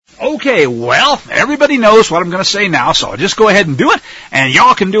Okay, well, everybody knows what I'm going to say now, so I'll just go ahead and do it, and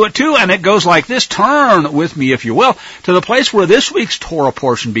y'all can do it too, and it goes like this. Turn with me, if you will, to the place where this week's Torah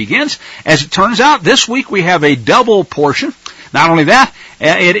portion begins. As it turns out, this week we have a double portion. Not only that,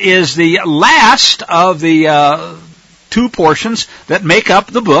 it is the last of the two portions that make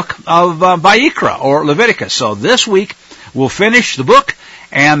up the book of Vayikra, or Leviticus. So this week we'll finish the book,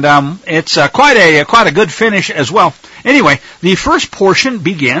 and it's quite a good finish as well. Anyway, the first portion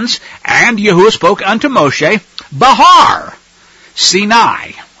begins, and Yahuwah spoke unto Moshe, Behar,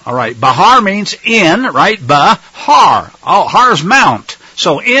 Sinai. All right, Behar means in, right? Behar. Oh, Har is mount.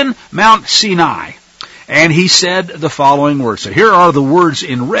 So in Mount Sinai. And he said the following words. So here are the words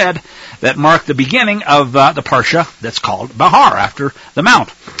in red that mark the beginning of the Parsha that's called Behar, after the mount.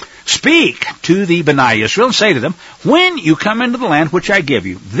 Speak to the Bnei Yisrael and say to them, when you come into the land which I give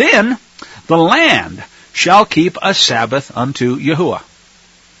you, then the land shall keep a Sabbath unto Yahuwah.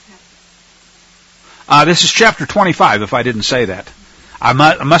 This is chapter 25, if I didn't say that. I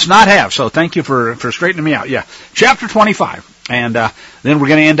must not have, so thank you for straightening me out. Yeah, chapter 25. And then we're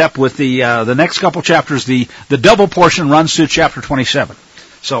going to end up with the next couple chapters. The double portion runs through chapter 27.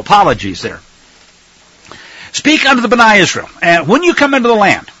 So apologies there. Speak unto the Bnei Israel. And when you come into the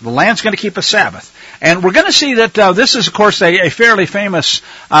land's going to keep a Sabbath. And we're going to see that this is, of course, a fairly famous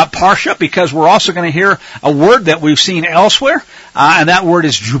Parsha, because we're also going to hear a word that we've seen elsewhere, and that word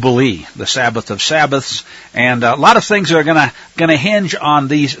is Jubilee, the Sabbath of Sabbaths. And a lot of things are going to hinge on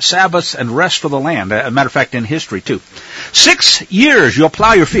these Sabbaths and rest for the land. As a matter of fact, in history, too. 6 years you'll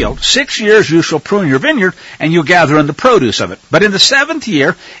plow your field. 6 years you shall prune your vineyard, and you'll gather in the produce of it. But in the 7th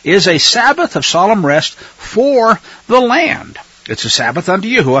year is a Sabbath of solemn rest for the land. It's a Sabbath unto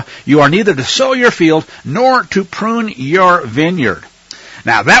Yahuwah. You are neither to sow your field, nor to prune your vineyard.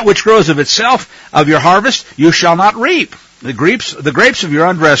 Now that which grows of itself of your harvest, you shall not reap. The grapes of your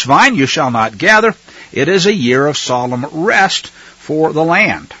undressed vine you shall not gather. It is a year of solemn rest for the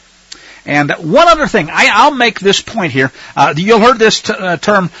land. And one other thing, I'll make this point here. You'll heard this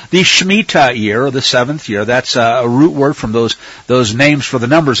term, the Shemitah year, or the 7th year. That's a root word from those names for the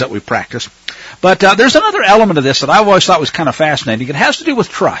numbers that we practice. But there's another element of this that I've always thought was kind of fascinating. It has to do with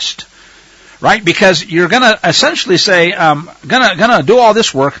trust, right? Because you're going to essentially say, gonna do all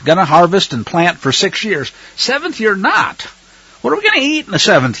this work, gonna harvest and plant for 6 years. 7th year, not. What are we going to eat in the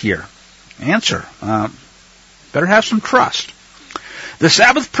 7th year? Answer, better have some trust. The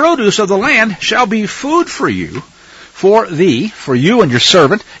Sabbath produce of the land shall be food for you, for you and your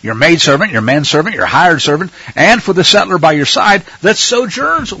servant, your maidservant, your manservant, your hired servant, and for the settler by your side that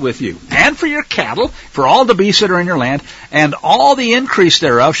sojourns with you, and for your cattle, for all the beasts that are in your land, and all the increase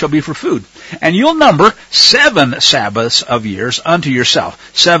thereof shall be for food. And you'll number 7 Sabbaths of years unto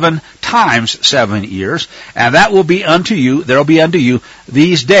yourself, 7 times 7 years, and that will be unto you, there will be unto you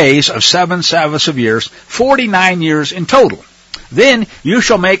these days of 7 Sabbaths of years, 49 years in total. Then you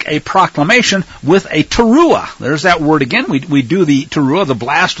shall make a proclamation with a teruah. There's that word again. We do the teruah, the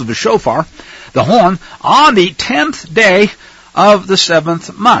blast of the shofar, the horn, on the 10th day of the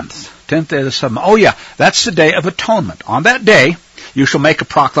 7th month. 10th day of the 7th month. Oh yeah, that's the Day of Atonement. On that day, you shall make a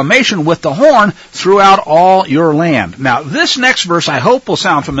proclamation with the horn throughout all your land. Now, this next verse I hope will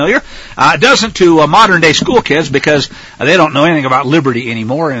sound familiar. It doesn't to modern-day school kids, because they don't know anything about liberty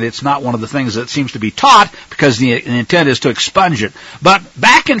anymore, and it's not one of the things that seems to be taught, because the intent is to expunge it. But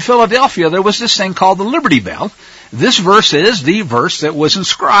back in Philadelphia, there was this thing called the Liberty Bell. This verse is the verse that was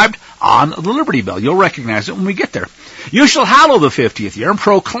inscribed on the Liberty Bell. You'll recognize it when we get there. You shall hallow the 50th year and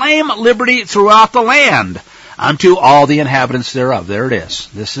proclaim liberty throughout the land, unto all the inhabitants thereof. There it is.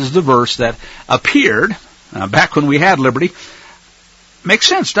 This is the verse that appeared back when we had liberty. Makes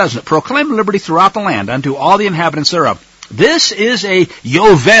sense, doesn't it? Proclaim liberty throughout the land, unto all the inhabitants thereof. This is a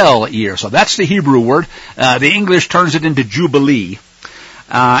Yovel year. So that's the Hebrew word. The English turns it into Jubilee.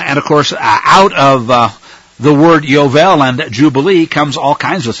 And of course, out of the word Yovel and Jubilee comes all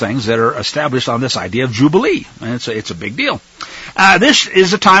kinds of things that are established on this idea of Jubilee. And it's a big deal. This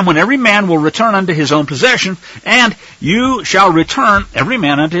is a time when every man will return unto his own possession, and you shall return every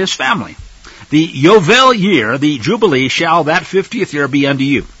man unto his family. The Yovel year, the Jubilee, shall that 50th year be unto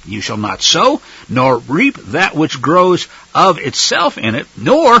you. You shall not sow, nor reap that which grows of itself in it,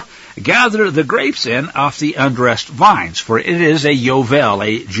 nor gather the grapes in off the undressed vines. For it is a Yovel,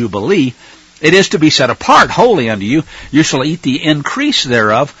 a Jubilee. It is to be set apart wholly unto you. You shall eat the increase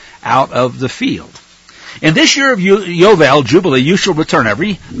thereof out of the field. In this year of Yovel, Jubilee, you shall return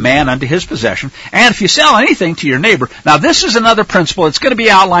every man unto his possession. And if you sell anything to your neighbor, now this is another principle. It's going to be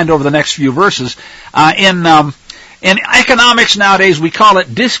outlined over the next few verses. In In economics nowadays, we call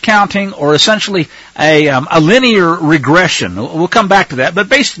it discounting, or essentially a linear regression. We'll come back to that. But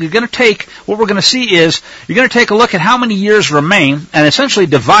basically, what we're going to see is you're going to take a look at how many years remain and essentially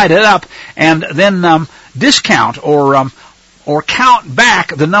divide it up and then discount or count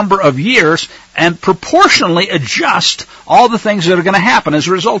back the number of years and proportionally adjust all the things that are going to happen as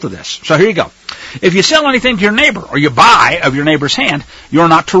a result of this. So here you go. If you sell anything to your neighbor or you buy of your neighbor's hand, you're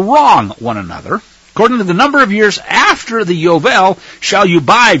not to wrong one another. According to the number of years after the Yovel shall you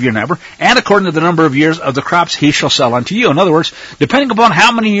buy of your neighbor, and according to the number of years of the crops he shall sell unto you. In other words, depending upon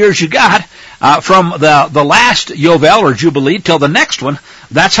how many years you got from the last Yovel or Jubilee till the next one,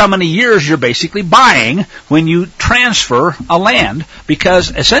 that's how many years you're basically buying when you transfer a land,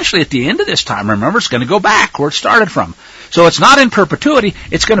 because essentially at the end of this time, remember, it's going to go back where it started from. So it's not in perpetuity,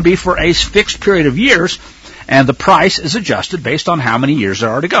 it's going to be for a fixed period of years, and the price is adjusted based on how many years there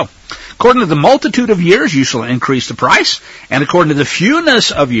are to go. According to the multitude of years, you shall increase the price, and according to the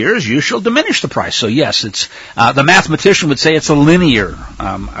fewness of years, you shall diminish the price. So yes, it's the mathematician would say it's a linear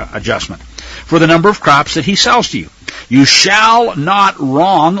adjustment. For the number of crops that he sells to you, you shall not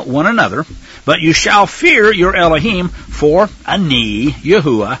wrong one another, but you shall fear your Elohim, for Ani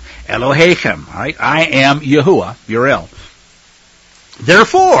Yahuwah Elohechem. Right? I am Yahuwah, your El.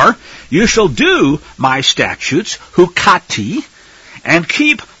 Therefore, you shall do my statutes, hukati, and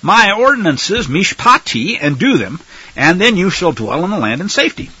keep my ordinances, mishpati, and do them, and then you shall dwell in the land in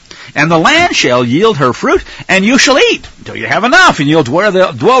safety. And the land shall yield her fruit, and you shall eat until you have enough, and you'll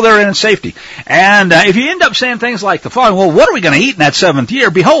dwell therein in safety. And if you end up saying things like the following, well, what are we going to eat in that 7th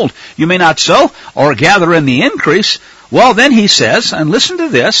year? Behold, you may not sow or gather in the increase. Well, then he says, and listen to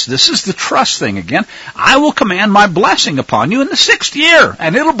this is the trust thing again, I will command my blessing upon you in the 6th year,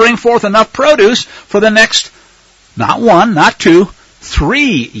 and it'll bring forth enough produce for the next, not 1, not 2, 3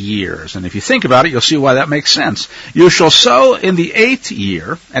 years. And if you think about it, you'll see why that makes sense. You shall sow in the 8th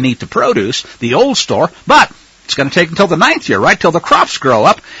year and eat the produce, the old store, but it's going to take until the 9th year, right, till the crops grow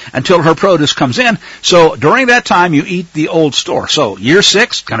up, until her produce comes in. So during that time, you eat the old store. So year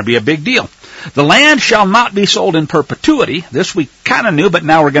 6, going to be a big deal. The land shall not be sold in perpetuity. This we kind of knew, but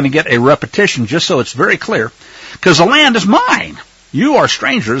now we're going to get a repetition just so it's very clear. Because the land is mine. You are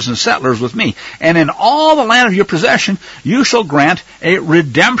strangers and settlers with me. And in all the land of your possession, you shall grant a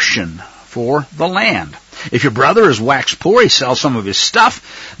redemption for the land. If your brother is waxed poor, he sells some of his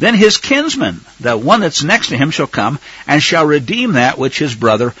stuff, then his kinsman, the one that's next to him, shall come and shall redeem that which his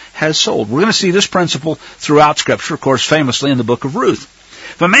brother has sold. We're going to see this principle throughout Scripture, of course, famously in the book of Ruth.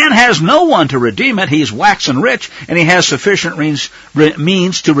 If a man has no one to redeem it, he's waxen rich, and he has sufficient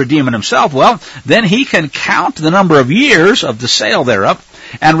means to redeem it himself, well, then he can count the number of years of the sale thereof,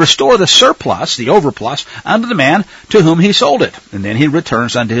 and restore the surplus, the overplus, unto the man to whom he sold it, and then he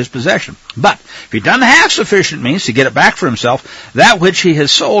returns unto his possession. But if he doesn't have sufficient means to get it back for himself, that which he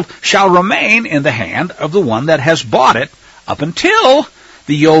has sold shall remain in the hand of the one that has bought it up until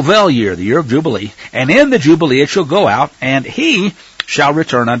the Yovel year, the year of Jubilee, and in the Jubilee it shall go out, and he shall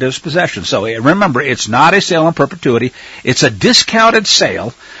return unto his possession. So remember, it's not a sale in perpetuity. It's a discounted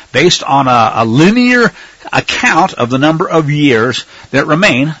sale based on a linear account of the number of years that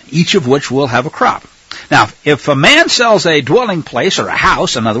remain, each of which will have a crop. Now, if a man sells a dwelling place or a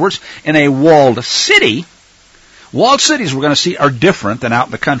house, in other words, in a walled cities we're going to see are different than out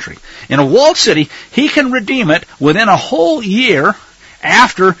in the country. In a walled city, he can redeem it within a whole year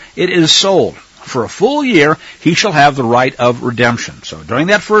after it is sold. For a full year, he shall have the right of redemption. So during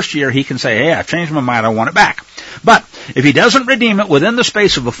that first year, he can say, hey, I've changed my mind, I want it back. But if he doesn't redeem it within the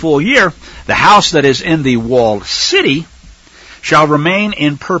space of a full year, the house that is in the walled city shall remain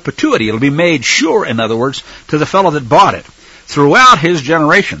in perpetuity. It'll be made sure, in other words, to the fellow that bought it throughout his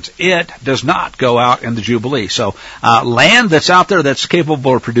generations. It does not go out in the Jubilee. So land that's out there that's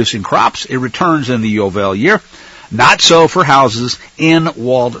capable of producing crops, it returns in the Yovel year. Not so for houses in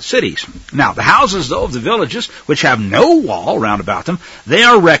walled cities. Now, the houses, though, of the villages, which have no wall round about them, they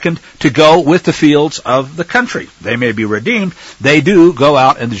are reckoned to go with the fields of the country. They may be redeemed. They do go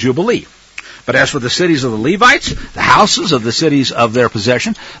out in the Jubilee. But as for the cities of the Levites, the houses of the cities of their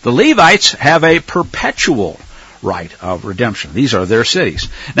possession, the Levites have a perpetual right of redemption. These are their cities.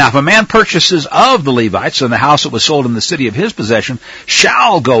 Now, if a man purchases of the Levites, and the house that was sold in the city of his possession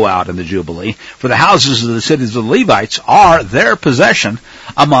shall go out in the Jubilee, for the houses of the cities of the Levites are their possession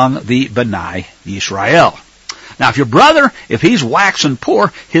among the B'nai Yisrael. Now, if your brother, if he's waxen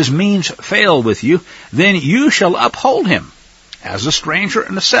poor, his means fail with you, then you shall uphold him. As a stranger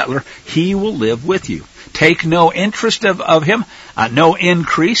and a settler, he will live with you. Take no interest of him, no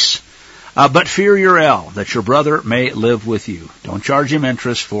increase, but fear your El, that your brother may live with you. Don't charge him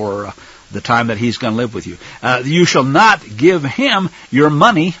interest for the time that he's going to live with you. You shall not give him your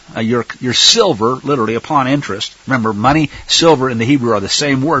money, your silver, literally, upon interest. Remember, money, silver in the Hebrew are the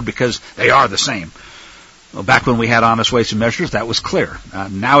same word because they are the same. Well, back when we had honest weights and measures, that was clear.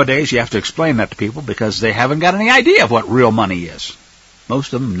 Nowadays, you have to explain that to people because they haven't got any idea of what real money is.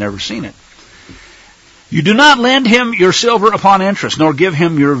 Most of them have never seen it. You do not lend him your silver upon interest, nor give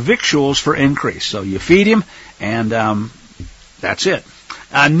him your victuals for increase. So you feed him, and that's it.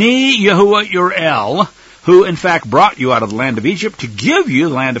 Ani Yahuwah your El, who in fact brought you out of the land of Egypt to give you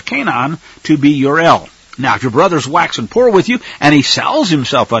the land of Canaan to be your El. Now, if your brother's waxen poor with you, and he sells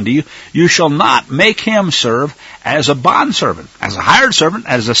himself unto you, you shall not make him serve as a bondservant. As a hired servant,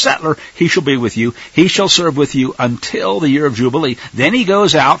 as a settler, he shall be with you. He shall serve with you until the year of Jubilee. Then he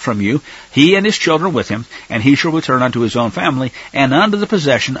goes out from you, he and his children with him, and he shall return unto his own family, and unto the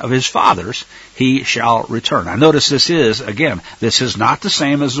possession of his fathers he shall return. Now, notice this is not the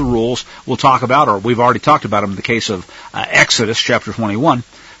same as the rules we'll talk about, or we've already talked about them in the case of Exodus chapter 21,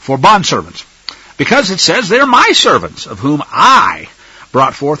 for bondservants. Because it says, they're my servants, of whom I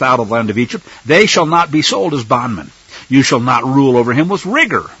brought forth out of the land of Egypt. They shall not be sold as bondmen. You shall not rule over him with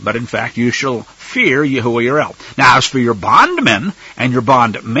rigor, but in fact you shall fear Yahuwah your El. Now as for your bondmen and your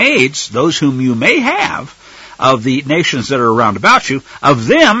bondmaids, those whom you may have of the nations that are around about you, of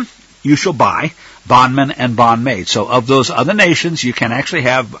them you shall buy bondmen and bondmaids. So of those other nations, you can actually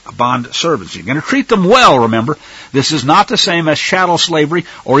have bond servants. You're going to treat them well, remember. This is not the same as chattel slavery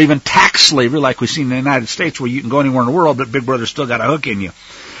or even tax slavery like we see in the United States where you can go anywhere in the world, but Big Brother's still got a hook in you.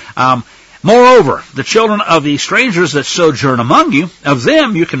 Moreover, the children of the strangers that sojourn among you, of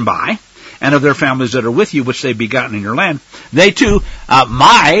them you can buy, and of their families that are with you, which they've begotten in your land, they too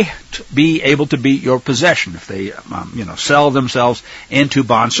might be able to be your possession if they, sell themselves into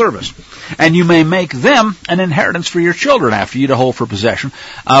bond service. And you may make them an inheritance for your children after you to hold for possession.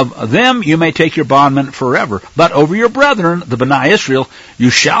 Of them you may take your bondmen forever. But over your brethren, the B'nai Israel, you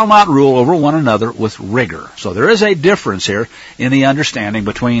shall not rule over one another with rigor. So there is a difference here in the understanding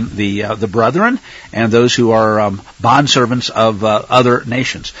between the brethren and those who are bondservants of other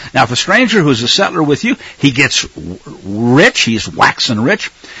nations. Now, if a stranger who is a settler with you, he gets rich, he's waxen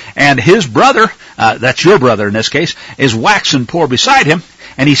rich, and his brother, that's your brother in this case, is waxen poor beside him,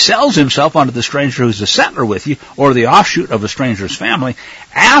 and he sells himself unto the stranger who's a settler with you, or the offshoot of a stranger's family,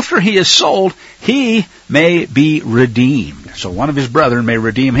 after he is sold, he may be redeemed. So one of his brethren may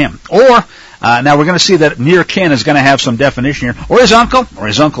redeem him. Or, now we're going to see that near kin is going to have some definition here, or his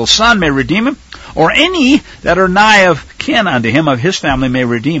uncle's son may redeem him, or any that are nigh of kin unto him of his family may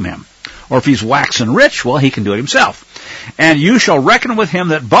redeem him. Or if he's waxen rich, well, he can do it himself. And you shall reckon with him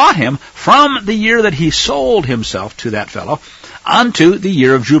that bought him from the year that he sold himself to that fellow unto the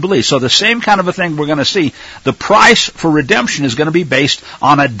year of Jubilee. So the same kind of a thing we're going to see. The price for redemption is going to be based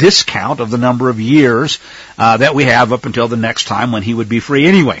on a discount of the number of years that we have up until the next time when he would be free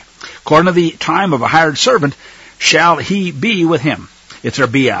anyway. According to the time of a hired servant, shall he be with him. If there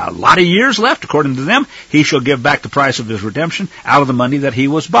be a lot of years left, according to them, he shall give back the price of his redemption out of the money that he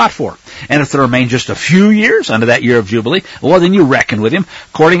was bought for. And if there remain just a few years unto that year of Jubilee, well, then you reckon with him.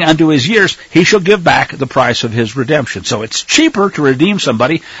 According unto his years, he shall give back the price of his redemption. So it's cheaper to redeem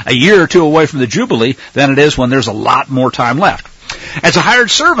somebody a year or two away from the Jubilee than it is when there's a lot more time left. As a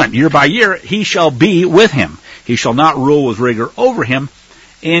hired servant, year by year, he shall be with him. He shall not rule with rigor over him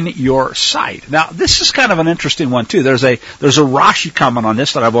in your sight. Now, this is kind of an interesting one, too. There's a Rashi comment on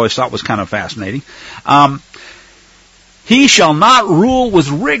this that I've always thought was kind of fascinating. He shall not rule with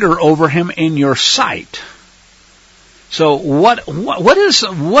rigor over him in your sight. So what is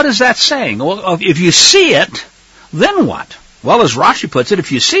that saying? Well, if you see it, then what? Well, as Rashi puts it,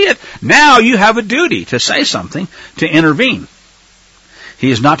 if you see it, now you have a duty to say something, to intervene. He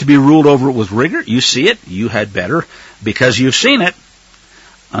is not to be ruled over with rigor. You see it, you had better, because you've seen it,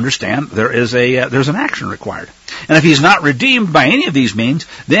 understand, there's an action required. And if he's not redeemed by any of these means,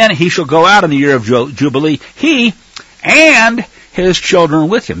 then he shall go out in the year of Jubilee, he and his children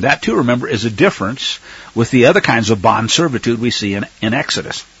with him. That too, remember, is a difference with the other kinds of bond servitude we see in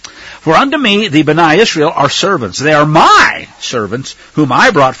Exodus. For unto me the B'nai Israel are servants. They are my servants, whom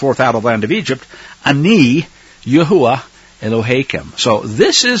I brought forth out of the land of Egypt, Ani Yahuwah Elohim. So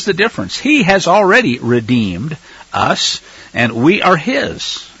this is the difference. He has already redeemed us, and we are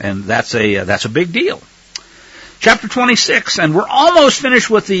his, and that's a big deal. Chapter 26, and we're almost finished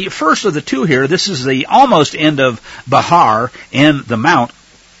with the first of the two here. This is the almost end of Behar in the Mount.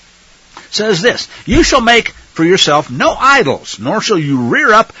 Says this: you shall make for yourself no idols, nor shall you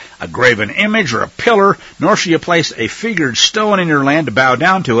rear up a graven image or a pillar, nor shall you place a figured stone in your land to bow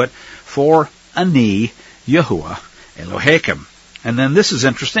down to it, for Ani Yahuwah Elohim. And then this is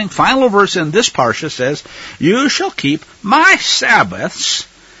interesting. Final verse in this Parsha says, you shall keep my Sabbaths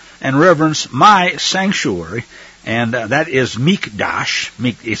and reverence my sanctuary. And that is Mikdash.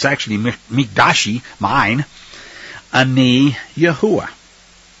 It's actually Mikdashi, mine. Ani Yahuwah.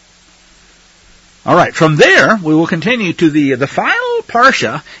 All right, from there, we will continue to the final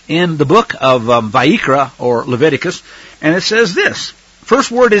Parsha in the book of Vayikra, or Leviticus, and it says this.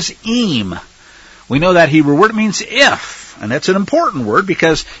 First word is im. We know that Hebrew word means if, and that's an important word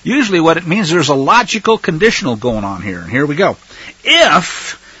because usually what it means, there's a logical conditional going on here. And here we go.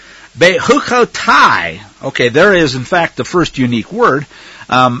 If Bechukotai, okay, there is in fact the first unique word,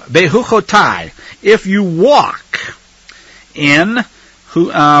 Bechukotai, if you walk in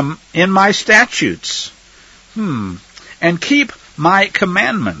my statutes, and keep my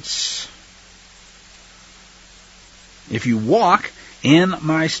commandments. If you walk in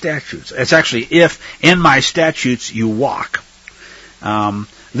my statutes. It's actually, if in my statutes you walk.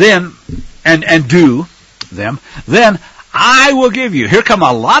 Then, and do them, then I will give you. Here come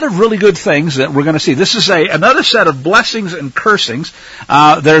a lot of really good things that we're going to see. This is another set of blessings and cursings.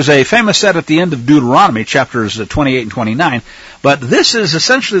 There's a famous set at the end of Deuteronomy, chapters 28 and 29. But this is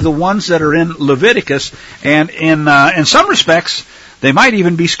essentially the ones that are in Leviticus, and in some respects, they might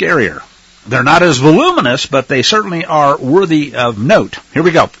even be scarier. They're not as voluminous, but they certainly are worthy of note. Here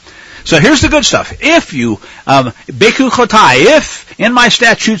we go. So here's the good stuff. If you, Bechukotai, if in my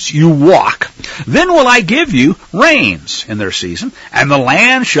statutes you walk, then will I give you rains in their season, and the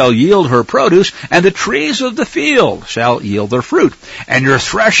land shall yield her produce, and the trees of the field shall yield their fruit. And your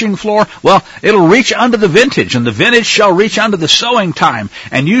threshing floor, well, it'll reach unto the vintage, and the vintage shall reach unto the sowing time,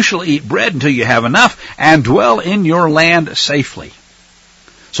 and you shall eat bread until you have enough, and dwell in your land safely.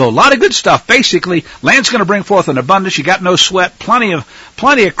 So a lot of good stuff. Basically, land's going to bring forth an abundance. You got no sweat, plenty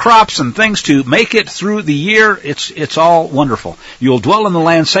of crops and things to make it through the year. It's all wonderful. You'll dwell in the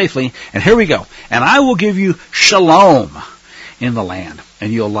land safely. And here we go. And I will give you shalom in the land.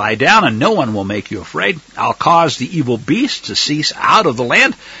 And you'll lie down, and no one will make you afraid. I'll cause the evil beast to cease out of the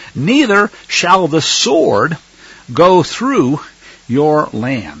land. Neither shall the sword go through your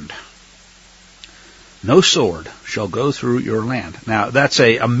land. No sword shall go through your land. Now, that's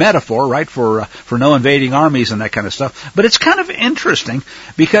a metaphor, right, for no invading armies and that kind of stuff. But it's kind of interesting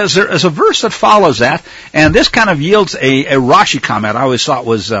because there is a verse that follows that, and this kind of yields a Rashi comment I always thought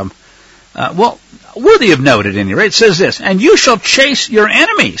was, worthy of note at any rate. It says this, and you shall chase your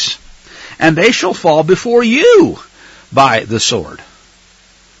enemies, and they shall fall before you by the sword.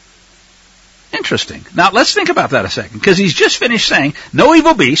 Interesting. Now, let's think about that a second, because he's just finished saying, no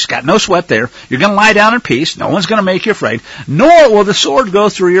evil beast, got no sweat there, you're going to lie down in peace, no one's going to make you afraid, nor will the sword go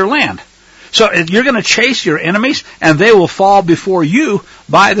through your land. So you're going to chase your enemies, and they will fall before you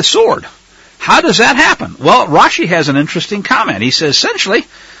by the sword. How does that happen? Well, Rashi has an interesting comment. He says, essentially,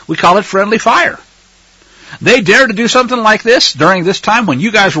 we call it friendly fire. They dare to do something like this during this time when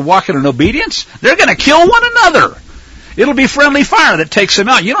you guys were walking in obedience, they're going to kill one another. It'll be friendly fire that takes them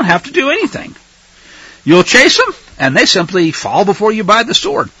out. You don't have to do anything. You'll chase them, and they simply fall before you by the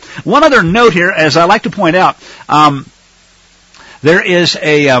sword. One other note here, as I like to point out,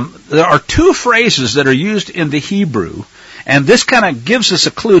 there are two phrases that are used in the Hebrew, and this kind of gives us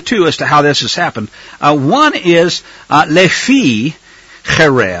a clue, too, as to how this has happened. One is lefi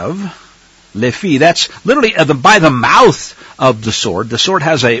cherev. Lefi, that's literally by the mouth of the sword. The sword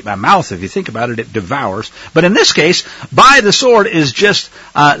has a mouth. If you think about it, it devours. But in this case, by the sword is just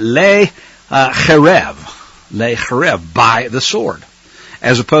le cherev, by the sword,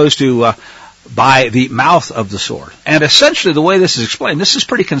 as opposed to by the mouth of the sword. And essentially the way this is explained, this is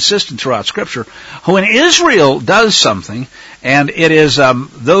pretty consistent throughout Scripture. When Israel does something, and it is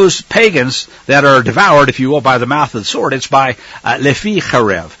those pagans that are devoured, if you will, by the mouth of the sword, it's by lefi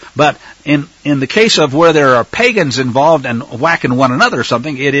cherev. But in the case of where there are pagans involved and whacking one another or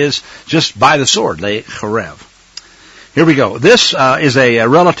something, it is just by the sword, le cherev. Here we go. This is a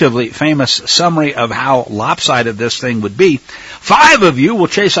relatively famous summary of how lopsided this thing would be. 5 of you will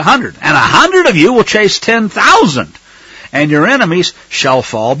chase 100, and 100 of you will chase 10,000, and your enemies shall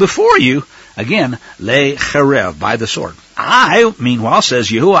fall before you. Again, le cherev, by the sword. I, meanwhile, says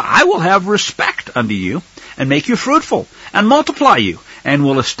Yahuwah, I will have respect unto you, and make you fruitful, and multiply you, and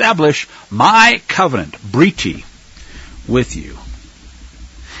will establish my covenant, briti, with you.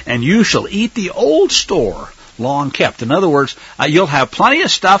 And you shall eat the old store, long kept. In other words, you'll have plenty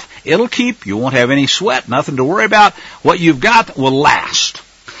of stuff. It'll keep. You won't have any sweat, nothing to worry about. What you've got will last.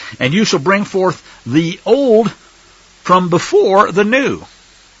 And you shall bring forth the old from before the new.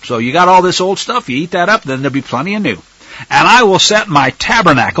 So you got all this old stuff. You eat that up, then there'll be plenty of new. And I will set my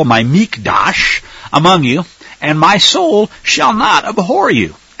tabernacle, my mikdash, among you, and my soul shall not abhor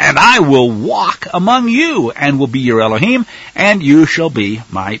you. And I will walk among you, and will be your Elohim, and you shall be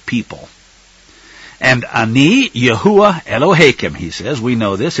my people. And Ani Yahuwah Elohim, he says. We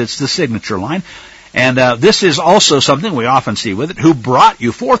know this. It's the signature line. And this is also something we often see with it. Who brought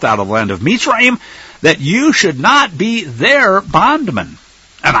you forth out of the land of Mitzrayim, that you should not be their bondmen.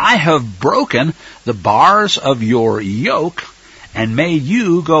 And I have broken the bars of your yoke, and made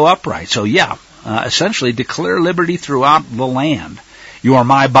you go upright. So essentially declare liberty throughout the land. You are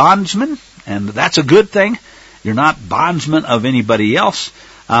my bondsman, and that's a good thing. You're not bondsman of anybody else.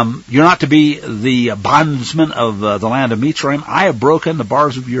 You're not to be the bondsman of the land of Mitzrayim. I have broken the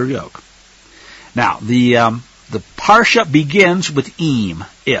bars of your yoke. Now, the Parsha begins with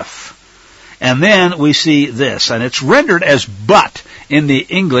if. And then we see this, and it's rendered as but in the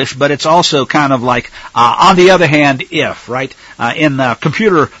English, but it's also kind of like, on the other hand, if, right? In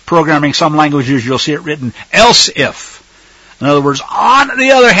computer programming, some languages, you'll see it written else if. In other words, on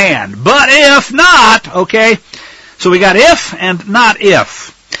the other hand, but if not, okay? So we got if and not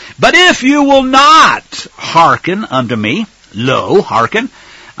if. But if you will not hearken unto me, lo, hearken,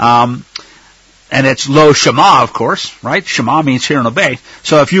 and it's lo shema, of course, right? Shema means hear and obey.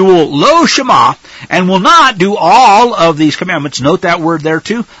 So if you will lo shema and will not do all of these commandments, note that word there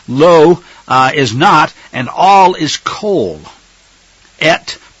too. Lo is not, and all is kol.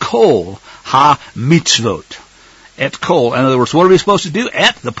 Et kol ha mitzvot. Et kol. In other words, what are we supposed to do?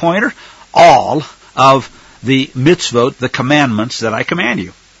 Et, the pointer, all of the mitzvot, the commandments that I command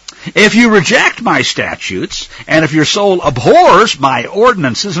you. If you reject my statutes, and if your soul abhors my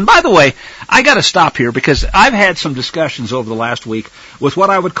ordinances, and by the way, I got to stop here because I've had some discussions over the last week with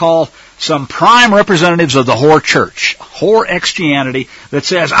what I would call some prime representatives of the whore church, whore Christianity, that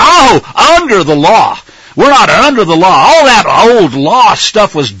says, under the law. We're not under the law. All that old law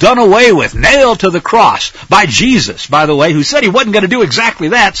stuff was done away with, nailed to the cross by Jesus, by the way, who said he wasn't going to do exactly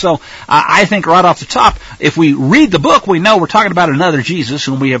that. So I think right off the top, if we read the book, we know we're talking about another Jesus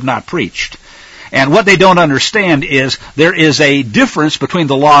whom we have not preached. And what they don't understand is there is a difference between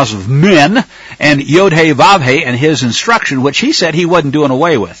the laws of men and Yod-Heh Vav-Heh and his instruction, which he said he wasn't doing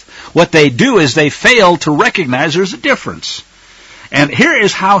away with. What they do is they fail to recognize there's a difference. And here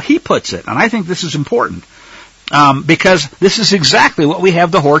is how he puts it, and I think this is important, because this is exactly what we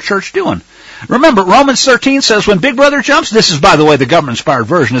have the whore church doing. Remember, Romans 13 says when Big Brother jumps, this is, by the way, the government-inspired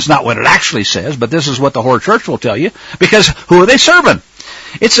version. It's not what it actually says, but this is what the whore church will tell you, because who are they serving?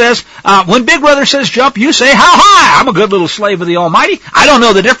 It says, when Big Brother says jump, you say, how high? I'm a good little slave of the Almighty. I don't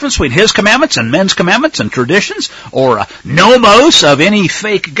know the difference between his commandments and men's commandments and traditions, or nomos of any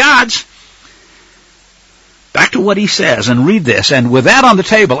fake gods. Back to what he says, and read this, and with that on the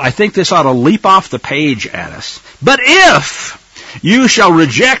table, I think this ought to leap off the page at us. But if you shall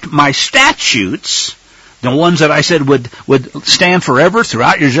reject my statutes, the ones that I said would stand forever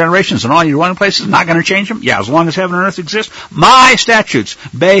throughout your generations and all your dwelling places, not going to change them? Yeah, as long as heaven and earth exist. My statutes,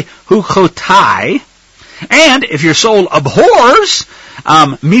 Bechukotai, and if your soul abhors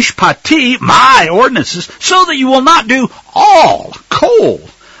mishpati, my ordinances, so that you will not do all, kol,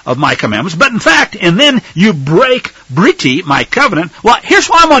 of my commandments, but in fact, and then you break briti, my covenant, well, here's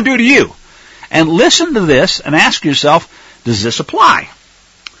what I'm going to do to you. And listen to this and ask yourself, does this apply?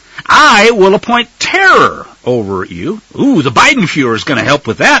 I will appoint terror over you. Ooh, the Biden Fuhrer is going to help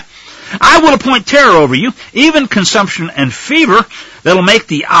with that. I will appoint terror over you, even consumption and fever that'll make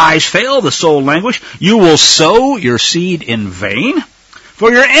the eyes fail, the soul languish. You will sow your seed in vain,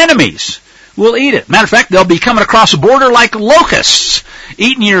 for your enemies will eat it. Matter of fact, they'll be coming across the border like locusts,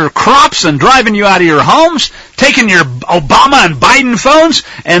 eating your crops and driving you out of your homes, taking your Obama and Biden phones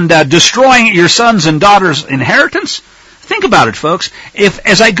and destroying your sons and daughters' inheritance. Think about it, folks. If,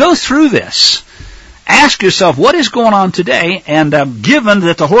 as I go through this, ask yourself what is going on today, and given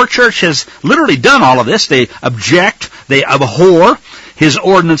that the whore church has literally done all of this, they object, they abhor his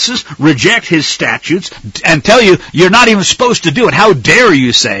ordinances, reject his statutes, and tell you you're not even supposed to do it. How dare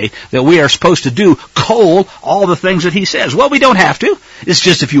you say that we are supposed to do all the things that he says? Well, we don't have to. It's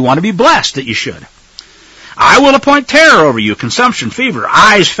just if you want to be blessed that you should. I will appoint terror over you, consumption, fever,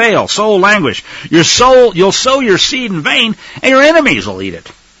 eyes fail, soul languish. Your soul, you'll sow your seed in vain, and your enemies will eat it.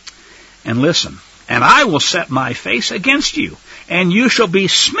 And listen, and I will set my face against you, and you shall be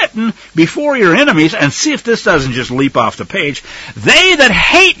smitten before your enemies. And see if this doesn't just leap off the page. They that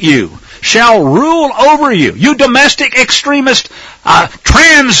hate you shall rule over you. You domestic extremist,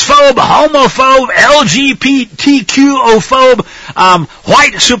 transphobe, homophobe, LGBTQophobe,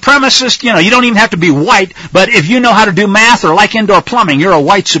 white supremacist. You don't even have to be white, but if you know how to do math or like indoor plumbing, you're a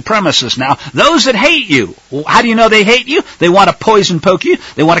white supremacist now. Those that hate you, how do you know they hate you? They want to poison poke you.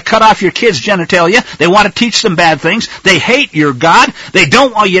 They want to cut off your kids' genitalia. They want to teach them bad things. They hate your God. They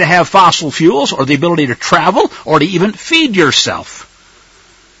don't want you to have fossil fuels or the ability to travel or to even feed yourself.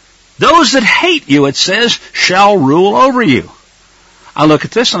 Those that hate you, it says, shall rule over you. I look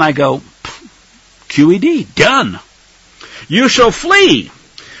at this and I go, QED, done. You shall flee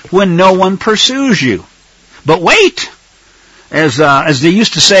when no one pursues you. But wait, as they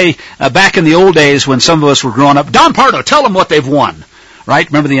used to say back in the old days when some of us were growing up, Don Pardo, tell them what they've won. Right?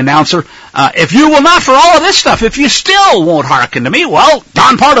 Remember the announcer? If you will not for all of this stuff, if you still won't hearken to me, well,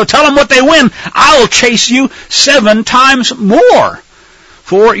 Don Pardo, tell them what they win. I'll chase you 7 times more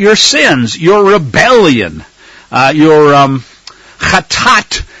for your sins, your rebellion, your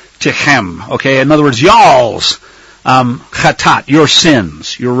chatat techem. Okay, in other words, y'all's chatat, your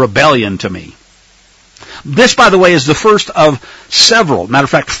sins, your rebellion to me. This, by the way, is the first of several, matter of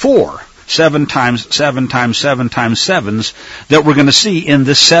fact, 4, 7 times 7 times 7 times 7s that we're going to see in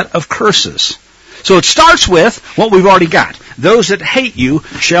this set of curses. So it starts with what we've already got. Those that hate you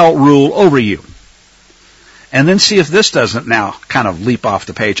shall rule over you. And then see if this doesn't now kind of leap off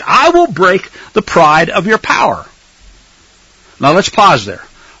the page. I will break the pride of your power. Now let's pause there.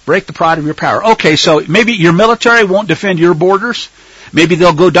 Break the pride of your power. Okay, so maybe your military won't defend your borders. Maybe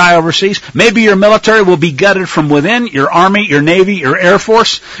they'll go die overseas. Maybe your military will be gutted from within. Your Army, your Navy, your Air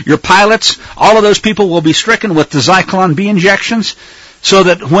Force, your pilots, all of those people will be stricken with the Zyklon B injections so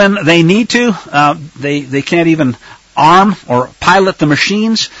that when they need to, they can't even arm or pilot the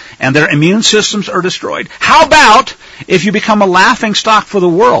machines, and their immune systems are destroyed. How about if you become a laughing stock for the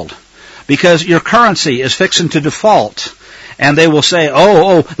world because your currency is fixing to default, and they will say,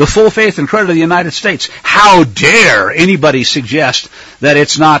 the full faith and credit of the United States. How dare anybody suggest that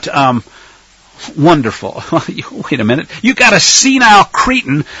it's not wonderful? Wait a minute. You got a senile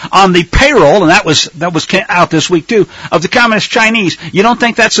cretin on the payroll, and that was out this week too, of the Communist Chinese. You don't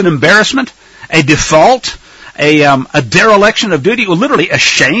think that's an embarrassment? A default? A dereliction of duty, literally a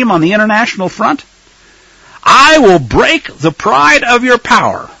shame on the international front? I will break the pride of your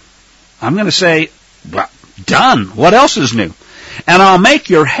power. I'm going to say, well, done. What else is new? And I'll make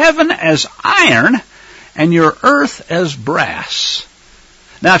your heaven as iron and your earth as brass.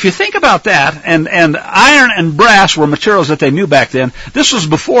 Now, if you think about that, and iron and brass were materials that they knew back then. This was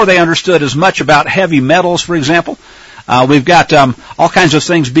before they understood as much about heavy metals, for example. We've got all kinds of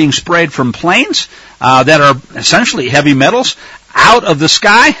things being sprayed from planes that are essentially heavy metals out of the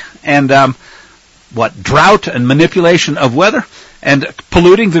sky, and drought and manipulation of weather, and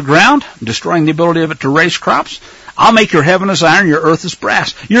polluting the ground, destroying the ability of it to raise crops. I'll make your heaven as iron, your earth as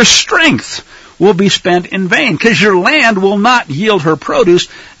brass. Your strength will be spent in vain, because your land will not yield her produce,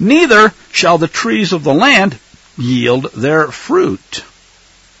 neither shall the trees of the land yield their fruit.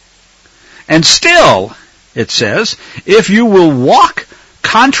 And still, it says, if you will walk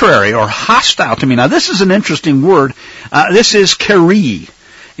contrary or hostile to me. Now, this is an interesting word. This is keri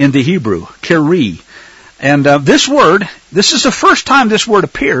in the Hebrew, keri. And this is the first time this word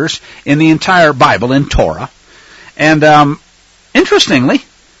appears in the entire Bible, in Torah. And interestingly,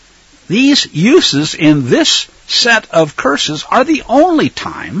 these uses in this set of curses are the only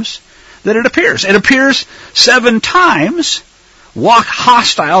times that it appears. It appears 7 times, walk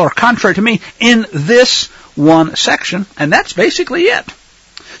hostile or contrary to me, in this one section, and that's basically it.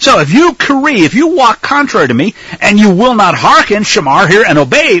 So if you walk contrary to me, and you will not hearken, shamar, hear, and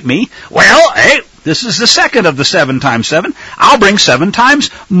obey me, well, hey, this is the second of the 7 times 7. I'll bring 7 times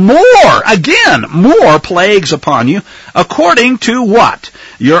more plagues upon you, according to what?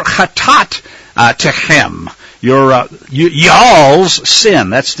 Your chatat techem, your y'all's sin.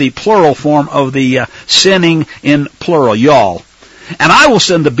 That's the plural form of the sinning in plural, y'all. And I will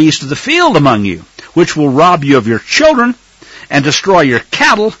send the beast of the field among you, which will rob you of your children, and destroy your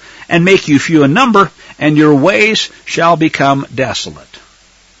cattle, and make you few in number, and your ways shall become desolate.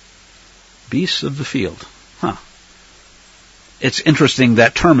 Beasts of the field. It's interesting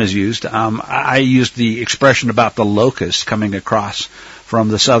that term is used. I used the expression about the locusts coming across from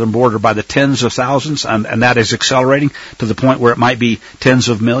the southern border by the tens of thousands, and that is accelerating to the point where it might be tens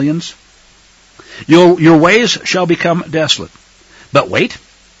of millions. Your ways shall become desolate. But wait,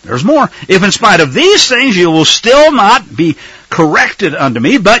 there's more. If in spite of these things you will still not be corrected unto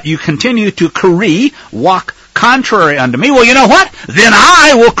me, but you continue to walk contrary unto me, well, you know what? Then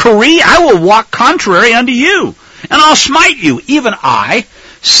I will walk contrary unto you, and I'll smite you, even I,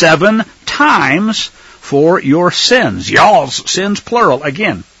 7 times for your sins. Y'all's sins, plural,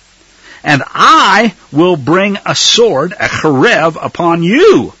 again. And I will bring a sword, a cherev, upon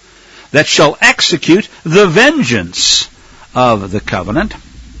you, that shall execute the vengeance of the covenant.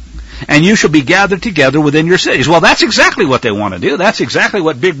 And you shall be gathered together within your cities. Well, that's exactly what they want to do. That's exactly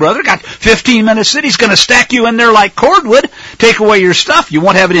what Big Brother got. 15-minute cities, going to stack you in there like cordwood, take away your stuff. You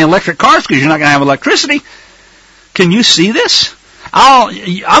won't have any electric cars because you're not going to have electricity. Can you see this?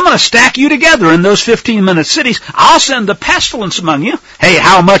 I'm going to stack you together in those 15-minute cities. I'll send the pestilence among you. Hey,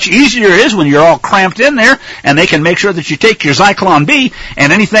 how much easier it is when you're all cramped in there, and they can make sure that you take your Zyklon B,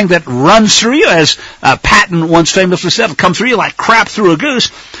 and anything that runs through you, as Patton once famously said, will come through you like crap through a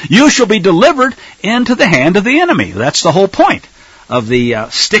goose. You shall be delivered into the hand of the enemy. That's the whole point of the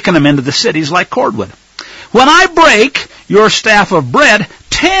sticking them into the cities like cordwood. When I break your staff of bread,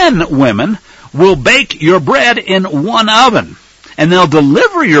 10 women will bake your bread in one oven. And they'll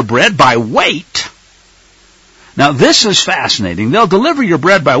deliver your bread by weight. Now, this is fascinating. They'll deliver your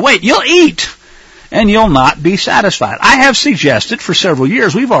bread by weight. You'll eat, and you'll not be satisfied. I have suggested for several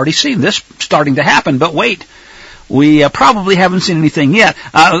years, we've already seen this starting to happen, but wait, we probably haven't seen anything yet.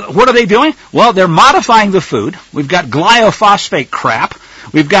 What are they doing? Well, they're modifying the food. We've got glyphosate crap.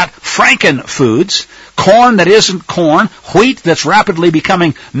 We've got Franken foods, corn that isn't corn, wheat that's rapidly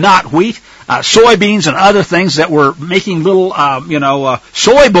becoming not wheat, soybeans and other things that were making little,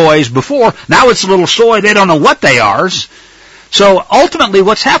 soy boys before. Now it's little soy. They don't know what they are. So ultimately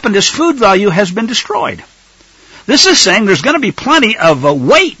what's happened is food value has been destroyed. This is saying there's going to be plenty of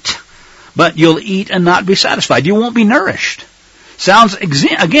weight, but you'll eat and not be satisfied. You won't be nourished. Sounds,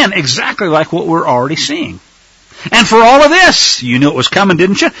 again, exactly like what we're already seeing. And for all of this, you knew it was coming,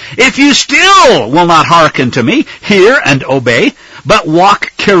 didn't you? If you still will not hearken to me, hear and obey, but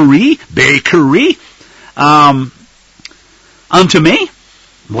walk bakery, unto me,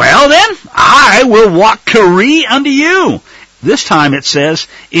 well then, I will walk keri unto you. This time it says,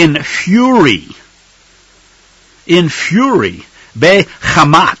 in fury,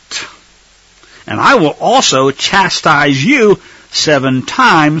 bechamat. And I will also chastise you 7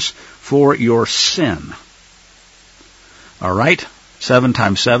 times for your sin. All right, 7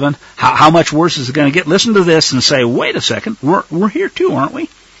 times 7. How much worse is it going to get? Listen to this and say, wait a second, we're here too, aren't we?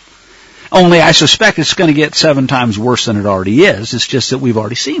 Only I suspect it's going to get 7 times worse than it already is. It's just that we've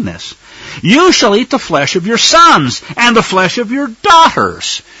already seen this. You shall eat the flesh of your sons and the flesh of your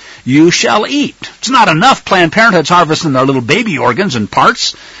daughters. You shall eat. It's not enough Planned Parenthood's harvesting their little baby organs and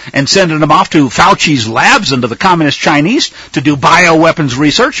parts and sending them off to Fauci's labs and to the communist Chinese to do bioweapons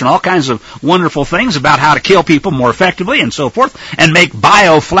research and all kinds of wonderful things about how to kill people more effectively and so forth, and make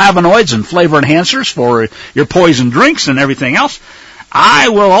bioflavonoids and flavor enhancers for your poison drinks and everything else. I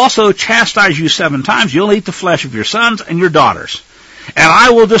will also chastise you 7 times. You'll eat the flesh of your sons and your daughters. And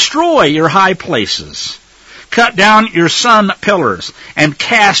I will destroy your high places, cut down your sun pillars, and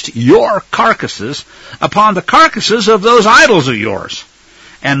cast your carcasses upon the carcasses of those idols of yours.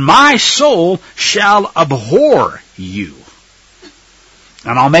 And my soul shall abhor you.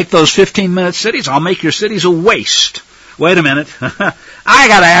 And I'll make those 15-minute cities, I'll make your cities a waste. Wait a minute. I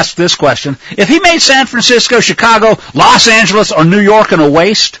got to ask this question. If he made San Francisco, Chicago, Los Angeles, or New York in a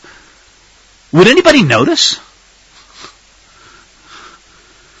waste, would anybody notice?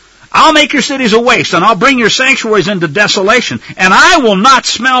 I'll make your cities a waste, and I'll bring your sanctuaries into desolation, and I will not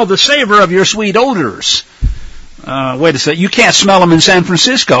smell the savor of your sweet odors. Wait a second. You can't smell them in San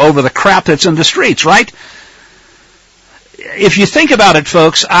Francisco over the crap that's in the streets, right? If you think about it,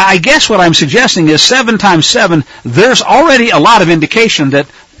 folks, I guess what I'm suggesting is 7 times 7, there's already a lot of indication that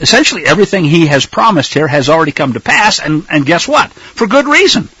essentially everything he has promised here has already come to pass, and guess what? For good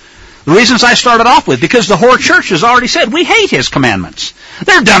reason. The reasons I started off with, because the whore church has already said, we hate his commandments.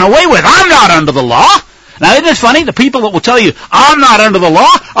 They're done away with. I'm not under the law. Now, isn't it funny? The people that will tell you, I'm not under the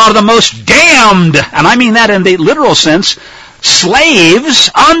law, are the most damned, and I mean that in the literal sense,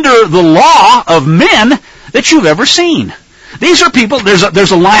 slaves under the law of men that you've ever seen. These are people,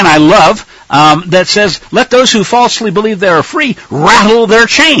 there's a line I love that says, let those who falsely believe they are free rattle their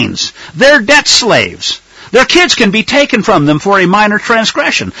chains. They're debt slaves. Their kids can be taken from them for a minor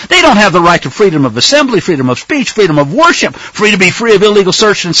transgression. They don't have the right to freedom of assembly, freedom of speech, freedom of worship, free to be free of illegal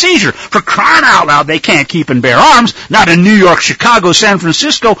search and seizure. For crying out loud, they can't keep and bear arms, not in New York, Chicago, San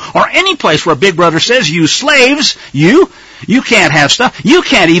Francisco, or any place where Big Brother says, you slaves, you can't have stuff. You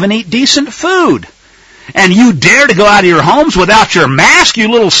can't even eat decent food. And you dare to go out of your homes without your mask, you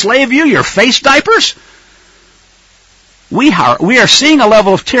little slave, your face diapers? We are seeing a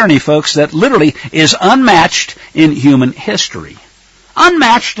level of tyranny, folks, that literally is unmatched in human history.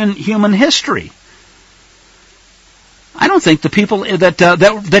 Unmatched in human history. I don't think the people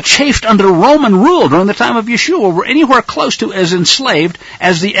that chafed under Roman rule during the time of Yeshua were anywhere close to as enslaved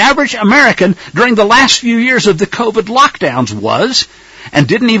as the average American during the last few years of the COVID lockdowns was, and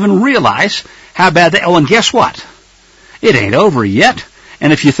didn't even realize how bad they... Oh, and guess what? It ain't over yet.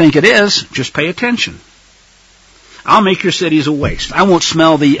 And if you think it is, just pay attention. I'll make your cities a waste. I won't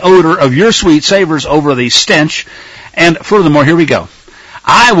smell the odor of your sweet savors over the stench. And furthermore, here we go.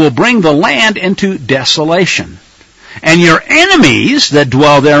 I will bring the land into desolation, and your enemies that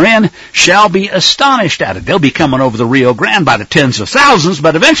dwell therein shall be astonished at it. They'll be coming over the Rio Grande by the tens of thousands,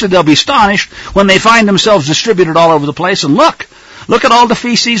 but eventually they'll be astonished when they find themselves distributed all over the place. And look at all the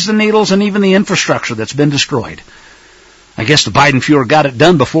feces, the needles, and even the infrastructure that's been destroyed. I guess the Biden Fuhrer got it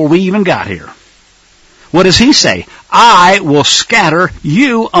done before we even got here. What does he say? I will scatter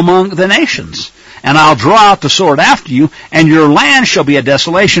you among the nations, and I'll draw out the sword after you, and your land shall be a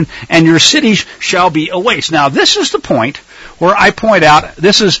desolation, and your cities shall be a waste. Now, this is the point where I point out,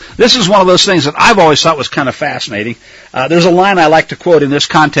 this is one of those things that I've always thought was kind of fascinating. There's a line I like to quote in this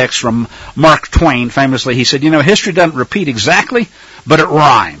context from Mark Twain, famously. He said, history doesn't repeat exactly, but it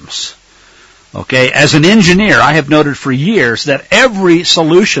rhymes. Okay, as an engineer, I have noted for years that every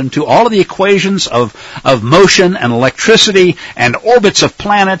solution to all of the equations of motion and electricity and orbits of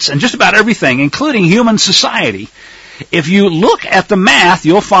planets and just about everything, including human society, if you look at the math,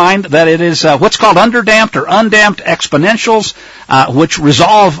 you'll find that it is what's called underdamped or undamped exponentials, which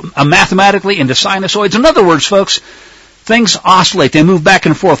resolve mathematically into sinusoids. In other words, folks, things oscillate. They move back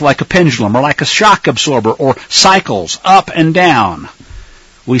and forth like a pendulum or like a shock absorber, or cycles up and down.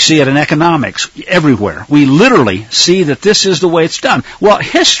 We see it in economics everywhere. We literally see that this is the way it's done. Well,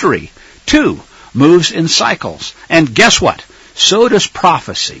 history, too, moves in cycles. And guess what? So does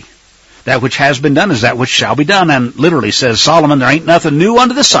prophecy. That which has been done is that which shall be done. And literally, says Solomon, there ain't nothing new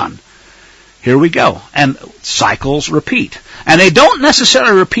under the sun. Here we go. And cycles repeat. And they don't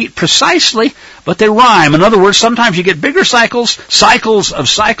necessarily repeat precisely, but they rhyme. In other words, sometimes you get bigger cycles, cycles of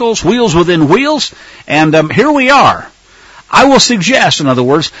cycles, wheels within wheels. And here we are. I will suggest, in other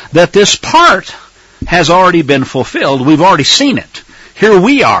words, that this part has already been fulfilled. We've already seen it. Here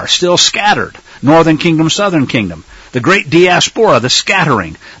we are, still scattered. Northern kingdom, southern kingdom. The great diaspora, the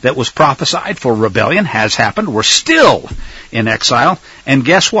scattering that was prophesied for rebellion has happened. We're still in exile. And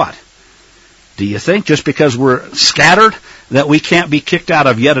guess what? Do you think just because we're scattered that we can't be kicked out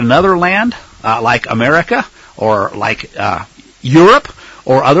of yet another land, like America or like Europe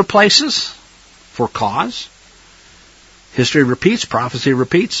or other places for cause? History repeats, prophecy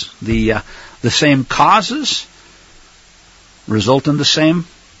repeats. The same causes result in the same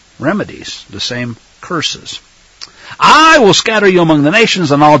remedies, the same curses. I will scatter you among the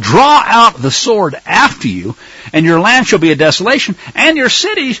nations, and I'll draw out the sword after you, and your land shall be a desolation, and your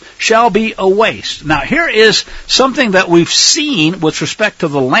cities shall be a waste. Now, here is something that we've seen with respect to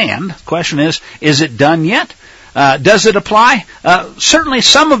the land. The question is it done yet? Does it apply? Certainly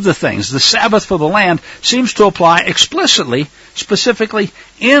some of the things. The Sabbath for the land seems to apply explicitly, specifically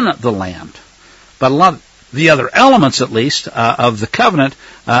in the land. But a lot of the other elements, at least, of the covenant,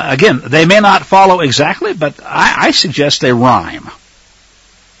 again, they may not follow exactly, but I suggest they rhyme.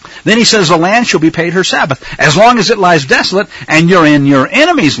 Then he says, the land shall be paid her Sabbath, as long as it lies desolate, and you're in your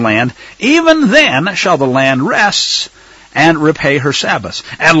enemy's land, even then shall the land rest and repay her Sabbaths.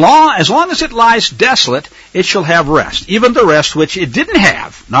 And as long as it lies desolate, it shall have rest, even the rest which it didn't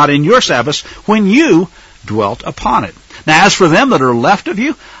have, not in your Sabbaths, when you dwelt upon it. Now, as for them that are left of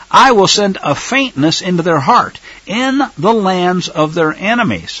you, I will send a faintness into their heart in the lands of their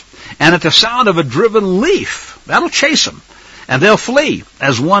enemies. And at the sound of a driven leaf, that'll chase them. And they'll flee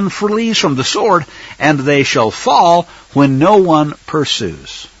as one flees from the sword, and they shall fall when no one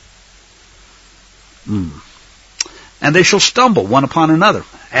pursues. And they shall stumble one upon another,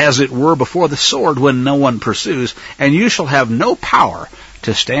 as it were before the sword when no one pursues, and you shall have no power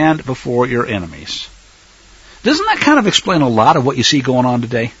to stand before your enemies. Doesn't that kind of explain a lot of what you see going on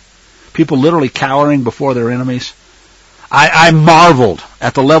today? People literally cowering before their enemies. I marveled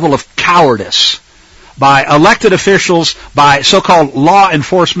at the level of cowardice by elected officials, by so-called law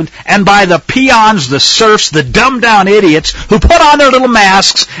enforcement, and by the peons, the serfs, the dumbed-down idiots who put on their little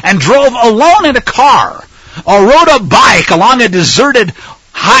masks and drove alone in a car or rode a bike along a deserted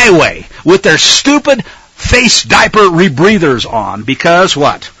highway with their stupid face diaper rebreathers on because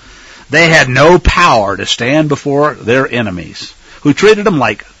what? They had no power to stand before their enemies, who treated them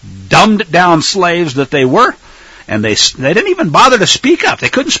like dumbed-down slaves that they were, and they didn't even bother to speak up. They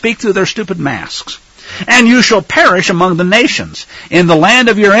couldn't speak through their stupid masks. And you shall perish among the nations in the land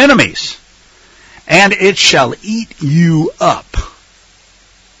of your enemies, and it shall eat you up.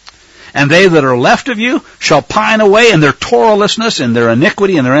 And they that are left of you shall pine away in their Torahlessness, in their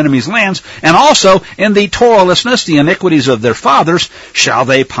iniquity in their enemies' lands, and also in the Torahlessness, the iniquities of their fathers, shall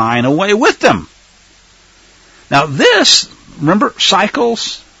they pine away with them. Now this, remember,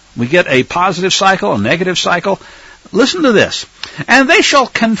 cycles. We get a positive cycle, a negative cycle. Listen to this. And they shall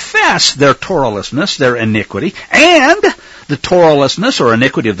confess their Torahlessness, their iniquity, and the Torahlessness or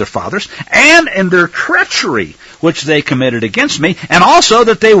iniquity of their fathers, and in their treachery which they committed against me, and also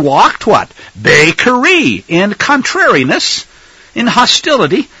that they walked what? Bechukotai, in contrariness, in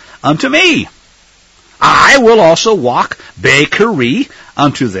hostility unto me. I will also walk Bechukotai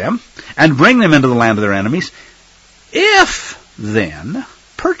unto them, and bring them into the land of their enemies. If then,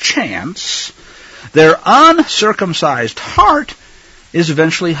 perchance, their uncircumcised heart is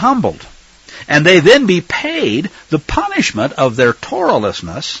eventually humbled, and they then be paid the punishment of their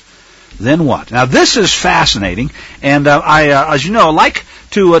Torahlessness, then what? Now this is fascinating, and I, as you know, like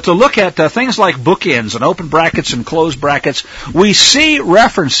to look at things like bookends and open brackets and closed brackets. We see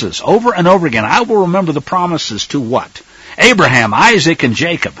references over and over again. I will remember the promises to what? Abraham, Isaac, and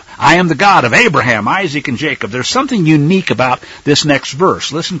Jacob. I am the God of Abraham, Isaac, and Jacob. There's something unique about this next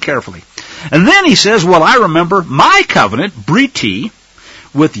verse. Listen carefully. And then he says, well, I remember my covenant, Briti,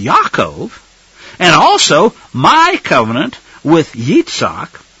 with Yaakov, and also my covenant with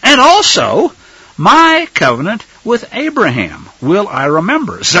Yitzhak, and also my covenant with Abraham will I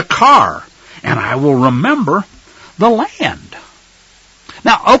remember, Zakar, and I will remember the land.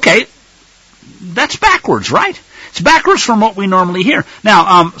 Now, okay, that's backwards, right? It's backwards from what we normally hear.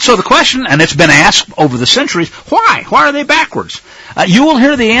 Now, so the question, and it's been asked over the centuries, why? Why are they backwards? You will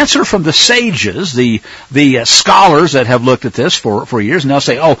hear the answer from the sages, the scholars that have looked at this for years, and they'll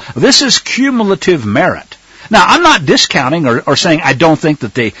say, oh, this is cumulative merit. Now, I'm not discounting or saying I don't think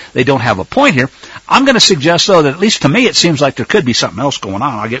that they don't have a point here. I'm going to suggest, though, that at least to me it seems like there could be something else going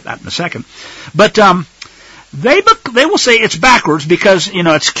on. I'll get that in a second. But they will say it's backwards because,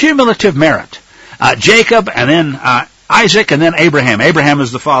 it's cumulative merit. Jacob, and then Isaac, and then Abraham. Abraham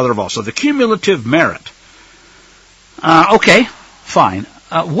is the father of all. So the cumulative merit. Okay, fine.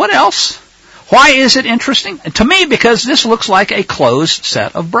 What else? Why is it interesting? To me, because this looks like a closed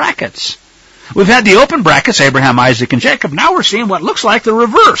set of brackets. We've had the open brackets, Abraham, Isaac, and Jacob. Now we're seeing what looks like the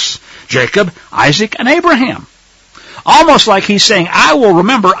reverse. Jacob, Isaac, and Abraham. Almost like he's saying, I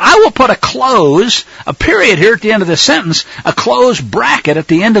will put a period here at the end of this sentence, a closed bracket at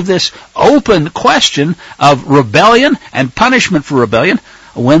the end of this open question of rebellion and punishment for rebellion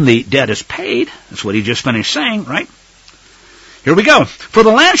when the debt is paid. That's what he just finished saying, right? Here we go. For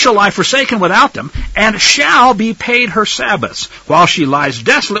the land shall lie forsaken without them, and shall be paid her Sabbaths, while she lies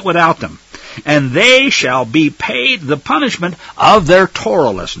desolate without them. And they shall be paid the punishment of their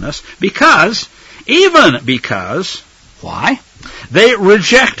Torahlessness, because, why? They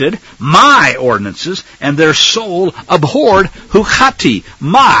rejected my ordinances, and their soul abhorred Hukati,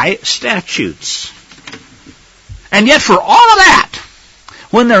 my statutes. And yet for all of that,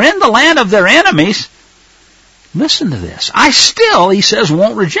 when they're in the land of their enemies, listen to this. I still, he says,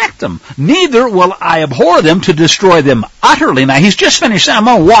 won't reject them. Neither will I abhor them to destroy them utterly. Now, he's just finished saying, I'm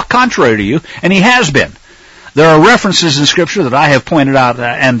going to walk contrary to you, and he has been. There are references in Scripture that I have pointed out,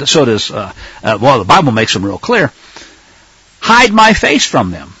 and so does, the Bible makes them real clear. Hide my face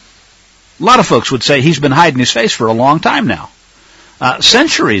from them. A lot of folks would say he's been hiding his face for a long time now.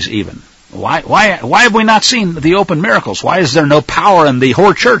 Centuries even. Why have we not seen the open miracles? Why is there no power in the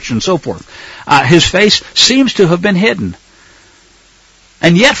whore church and so forth? His face seems to have been hidden.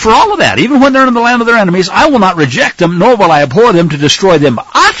 And yet for all of that, even when they're in the land of their enemies, I will not reject them, nor will I abhor them to destroy them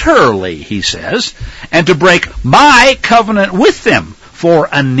utterly, he says, and to break my covenant with them.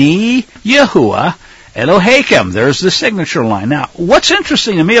 For Ani Yahuwah Elohim. There's the signature line. Now, what's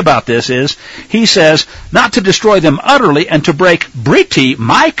interesting to me about this is, he says, not to destroy them utterly, and to break Briti,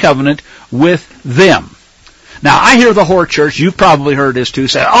 my covenant, with them. Now, I hear the whore church, you've probably heard this too,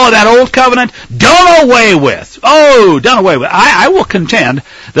 say, that old covenant, done away with. Done away with. I will contend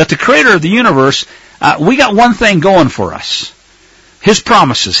that the creator of the universe, we got one thing going for us. His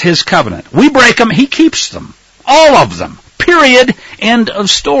promises, his covenant. We break them, he keeps them. All of them. Period. End of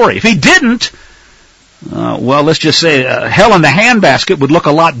story. If he didn't, let's just say hell in the handbasket would look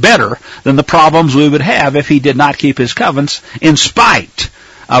a lot better than the problems we would have if he did not keep his covenants in spite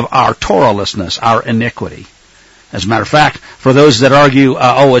of our Torahlessness, our iniquity. As a matter of fact, for those that argue,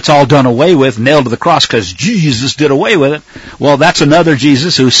 it's all done away with, nailed to the cross because Jesus did away with it, well, that's another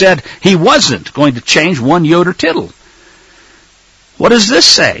Jesus who said he wasn't going to change one yot or tittle. What does this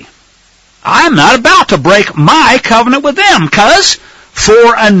say? I'm not about to break my covenant with them, because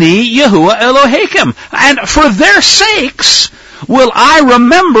for Ani Yahuwah Elohim, and for their sakes will I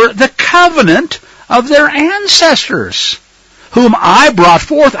remember the covenant of their ancestors, whom I brought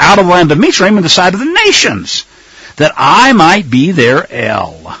forth out of the land of Mitzrayim in the sight of the nations, that I might be their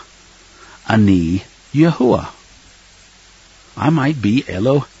El, Ani Yahuwah. I might be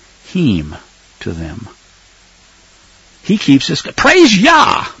Elohim to them. He keeps his, praise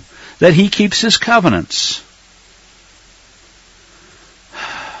Yah, that he keeps his covenants.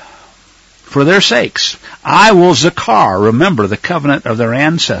 For their sakes, I will zakar, remember the covenant of their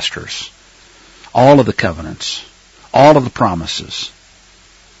ancestors. All of the covenants, all of the promises.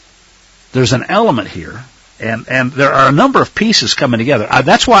 There's an element here, and there are a number of pieces coming together.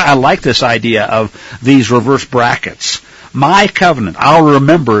 That's why I like this idea of these reverse brackets. My covenant, I'll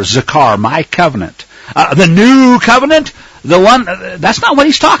remember zakar, my covenant. The new covenant, the one, that's not what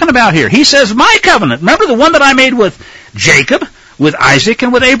he's talking about here. He says, my covenant, remember the one that I made with Jacob, with Isaac,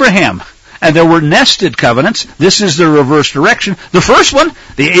 and with Abraham. And there were nested covenants. This is the reverse direction. The first one,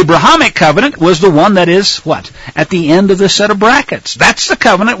 the Abrahamic covenant, was the one that is, what? At the end of the set of brackets. That's the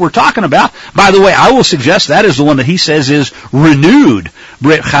covenant we're talking about. By the way, I will suggest that is the one that he says is renewed.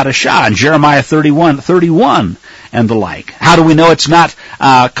 Brit Chadashah in Jeremiah 31 and the like. How do we know it's not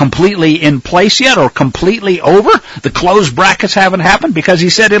completely in place yet or completely over? The closed brackets haven't happened because he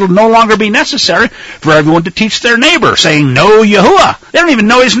said it'll no longer be necessary for everyone to teach their neighbor, saying, "Know Yahuwah." They don't even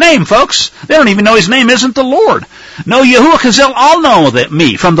know his name, folks. They don't even know his name isn't the Lord. Know Yahuwah, because they'll all know that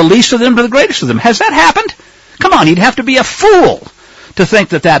me, from the least of them to the greatest of them. Has that happened? Come on, you'd have to be a fool to think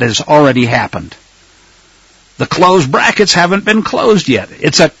that that has already happened. The closed brackets haven't been closed yet.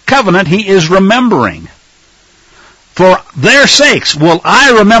 It's a covenant he is remembering. For their sakes will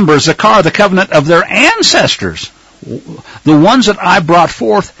I remember zakar, the covenant of their ancestors, the ones that I brought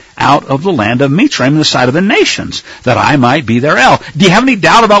forth out of the land of Mitzrayim in the sight of the nations, that I might be their El. Do you have any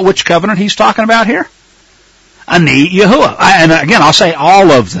doubt about which covenant he's talking about here? Ani Yahuwah. And again, I'll say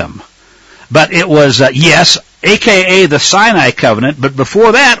all of them. But it was, yes, a.k.a. the Sinai covenant, but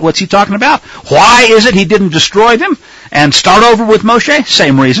before that, what's he talking about? Why is it he didn't destroy them and start over with Moshe?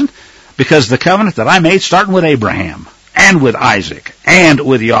 Same reason. Because the covenant that I made, starting with Abraham, and with Isaac, and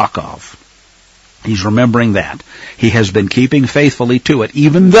with Yaakov. He's remembering that. He has been keeping faithfully to it,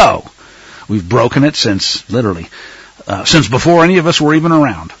 even though we've broken it since, literally, since before any of us were even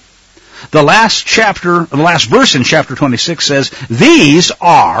around. The last verse in chapter 26 says, these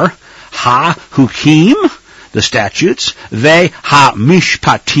are ha-hukim, the statutes, they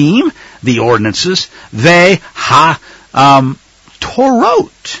ha-mishpatim, the ordinances, they ha-torot.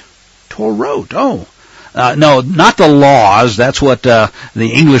 Torot, no, not the laws. That's what the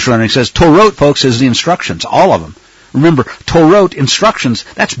English rendering says. Torot, folks, is the instructions, all of them. Remember, Torot, instructions,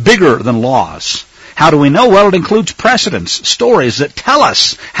 that's bigger than laws. How do we know? Well, it includes precedents, stories that tell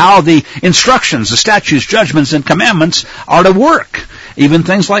us how the instructions, the statutes, judgments, and commandments are to work. Even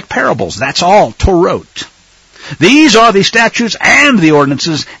things like parables. That's all Torot. These are the statutes and the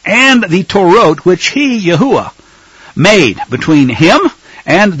ordinances and the Torot which he, Yahuwah, made between him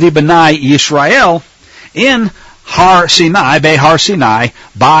and the B'nai Yisrael in Har Sinai, Behar Sinai,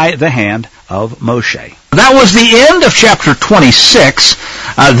 by the hand of Moshe. That was the end of chapter 26.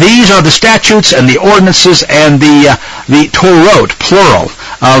 These are the statutes and the ordinances and the Torot, plural,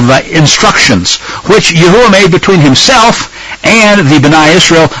 of instructions, which Yahuwah made between himself and the B'nai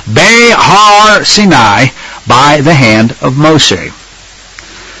Israel, Behar Sinai, by the hand of Moshe.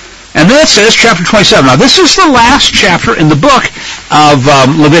 And then it says, chapter 27. Now, this is the last chapter in the book of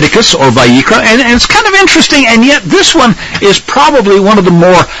Leviticus, or Vayikra, and it's kind of interesting, and yet this one is probably one of the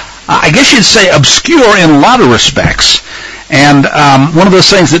more, I guess you'd say, obscure in a lot of respects, and one of those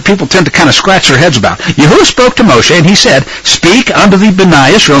things that people tend to kind of scratch their heads about. Yahuwah spoke to Moshe, and he said, speak unto the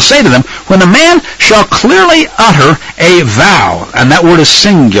B'nai Israel, say to them, when a man shall clearly utter a vow, and that word is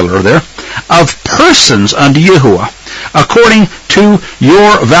singular there, of persons unto Yahuwah, according to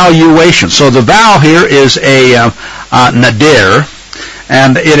your valuation. So the vow here is a nadir,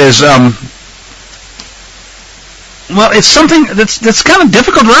 and it is well, it's something that's kind of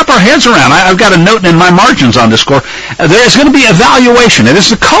difficult to wrap our heads around. I've got a note in my margins on this score. There is going to be a valuation. It is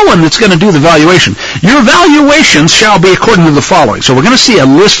the Cohen that's going to do the valuation. Your valuations shall be according to the following. So we're going to see a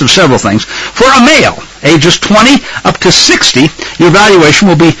list of several things. For a male, ages 20 up to 60, your valuation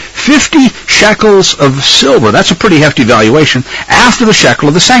will be 50 shekels of silver. That's a pretty hefty valuation after the shekel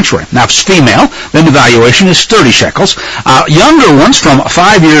of the sanctuary. Now, if it's female, then the valuation is 30 shekels. Younger ones from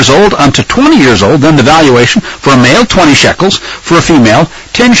 5 years old unto 20 years old, then the valuation for a male, 20 shekels. For a female,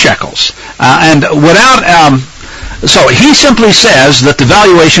 10 shekels. So he simply says that the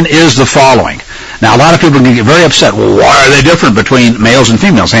valuation is the following. Now, a lot of people can get very upset. Well, why are they different between males and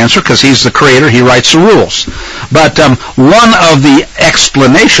females? Answer, because he's the creator, he writes the rules. But one of the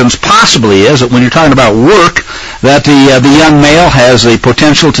explanations possibly is that when you're talking about work, that the young male has the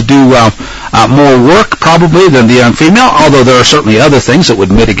potential to do more work probably than the young female, although there are certainly other things that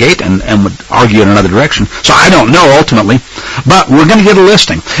would mitigate and would argue in another direction. So I don't know ultimately, but we're going to get a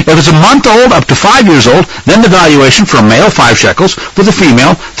listing. If it's a month old up to 5 years old, then the valuation for a male, 5 shekels, with a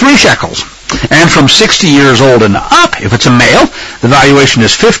female, 3 shekels. And from 60 years old and up, if it's a male, the valuation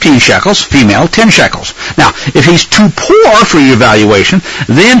is 15 shekels, female, 10 shekels. Now, if he's too poor for your valuation,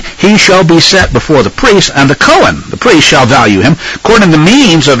 then he shall be set before the priest, and the Kohen, the priest, shall value him according to the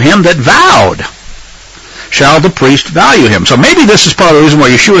means of him that vowed. Shall the priest value him? So maybe this is part of the reason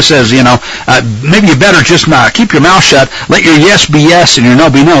why Yeshua says, maybe you better just keep your mouth shut, let your yes be yes and your no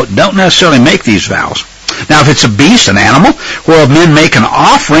be no. Don't necessarily make these vows. Now, if it's a beast, an animal, whereof men make an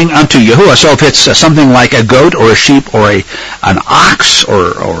offering unto Yahuwah, so if it's something like a goat or a sheep or an ox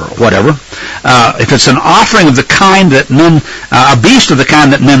or whatever, if it's an offering of the kind that men, a beast of the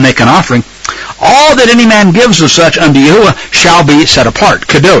kind that men make an offering, all that any man gives of such unto Yahuwah shall be set apart,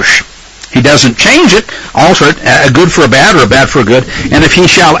 kadosh. He doesn't change it, alter it, a good for a bad or a bad for a good, and if he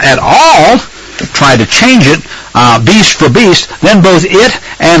shall at all try to change it, beast for beast, then both it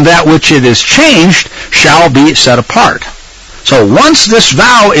and that which it is changed shall be set apart. So once this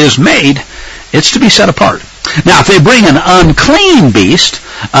vow is made, it's to be set apart. Now, if they bring an unclean beast,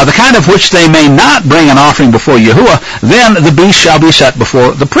 the kind of which they may not bring an offering before Yahuwah, then the beast shall be set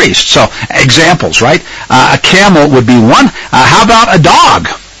before the priest. So, examples, right? A camel would be one. How about a dog?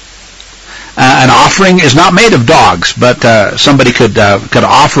 An offering is not made of dogs, but somebody could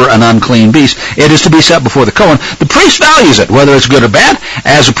offer an unclean beast. It is to be set before the Kohen. The priest values it, whether it's good or bad.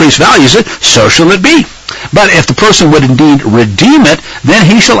 As the priest values it, so shall it be. But if the person would indeed redeem it, then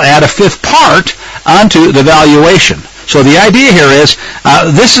he shall add a 5th part unto the valuation. So the idea here is,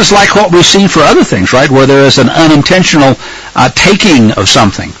 this is like what we've seen for other things, right, where there is an unintentional taking of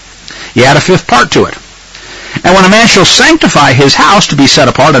something. You add a 5th part to it. And when a man shall sanctify his house to be set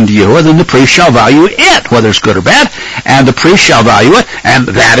apart unto Yahuwah, then the priest shall value it, whether it's good or bad, and the priest shall value it, and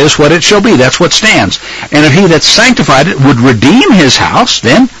that is what it shall be. That's what stands. And if he that sanctified it would redeem his house,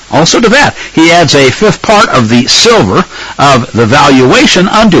 then also to that he adds a 5th part of the silver of the valuation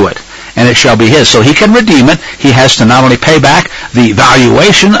unto it, and it shall be his. So he can redeem it. He has to not only pay back the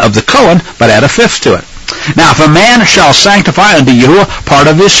valuation of the Kohen, but add a 5th to it. Now, if a man shall sanctify unto Yahuwah part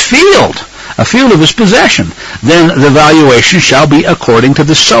of his field, a field of his possession, then the valuation shall be according to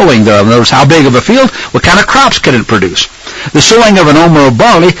the sowing thereof. Notice how big of a field, what kind of crops can it produce. The sowing of an omer of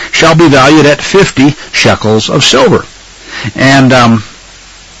barley shall be valued at 50 shekels of silver. And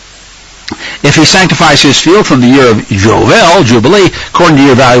if he sanctifies his field from the year of Jubilee, according to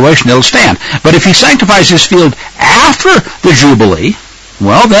your valuation, it'll stand. But if he sanctifies his field after the Jubilee,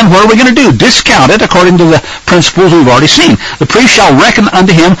 well, then what are we going to do? Discount it according to the principles we've already seen. The priest shall reckon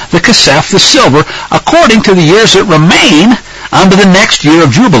unto him the kasef, the silver, according to the years that remain unto the next year of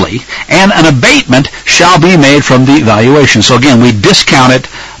Jubilee, and an abatement shall be made from the valuation. So again, we discount it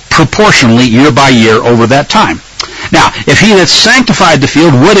proportionally year by year over that time. Now, if he that sanctified the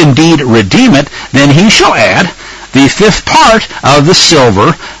field would indeed redeem it, then he shall add the 5th part of the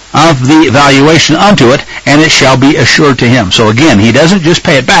silver of the valuation unto it, and it shall be assured to him. So again, he doesn't just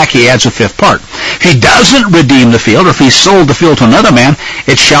pay it back, he adds a 5th part. If he doesn't redeem the field, or if he sold the field to another man,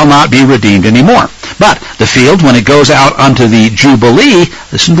 it shall not be redeemed anymore. But the field, when it goes out unto the Jubilee,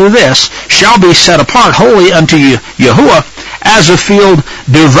 listen to this, shall be set apart wholly unto Yahuwah as a field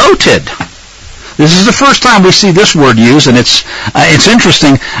devoted. This is the first time we see this word used, and it's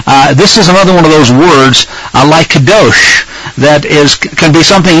interesting. This is another one of those words like kadosh that can be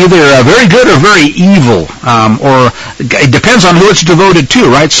something either very good or very evil, or it depends on who it's devoted to,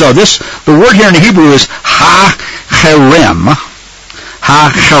 right? So the word here in the Hebrew is ha-cherem,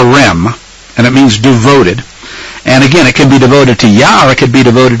 and it means devoted. And again, it can be devoted to Yah, or it could be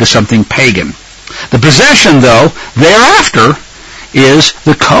devoted to something pagan. The possession, though, thereafter is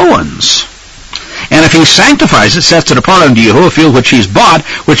the Kohen's. And if he sanctifies it, sets it apart unto Yahuwah, a field which he's bought,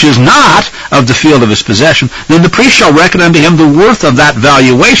 which is not of the field of his possession, then the priest shall reckon unto him the worth of that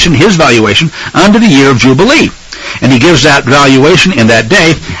valuation, his valuation, unto the year of Jubilee. And he gives that valuation in that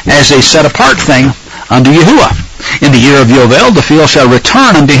day as a set-apart thing unto Yahuwah. In the year of Yovel, the field shall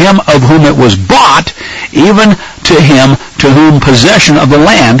return unto him of whom it was bought, even to him to whom possession of the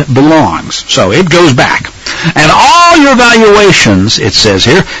land belongs. So it goes back. And all your valuations, it says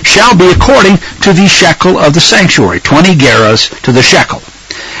here, shall be according to the shekel of the sanctuary, 20 gerahs to the shekel.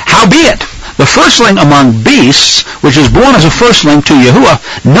 Howbeit, the firstling among beasts, which is born as a firstling to Yahuwah,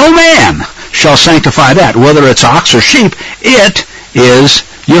 no man shall sanctify that. Whether it's ox or sheep, it is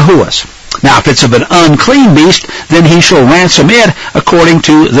Yahuwah's. Now, if it's of an unclean beast, then he shall ransom it according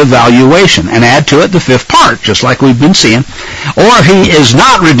to the valuation, and add to it the fifth part, just like we've been seeing. Or if he is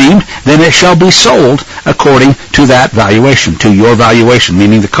not redeemed, then it shall be sold according to that valuation, to your valuation,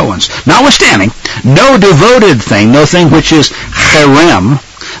 meaning the Cohen's. Notwithstanding, no devoted thing, no thing which is cherem,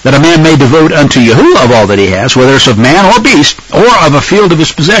 that a man may devote unto Yahuwah of all that he has, whether it's of man or beast, or of a field of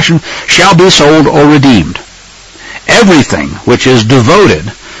his possession, shall be sold or redeemed. Everything which is devoted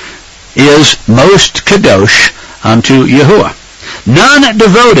is most kadosh unto Yahuwah. None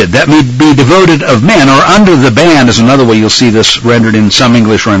devoted, that may be devoted of men, or under the ban is another way you'll see this rendered in some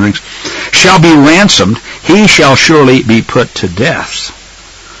English renderings, shall be ransomed, he shall surely be put to death.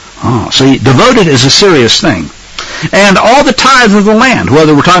 Oh, see, devoted is a serious thing. And all the tithe of the land,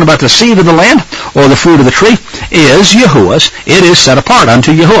 whether we're talking about the seed of the land or the fruit of the tree, is Yahuwah's. It is set apart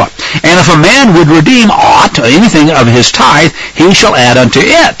unto Yahuwah. And if a man would redeem aught, anything of his tithe, he shall add unto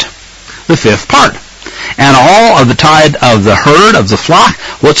it the fifth part. And all of the tithe of the herd, of the flock,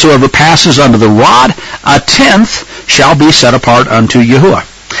 whatsoever passes under the rod, a tenth shall be set apart unto Yahuwah.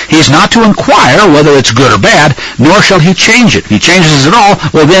 He is not to inquire whether it's good or bad, nor shall he change it. If he changes it all,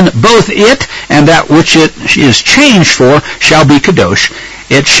 well then both it and that which it is changed for shall be kadosh.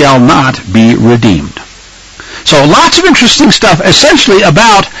 It shall not be redeemed. So lots of interesting stuff, essentially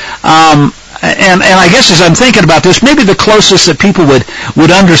about, and I guess as I'm thinking about this, maybe the closest that people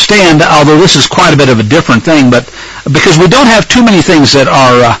would understand, although this is quite a bit of a different thing, but because we don't have too many things that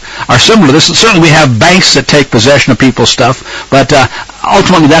are similar to this. Certainly we have banks that take possession of people's stuff, but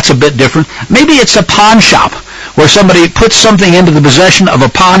ultimately that's a bit different. Maybe it's a pawn shop where somebody puts something into the possession of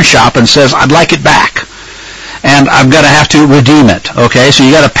a pawn shop and says, I'd like it back, and I'm going to have to redeem it. Okay, so you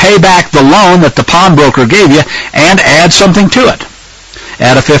got to pay back the loan that the pawnbroker gave you and add something to it.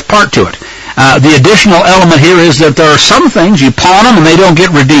 Add a fifth part to it. The additional element here is that there are some things, you pawn them and they don't get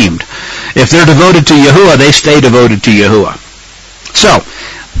redeemed. If they're devoted to Yahuwah, they stay devoted to Yahuwah. So,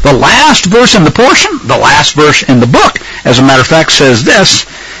 the last verse in the portion, the last verse in the book, as a matter of fact, says this,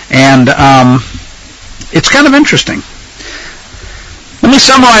 and it's kind of interesting. Let me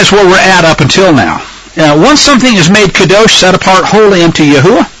summarize where we're at up until now. Once something is made kadosh, set apart wholly unto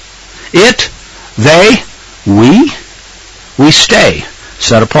Yahuwah, it, they, we stay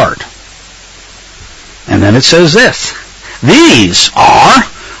set apart. And then it says this, these are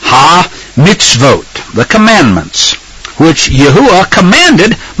ha-mitzvot, the commandments, which Yahuwah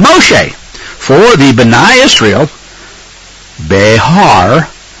commanded Moshe for the Bnei Israel, Behar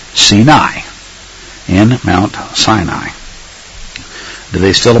Sinai, in Mount Sinai. Do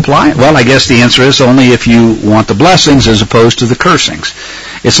they still apply? Well, I guess the answer is only if you want the blessings as opposed to the cursings.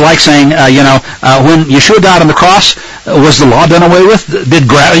 It's like saying, when Yeshua died on the cross, was the law done away with? If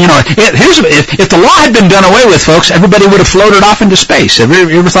the law had been done away with, folks, everybody would have floated off into space. Have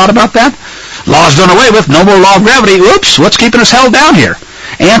you ever thought about that? Law's done away with, no more law of gravity. Oops, what's keeping us held down here?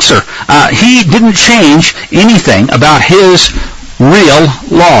 Answer, he didn't change anything about his real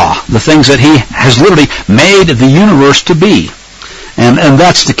law, the things that he has literally made the universe to be. And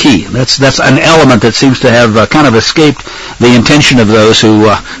that's the key. That's an element that seems to have kind of escaped the intention of those who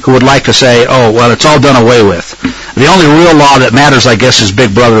would like to say, oh, well, it's all done away with. The only real law that matters, I guess, is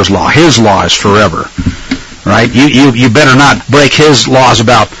Big Brother's law. His law is forever, right? You better not break his laws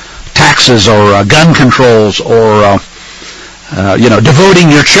about taxes or gun controls or devoting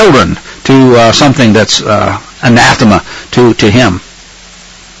your children to something that's anathema to him.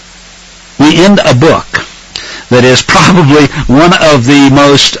 We end a book that is probably one of the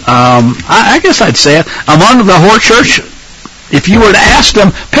most, I guess I'd say it, among the whole church. If you were to ask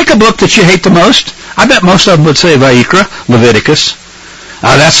them, pick a book that you hate the most, I bet most of them would say Vayikra, Leviticus.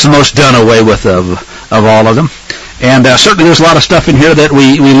 That's the most done away with of all of them. And certainly there's a lot of stuff in here that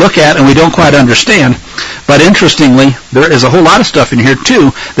we look at and we don't quite understand. But interestingly, there is a whole lot of stuff in here,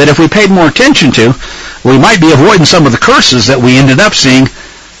 too, that if we paid more attention to, we might be avoiding some of the curses that we ended up seeing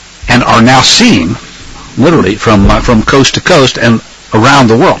and are now seeing, literally from coast to coast and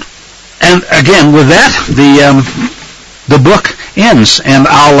around the world. And again, with that, the book ends, and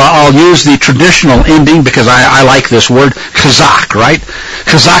I'll use the traditional ending because I like this word, chazak, right?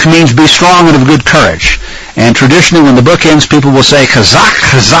 Chazak means be strong and of good courage. And traditionally, when the book ends, people will say chazak,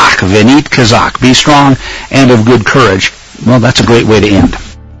 chazak, venit chazak, be strong and of good courage. Well, that's a great way to end.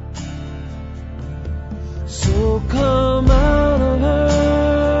 So come out of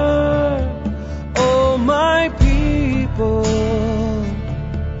her, oh my people,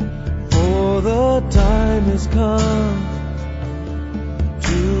 for the time has come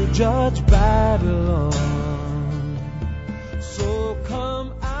to judge Babylon. So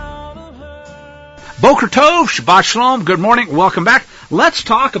come out of her. Boker Tov, Shabbat Shalom, good morning, welcome back. Let's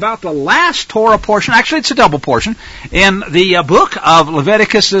talk about the last Torah portion. Actually, it's a double portion in the book of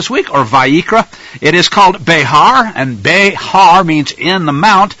Leviticus this week, or Vayikra. It is called Behar, and Behar means in the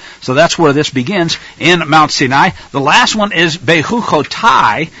mount, so that's where this begins, in Mount Sinai. The last one is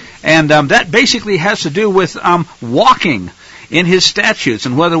Bechukotai, and that basically has to do with walking in His statutes,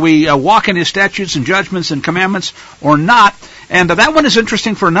 and whether we walk in His statutes and judgments and commandments or not. And that one is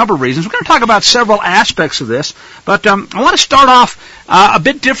interesting for a number of reasons. We're going to talk about several aspects of this, but I want to start off a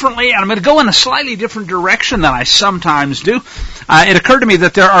bit differently, and I'm going to go in a slightly different direction than I sometimes do. It occurred to me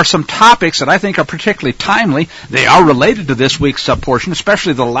that there are some topics that I think are particularly timely. They are related to this week's portion,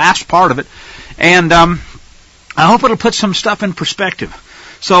 especially the last part of it, and I hope it'll put some stuff in perspective.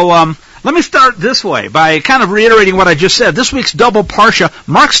 So let me start this way by kind of reiterating what I just said. This week's double Parsha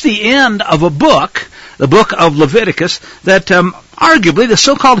marks the end of a book, the book of Leviticus, that arguably the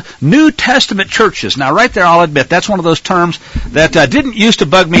so-called New Testament churches. Now, right there, I'll admit, that's one of those terms that didn't used to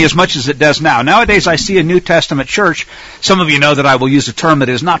bug me as much as it does now. Nowadays, I see a New Testament church. Some of you know that I will use a term that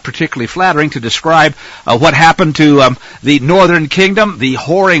is not particularly flattering to describe what happened to the northern kingdom, the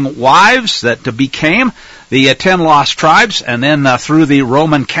whoring wives that became the 10 lost tribes, and then through the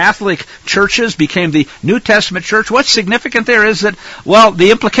Roman Catholic churches became the New Testament church. What's significant there is that, well,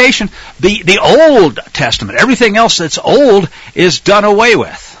 the implication, the Old Testament, everything else that's old is done away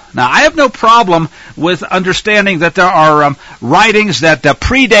with. Now, I have no problem with understanding that there are writings that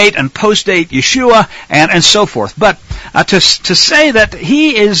predate and postdate Yeshua and so forth. But to say that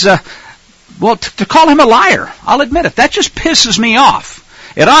he is, to call him a liar, I'll admit it, that just pisses me off.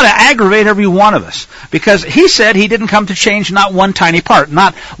 It ought to aggravate every one of us, because he said he didn't come to change not one tiny part,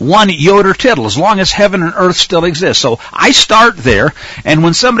 not one yod or tittle, as long as heaven and earth still exist. So I start there, and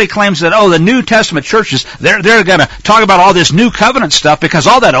when somebody claims that, the New Testament churches, they're going to talk about all this new covenant stuff because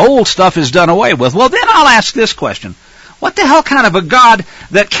all that old stuff is done away with, well, then I'll ask this question. What the hell kind of a God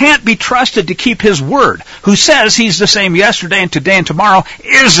that can't be trusted to keep His word, who says He's the same yesterday and today and tomorrow,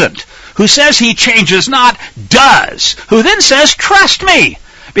 isn't? Who says He changes not, does? Who then says, trust me,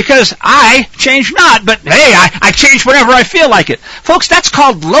 because I change not, but hey, I change whenever I feel like it. Folks, that's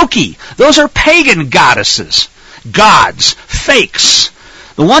called Loki. Those are pagan goddesses, gods, fakes.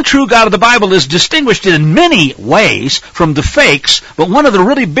 The one true God of the Bible is distinguished in many ways from the fakes, but one of the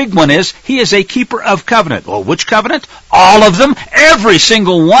really big one is He is a keeper of covenant. Well, which covenant? All of them, every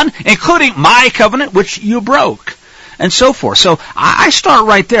single one, including my covenant, which you broke, and so forth. So I start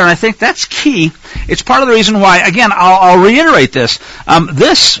right there, and I think that's key. It's part of the reason why, again, I'll reiterate this.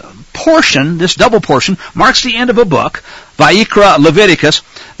 This portion, this double portion, marks the end of a book, Vayikra Leviticus,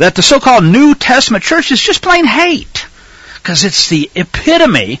 that the so-called New Testament churches just plain hate, because it's the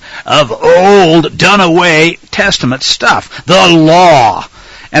epitome of old, done-away Testament stuff, the law.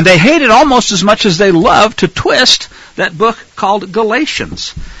 And they hate it almost as much as they love to twist that book called Galatians,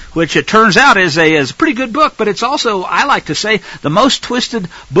 which it turns out is a pretty good book, but it's also, I like to say, the most twisted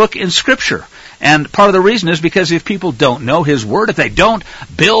book in Scripture. And part of the reason is because if people don't know His Word, if they don't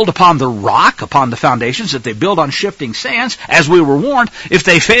build upon the rock, upon the foundations, if they build on shifting sands, as we were warned, if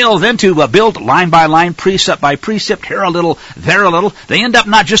they fail then to build line by line, precept by precept, here a little, there a little, they end up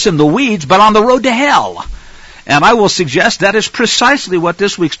not just in the weeds, but on the road to hell. And I will suggest that is precisely what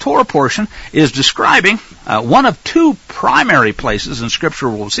this week's Torah portion is describing. One of two primary places in Scripture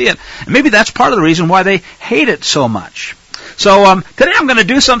we'll see it. And maybe that's part of the reason why they hate it so much. So today I'm going to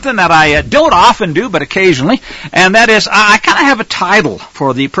do something that I don't often do, but occasionally, and that is I kind of have a title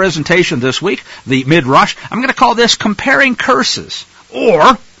for the presentation this week, the Midrash. I'm going to call this Comparing Curses.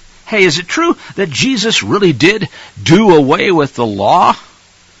 Or, hey, is it true that Jesus really did do away with the law?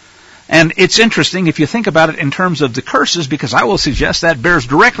 And it's interesting if you think about it in terms of the curses, because I will suggest that bears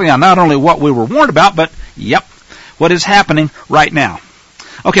directly on not only what we were warned about, but, what is happening right now.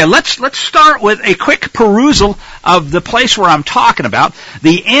 Okay, let's start with a quick perusal of the place where I'm talking about.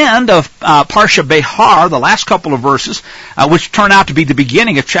 The end of Parsha Behar, the last couple of verses, which turn out to be the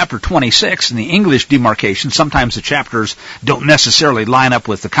beginning of chapter 26 in the English demarcation. Sometimes the chapters don't necessarily line up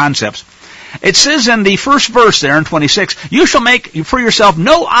with the concepts. It says in the first verse there in 26, you shall make for yourself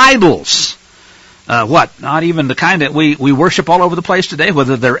no idols. Not even the kind that we worship all over the place today,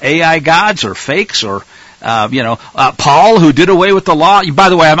 whether they're AI gods or fakes or, Paul, who did away with the law. By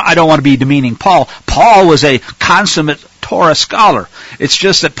the way, I don't want to be demeaning Paul. Paul was a consummate Torah scholar. It's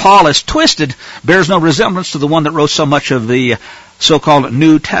just that Paul is twisted, bears no resemblance to the one that wrote so much of the so-called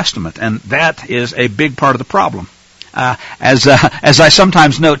New Testament, and that is a big part of the problem. As I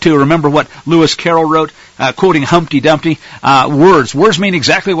sometimes note too, remember what Lewis Carroll wrote, quoting Humpty Dumpty, words mean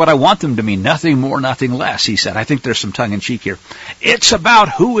exactly what I want them to mean, nothing more, nothing less, he said. I think there's some tongue in cheek here. It's about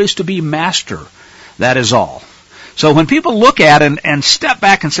who is to be master. That is all. So when people look at it and step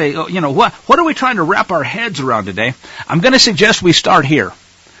back and say, what are we trying to wrap our heads around today? I'm going to suggest we start here.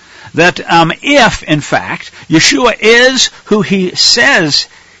 That if, in fact, Yeshua is who he says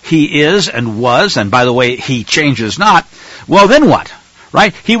he is and was, and by the way, he changes not, well, then what?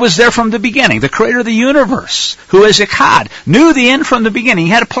 Right? He was there from the beginning. The creator of the universe, who is Echad, knew the end from the beginning.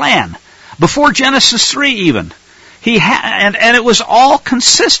 He had a plan. Before Genesis 3 even. And it was all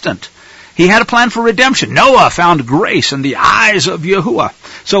consistent. He had a plan for redemption. Noah found grace in the eyes of Yahuwah.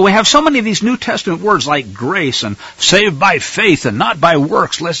 So we have so many of these New Testament words like grace and saved by faith and not by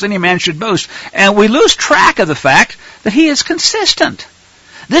works, lest any man should boast. And we lose track of the fact that he is consistent.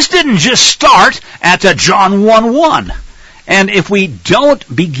 This didn't just start at John 1:1. And if we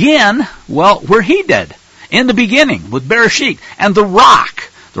don't begin, well, we're he did. In the beginning with Bereshit and the rock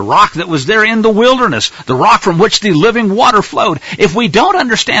that was there in the wilderness, the rock from which the living water flowed. If we don't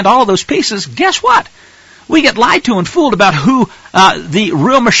understand all those pieces, guess what? We get lied to and fooled about who the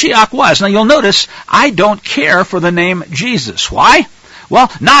real Mashiach was. Now you'll notice, I don't care for the name Jesus. Why?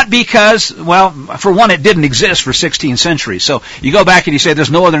 Well, not because, for one, it didn't exist for 16 centuries. So you go back and you say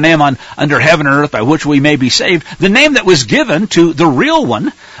there's no other name under heaven and earth by which we may be saved. The name that was given to the real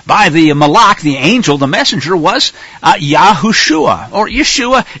one by the Malach, the angel, the messenger, was Yahushua, or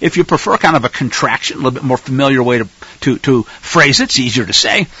Yeshua, if you prefer, kind of a contraction, a little bit more familiar way to phrase it. It's easier to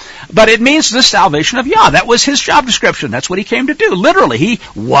say. But it means the salvation of Yah. That was his job description. That's what he came to do. Literally, he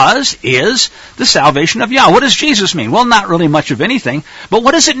is the salvation of Yah. What does Jesus mean? Well, not really much of anything. But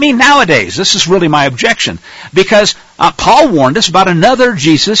what does it mean nowadays? This is really my objection. Because Paul warned us about another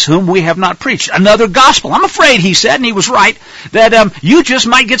Jesus whom we have not preached. Another gospel. I'm afraid, he said, and he was right, that you just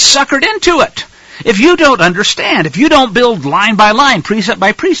might get suckered into it. If you don't understand, if you don't build line by line, precept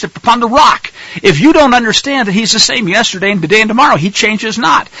by precept upon the rock, if you don't understand that he's the same yesterday and today and tomorrow, he changes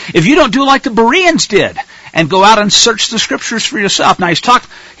not. If you don't do like the Bereans did and go out and search the scriptures for yourself. Now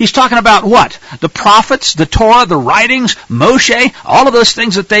he's talking about what? The prophets, the Torah, the writings, Moshe, all of those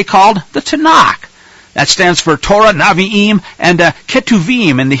things that they called the Tanakh. That stands for Torah, Navi'im, and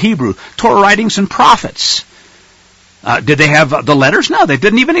Ketuvim in the Hebrew. Torah writings and prophets. Did they have the letters? No, they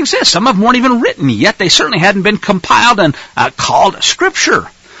didn't even exist. Some of them weren't even written yet. They certainly hadn't been compiled and called Scripture.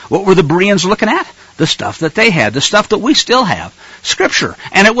 What were the Bereans looking at? The stuff that they had, the stuff that we still have, Scripture.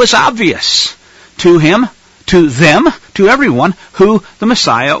 And it was obvious to him, to them, to everyone, who the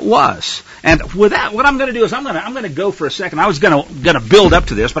Messiah was. And with that, what I'm going to do is I'm going to go for a second. I was going to build up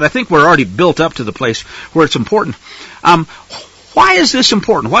to this, but I think we're already built up to the place where it's important. Why is this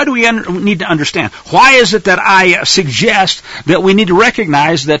important? Why do we need to understand? Why is it that I suggest that we need to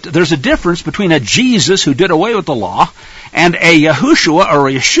recognize that there's a difference between a Jesus who did away with the law and a Yahushua or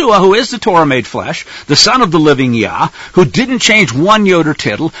a Yeshua who is the Torah made flesh, the Son of the living Yah, who didn't change one yot or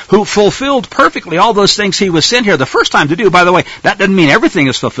tittle, who fulfilled perfectly all those things he was sent here the first time to do. By the way, that doesn't mean everything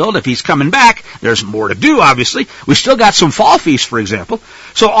is fulfilled. If he's coming back, there's more to do, obviously. We still got some fall feasts, for example.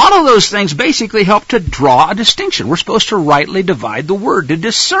 So all of those things basically help to draw a distinction. We're supposed to rightly divide the word, to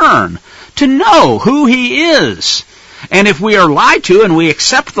discern, to know who he is. And if we are lied to and we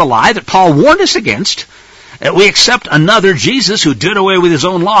accept the lie that Paul warned us against, we accept another Jesus who did away with his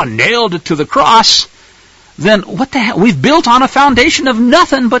own law, nailed it to the cross, then what the hell? We've built on a foundation of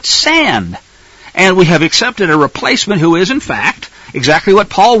nothing but sand. And we have accepted a replacement who is, in fact, exactly what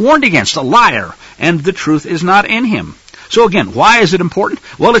Paul warned against, a liar, and the truth is not in him. So again, why is it important?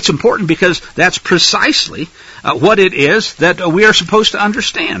 Well, it's important because that's precisely what it is that we are supposed to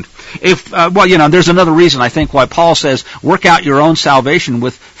understand. There's another reason, I think, why Paul says, work out your own salvation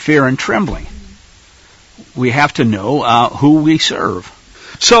with fear and trembling. We have to know who we serve.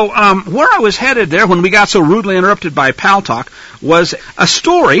 So where I was headed there when we got so rudely interrupted by Pal Talk was a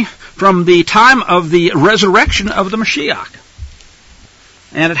story from the time of the resurrection of the Mashiach.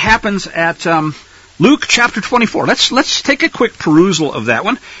 And it happens at Luke chapter 24. Let's take a quick perusal of that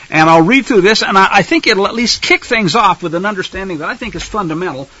one, and I'll read through this, and I think it'll at least kick things off with an understanding that I think is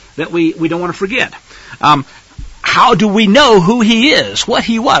fundamental that we don't want to forget. How do we know who he is, what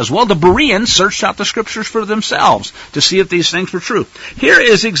he was? Well, the Bereans searched out the scriptures for themselves to see if these things were true. Here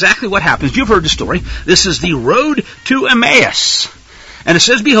is exactly what happens. You've heard the story. This is the road to Emmaus. And it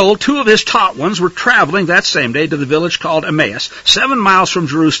says, behold, two of his taught ones were traveling that same day to the village called Emmaus, 7 miles from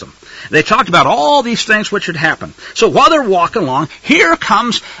Jerusalem. They talked about all these things which had happened. So while they're walking along, here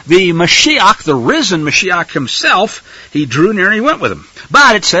comes the Mashiach, the risen Mashiach himself. He drew near and he went with him.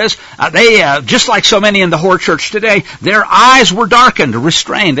 But it says, they, just like so many in the Hor Church today, their eyes were darkened,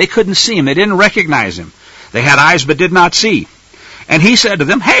 restrained. They couldn't see him. They didn't recognize him. They had eyes but did not see. And he said to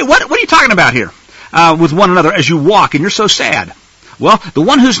them, hey, what are you talking about here with one another as you walk and you're so sad? Well, the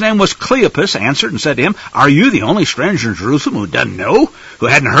one whose name was Cleopas answered and said to him, "Are you the only stranger in Jerusalem who doesn't know, who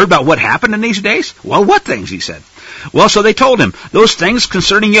hadn't heard about what happened in these days?" "Well, what things?" he said. Well, so they told him those things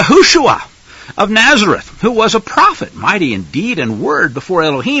concerning Yahushua of Nazareth, who was a prophet, mighty in deed and word before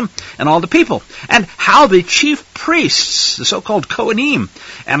Elohim and all the people, and how the chief priests, the so-called Kohanim,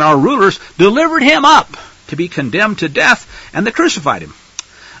 and our rulers delivered him up to be condemned to death, and they crucified him.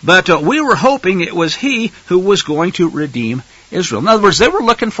 But we were hoping it was he who was going to redeem Israel. In other words, they were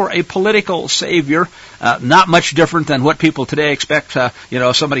looking for a political savior, not much different than what people today expect,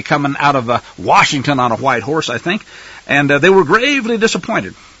 somebody coming out of Washington on a white horse, I think. And they were gravely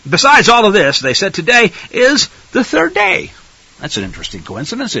disappointed. Besides all of this, they said today is the third day. That's an interesting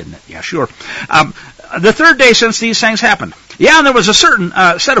coincidence, isn't it? Yeah, sure. The third day since these things happened. Yeah, and there was a certain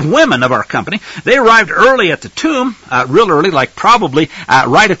set of women of our company. They arrived early at the tomb, real early, like probably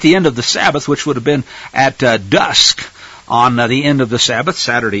right at the end of the Sabbath, which would have been at dusk on the end of the Sabbath,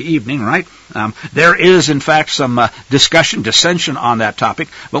 Saturday evening, right? There is, in fact, some dissension on that topic.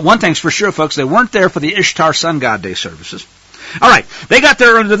 But one thing's for sure, folks, they weren't there for the Ishtar Sun God Day services. All right, they got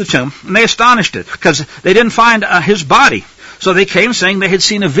there under the tomb, and they astonished it, because they didn't find his body. So they came saying they had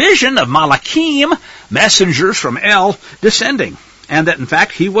seen a vision of Malachim, messengers from El, descending, and that, in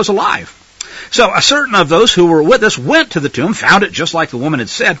fact, he was alive. So a certain of those who were with us went to the tomb, found it just like the woman had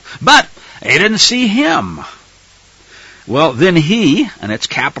said, but they didn't see him. Well, then he, and it's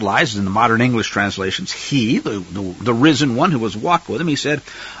capitalized in the modern English translations, he, the risen one who was walked with him, he said,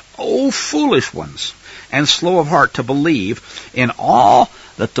 "O foolish ones, and slow of heart to believe in all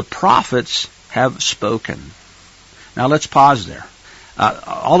that the prophets have spoken." Now let's pause there.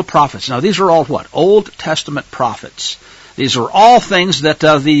 All the prophets. Now these are all what? Old Testament prophets. These are all things that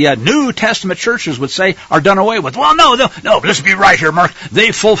the New Testament churches would say are done away with. Well, no, let's be right here, Mark.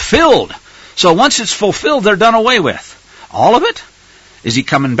 They fulfilled. So once it's fulfilled, they're done away with. All of it? Is he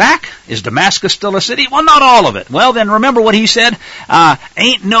coming back? Is Damascus still a city? Well, not all of it. Well, then remember what he said.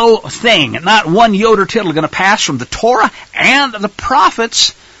 Ain't no thing, not one jot or tittle going to pass from the Torah and the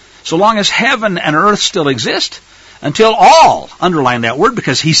prophets, so long as heaven and earth still exist, until all, underline that word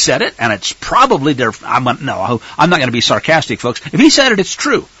because he said it, and it's probably there. I'm not going to be sarcastic, folks. If he said it, it's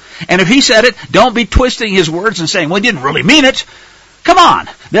true. And if he said it, don't be twisting his words and saying, well, he didn't really mean it. Come on.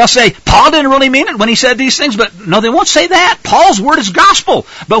 They'll say, Paul didn't really mean it when he said these things, but no, they won't say that. Paul's word is gospel.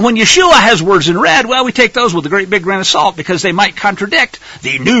 But when Yeshua has words in red, well, we take those with a great big grain of salt because they might contradict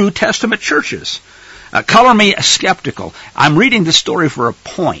the New Testament churches. Color me skeptical. I'm reading this story for a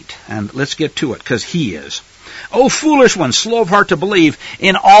point, and let's get to it, because he is. "O foolish one, slow of heart to believe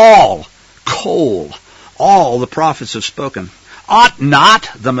in all the prophets have spoken. Ought not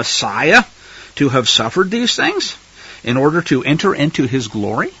the Messiah to have suffered these things in order to enter into his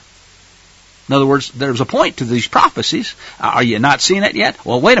glory?" In other words, there's a point to these prophecies. Are you not seeing it yet?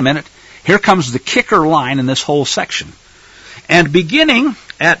 Well, wait a minute. Here comes the kicker line in this whole section. "And beginning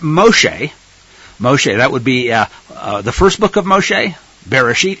at Moshe, that would be the first book of Moshe,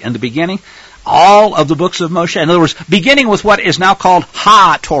 Bereshit, in the beginning, all of the books of Moshe. In other words, beginning with what is now called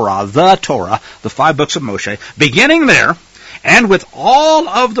Ha-Torah, the 5 books of Moshe, beginning there, and with all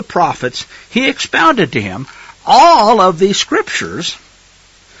of the prophets, he expounded to him all of the scriptures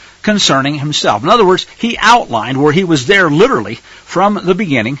concerning himself." In other words, he outlined where he was there literally from the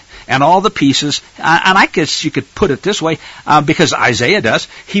beginning and all the pieces. And I guess you could put it this way, because Isaiah does.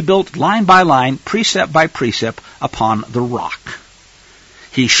 He built line by line, precept by precept upon the rock.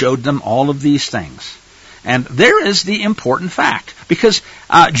 He showed them all of these things. And there is the important fact, because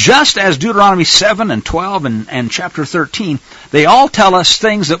just as Deuteronomy 7 and 12 and chapter 13, they all tell us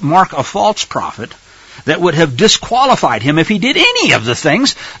things that mark a false prophet that would have disqualified him if he did any of the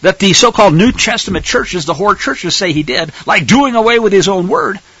things that the so-called New Testament churches, the Horde churches, say he did, like doing away with his own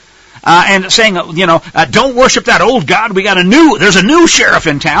word, and saying, don't worship that old God, there's a new sheriff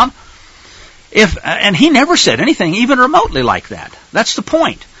in town. And he never said anything even remotely like that. That's the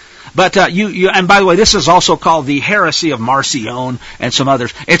point. But and by the way, this is also called the heresy of Marcion and some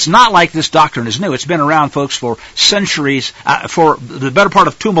others. It's not like this doctrine is new. It's been around, folks, for centuries, for the better part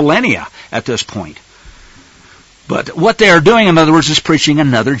of 2 millennia at this point. But what they are doing, in other words, is preaching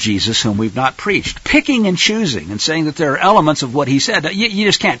another Jesus whom we've not preached. Picking and choosing and saying that there are elements of what he said. You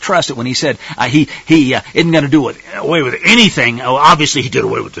just can't trust it when he said he isn't going to do away with anything. Oh, obviously, he did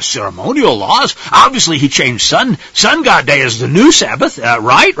away with the ceremonial laws. Obviously, he changed Sun God Day as the new Sabbath.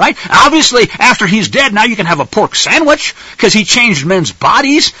 Right? Obviously, after he's dead, now you can have a pork sandwich because he changed men's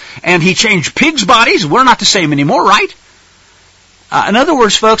bodies and he changed pigs' bodies. We're not the same anymore, right? In other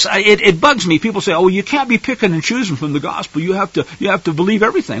words, folks, it bugs me. People say, "Oh, you can't be picking and choosing from the gospel. You have to believe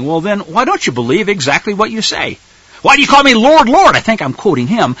everything." Well, then why don't you believe exactly what you say? Why do you call me Lord, Lord? I think I'm quoting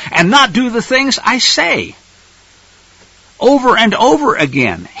him. And not do the things I say. Over and over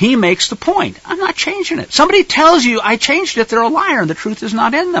again, he makes the point. I'm not changing it. Somebody tells you I changed it, they're a liar and the truth is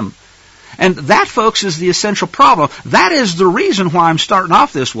not in them. And that, folks, is the essential problem. That is the reason why I'm starting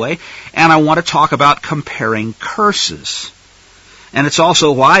off this way, and I want to talk about comparing curses. And it's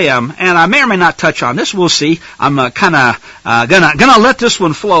also why, and I may or may not touch on this, we'll see. I'm gonna let this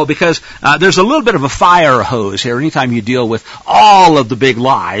one flow because there's a little bit of a fire hose here anytime you deal with all of the big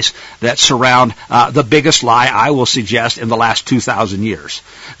lies that surround the biggest lie, I will suggest, in the last 2,000 years.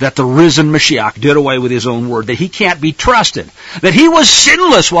 That the risen Mashiach did away with his own word, that he can't be trusted, that he was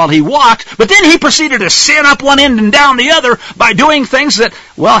sinless while he walked, but then he proceeded to sin up one end and down the other by doing things that,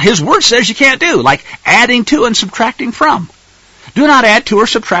 well, his word says you can't do, like adding to and subtracting from. Do not add to or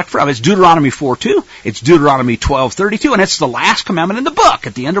subtract from. It's Deuteronomy 4:2. It's Deuteronomy 12:32, and it's the last commandment in the book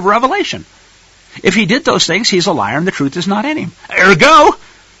at the end of Revelation. If he did those things, he's a liar and the truth is not in him. Ergo,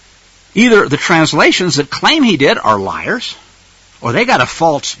 either the translations that claim he did are liars, or they got a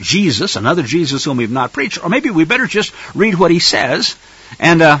false Jesus, another Jesus whom we've not preached, or maybe we better just read what he says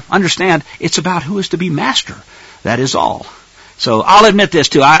and understand it's about who is to be master. That is all. So I'll admit this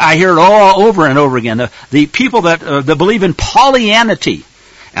too. I hear it all over and over again. The people that believe in Pollyanity,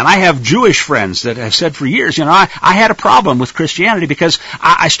 and I have Jewish friends that have said for years, I had a problem with Christianity because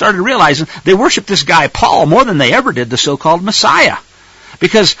I started realizing they worship this guy Paul more than they ever did the so-called Messiah.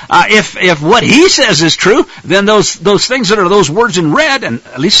 Because if what he says is true, then those things that are those words in red, and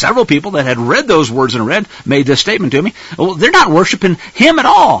at least several people that had read those words in red made this statement to me, well, they're not worshiping him at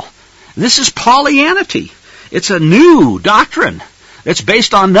all. This is Pollyanity. It's a new doctrine. It's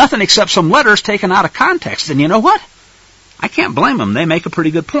based on nothing except some letters taken out of context. And you know what? I can't blame them. They make a pretty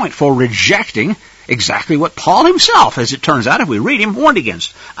good point for rejecting exactly what Paul himself, as it turns out, if we read him, warned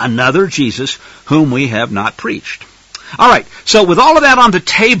against. Another Jesus whom we have not preached. All right. So with all of that on the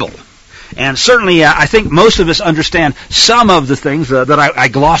table, and certainly I think most of us understand some of the things that I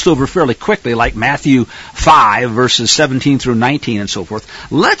glossed over fairly quickly, like Matthew 5, verses 17 through 19 and so forth.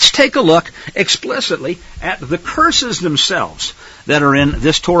 Let's take a look explicitly at the curses themselves that are in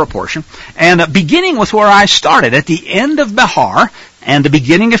this Torah portion, and beginning with where I started, at the end of Behar and the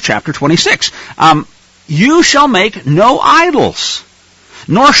beginning of chapter 26. You shall make no idols.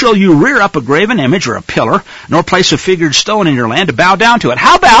 Nor shall you rear up a graven image or a pillar, nor place a figured stone in your land to bow down to it.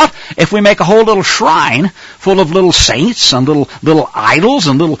 How about if we make a whole little shrine full of little saints and little idols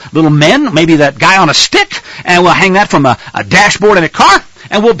and little men, maybe that guy on a stick, and we'll hang that from a dashboard in a car,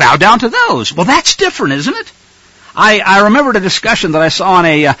 and we'll bow down to those. Well, that's different, isn't it? I remembered a discussion that I saw on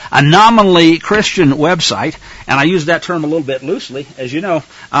a nominally Christian website, and I use that term a little bit loosely, as you know.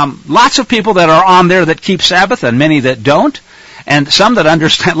 Lots of people that are on there that keep Sabbath and many that don't. And some that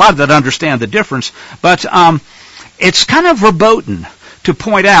understand, a lot that understand the difference, but it's kind of verboten to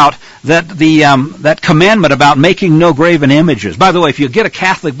point out that that commandment about making no graven images. By the way, if you get a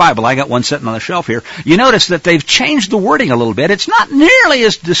Catholic Bible, I got one sitting on the shelf here, you notice that they've changed the wording a little bit. It's not nearly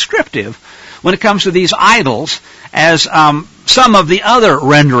as descriptive when it comes to these idols as some of the other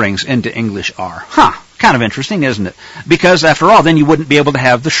renderings into English are. Kind of interesting, isn't it? Because after all, then you wouldn't be able to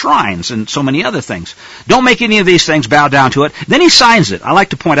have the shrines and so many other things. Don't make any of these things, bow down to it. Then he signs it. I like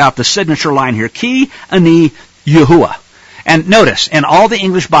to point out the signature line here, Ki Ani Yahuwah. And notice, in all the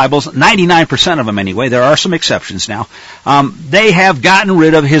English Bibles, 99% of them anyway, there are some exceptions now, they have gotten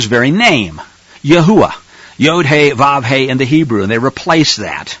rid of his very name, Yahuwah. Yod He, Vav He in the Hebrew, and they replace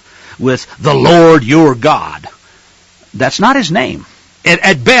that with the Lord your God. That's not his name.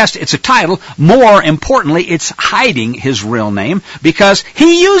 At best, it's a title. More importantly, it's hiding his real name because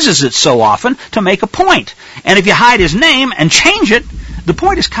he uses it so often to make a point. And if you hide his name and change it, the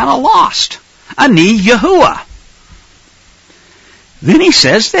point is kind of lost. Ani Yahuwah. Then he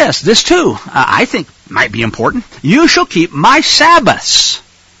says this too, I think might be important. You shall keep my Sabbaths.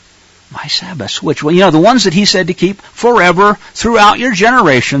 My Sabbaths, which, well, the ones that he said to keep forever throughout your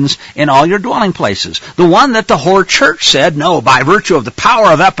generations in all your dwelling places. The one that the whole church said, no, by virtue of the power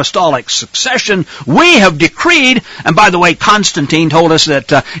of apostolic succession, we have decreed, and by the way, Constantine told us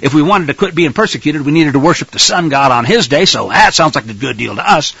that if we wanted to quit being persecuted, we needed to worship the sun god on his day, so that sounds like a good deal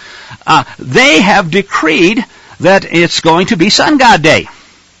to us. They have decreed that it's going to be sun god day.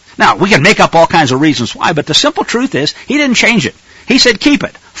 Now, we can make up all kinds of reasons why, but the simple truth is, he didn't change it. He said, keep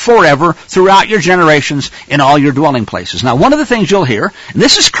it forever throughout your generations in all your dwelling places. Now, one of the things you'll hear, and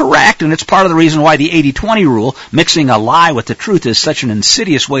this is correct, and it's part of the reason why the 80-20 rule, mixing a lie with the truth, is such an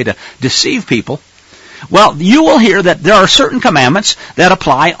insidious way to deceive people. Well, you will hear that there are certain commandments that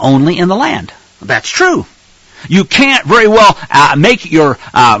apply only in the land. That's true. You can't very well make your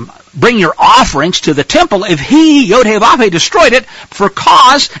bring your offerings to the temple if he, Yod-Heh-Vav-Heh, destroyed it for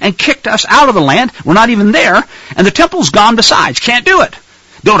cause and kicked us out of the land. We're not even there, and the temple's gone besides. Can't do it.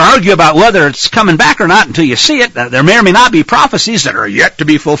 Don't argue about whether it's coming back or not until you see it. There may or may not be prophecies that are yet to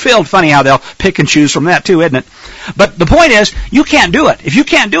be fulfilled. Funny how they'll pick and choose from that too, isn't it? But the point is, you can't do it. If you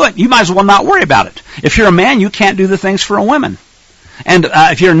can't do it, you might as well not worry about it. If you're a man, you can't do the things for a woman. And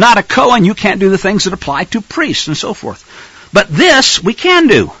if you're not a Cohen, you can't do the things that apply to priests and so forth. But this, we can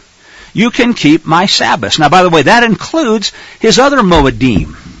do. You can keep my Sabbaths. Now, by the way, that includes his other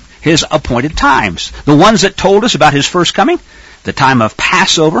Moedim, his appointed times. The ones that told us about his first coming, the time of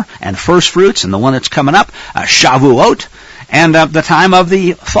Passover and first fruits, and the one that's coming up, Shavuot, and the time of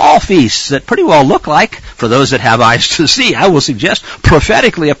the fall feasts that pretty well look like, for those that have eyes to see, I will suggest,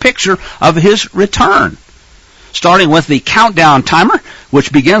 prophetically a picture of his return. Starting with the countdown timer,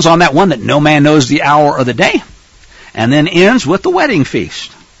 which begins on that one that no man knows the hour or the day, and then ends with the wedding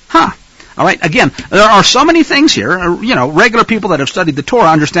feast. All right, again, there are so many things here. Regular people that have studied the Torah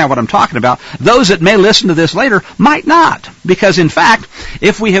understand what I'm talking about. Those that may listen to this later might not. Because, in fact,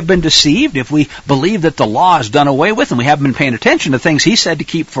 if we have been deceived, if we believe that the law is done away with and we haven't been paying attention to things he said to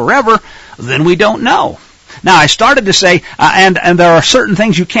keep forever, then we don't know. Now, I started to say, and there are certain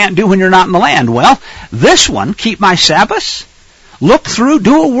things you can't do when you're not in the land. Well, this one, keep my Sabbaths, look through,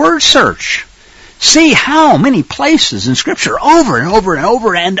 do a word search. See how many places in Scripture over and over and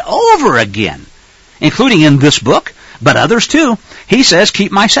over and over again, including in this book, but others too. He says,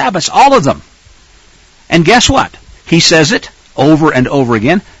 keep my Sabbaths, all of them. And guess what? He says it over and over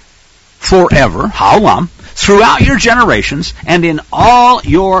again, forever, haolam, throughout your generations and in all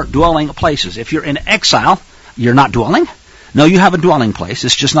your dwelling places. If you're in exile, you're not dwelling. No, you have a dwelling place.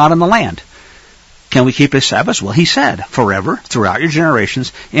 It's just not in the land. Can we keep his Sabbaths? Well, he said, forever, throughout your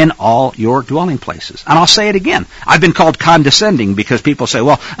generations, in all your dwelling places. And I'll say it again. I've been called condescending because people say,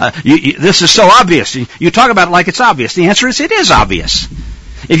 well, this is so obvious. You talk about it like it's obvious. The answer is, it is obvious.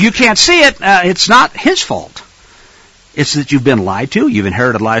 If you can't see it, it's not his fault. It's that you've been lied to. You've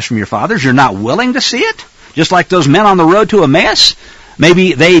inherited lies from your fathers. You're not willing to see it. Just like those men on the road to Emmaus.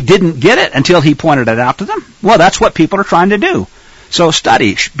 Maybe they didn't get it until he pointed it out to them. Well, that's what people are trying to do. So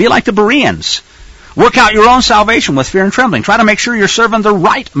study. Be like the Bereans. Work out your own salvation with fear and trembling. Try to make sure you're serving the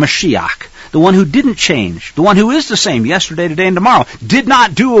right Mashiach, the one who didn't change, the one who is the same yesterday, today, and tomorrow, did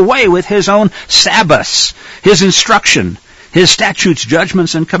not do away with his own Sabbaths, his instruction, his statutes,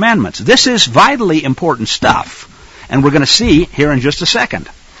 judgments, and commandments. This is vitally important stuff, and we're going to see here in just a second.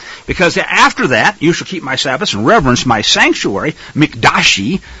 Because after that, you shall keep my Sabbaths and reverence my sanctuary,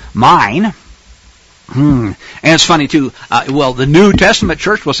 Mikdashi, mine. And it's funny too, the New Testament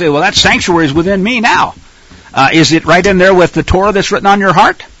church will say, well, that sanctuary is within me now. Is it right in there with the Torah that's written on your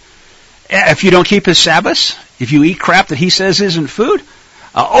heart? If you don't keep his Sabbaths, if you eat crap that he says isn't food,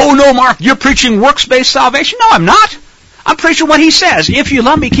 oh no, Mark, you're preaching works-based salvation? No, I'm not. I'm preaching what he says. If you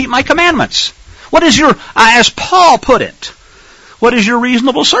love me, keep my commandments. What is your, as Paul put it, what is your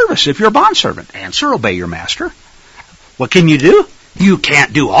reasonable service if you're a bondservant? Answer, obey your master. What can you do? You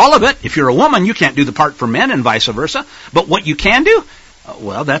can't do all of it. If you're a woman, you can't do the part for men and vice versa. But what you can do,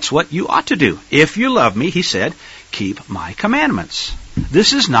 well, that's what you ought to do. If you love me, he said, keep my commandments.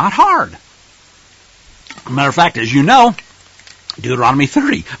 This is not hard. As a matter of fact, as you know, Deuteronomy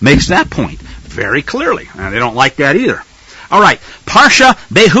 30 makes that point very clearly. And they don't like that either. All right. Parsha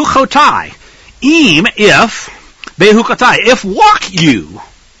Bechukotai. If walk you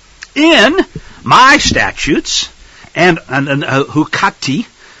in my statutes, and hukati,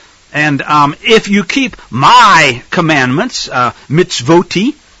 and if you keep my commandments, mitzvoti,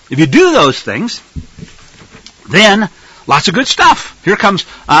 if you do those things, then lots of good stuff. Here comes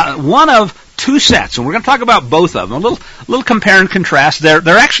one of two sets, and we're going to talk about both of them. A little compare and contrast.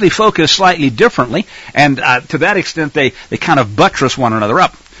 They're actually focused slightly differently, and to that extent they kind of buttress one another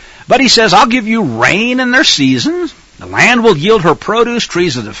up. But he says, I'll give you rain in their seasons. The land will yield her produce.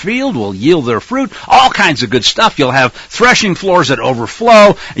 Trees of the field will yield their fruit. All kinds of good stuff. You'll have threshing floors that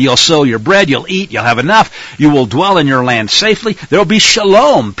overflow. You'll sow your bread. You'll eat. You'll have enough. You will dwell in your land safely. There will be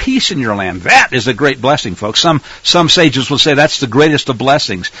shalom, peace in your land. That is a great blessing, folks. Some sages will say that's the greatest of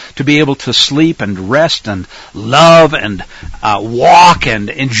blessings, to be able to sleep and rest and love and walk and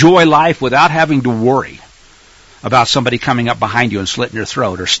enjoy life without having to worry about somebody coming up behind you and slitting your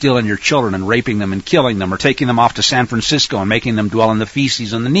throat, or stealing your children and raping them and killing them, or taking them off to San Francisco and making them dwell in the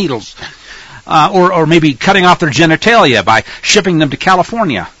feces and the needles, or maybe cutting off their genitalia by shipping them to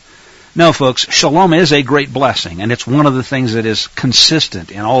California. No, folks, shalom is a great blessing, and it's one of the things that is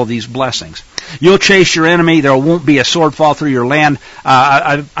consistent in all of these blessings. You'll chase your enemy. There won't be a sword fall through your land.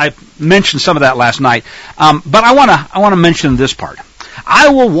 I mentioned some of that last night, but I want to mention this part. I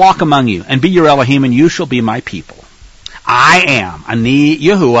will walk among you and be your Elohim, and you shall be my people. I am Ani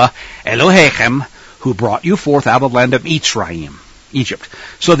Yahuwah Elohechem, who brought you forth out of the land of Mitzrayim, Egypt,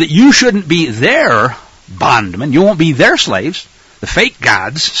 so that you shouldn't be their bondmen. You won't be their slaves, the fake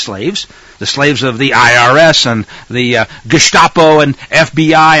gods' slaves, the slaves of the IRS and the Gestapo and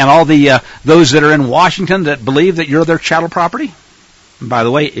FBI and all the those that are in Washington that believe that you're their chattel property. And by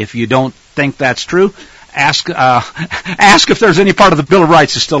the way, if you don't think that's true, ask if there's any part of the Bill of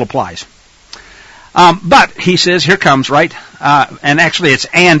Rights that still applies. But he says, here comes, right? And actually it's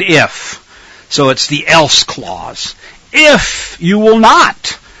and if. So it's the else clause. If you will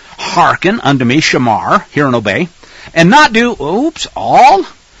not hearken unto me, shamar, hear and obey, and not do, all,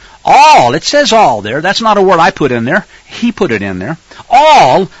 it says all there. That's not a word I put in there. He put it in there.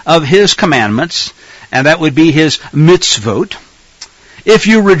 All of his commandments, and that would be his mitzvot. If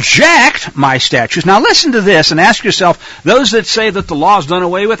you reject my statutes, now listen to this and ask yourself, those that say that the law is done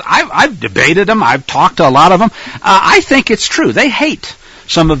away with, I've debated them, I've talked to a lot of them. I think it's true. They hate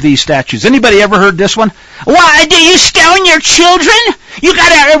some of these statutes. Anybody ever heard this one? Why, do you stone your children? You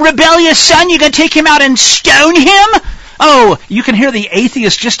got a rebellious son, you going to take him out and stone him? Oh, you can hear the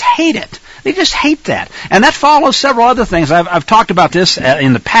atheists just hate it. They just hate that. And that follows several other things. I've talked about this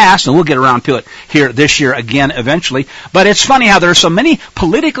in the past, and we'll get around to it here this year again eventually. But it's funny how there are so many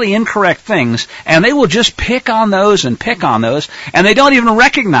politically incorrect things, and they will just pick on those, and they don't even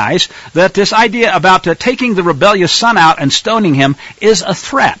recognize that this idea about taking the rebellious son out and stoning him is a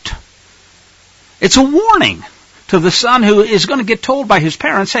threat. It's a warning to the son who is going to get told by his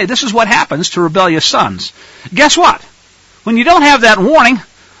parents, hey, this is what happens to rebellious sons. Guess what? When you don't have that warning,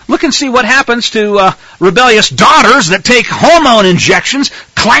 look and see what happens to rebellious daughters that take hormone injections,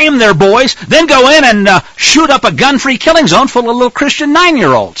 claim their boys, then go in and shoot up a gun-free killing zone full of little Christian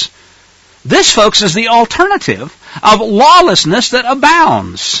 9-year-olds. This, folks, is the alternative of lawlessness that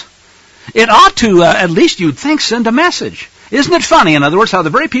abounds. It ought to, at least you'd think, send a message. Isn't it funny, in other words, how the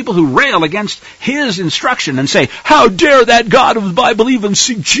very people who rail against his instruction and say, how dare that God of the Bible even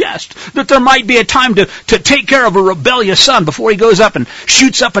suggest that there might be a time to take care of a rebellious son before he goes up and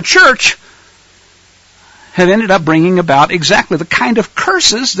shoots up a church, have ended up bringing about exactly the kind of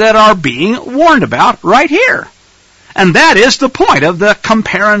curses that are being warned about right here. And that is the point of the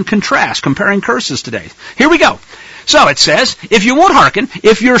compare and contrast, comparing curses today. Here we go. So it says, if you won't hearken,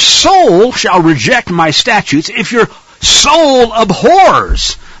 if your soul shall reject my statutes, if your soul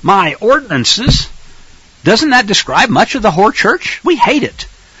abhors my ordinances, doesn't that describe much of the whore church? We hate it.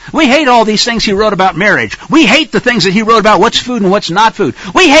 We hate all these things he wrote about marriage. We hate the things that he wrote about what's food and what's not food.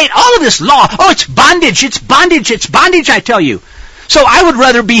 We hate all of this law. Oh, it's bondage, it's bondage, it's bondage, I tell you. So I would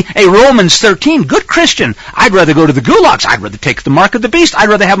rather be a Romans 13 good Christian. I'd rather go to the gulags. I'd rather take the mark of the beast. I'd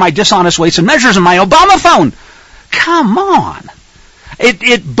rather have my dishonest weights and measures and my Obama phone. Come on.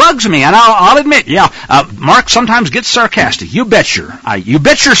 It bugs me, and I'll admit, Mark sometimes gets sarcastic. You bet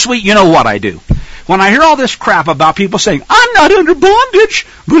your sweet you know what I do. When I hear all this crap about people saying, I'm not under bondage,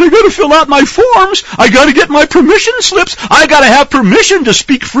 but I got to fill out my forms, I got to get my permission slips, I got to have permission to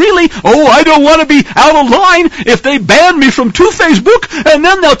speak freely, oh, I don't want to be out of line if they ban me from Facebook, and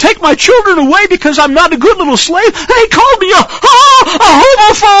then they'll take my children away because I'm not a good little slave. They called me a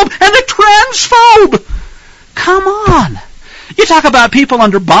homophobe and a transphobe. Come on. You talk about people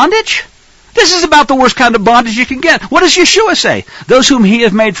under bondage? This is about the worst kind of bondage you can get. What does Yeshua say? Those whom he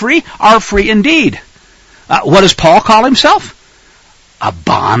hath made free are free indeed. What does Paul call himself? A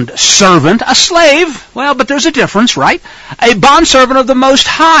bond servant, a slave. Well, but there's a difference, right? A bond servant of the Most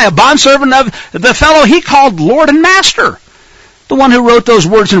High, a bond servant of the fellow he called Lord and Master. The one who wrote those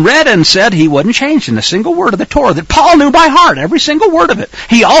words in red and said he wasn't changed in a single word of the Torah, that Paul knew by heart, every single word of it.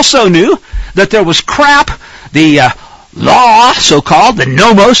 He also knew that there was crap, the law, so-called, the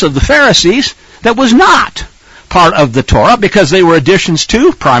nomos of the Pharisees, that was not part of the Torah because they were additions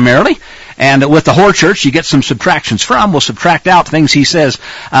to, primarily. And with the whore church, you get some subtractions from. We'll subtract out things he says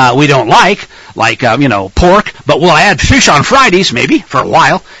we don't like pork, but we'll add fish on Fridays, maybe, for a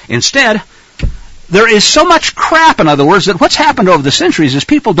while, instead. There is so much crap, in other words, that what's happened over the centuries is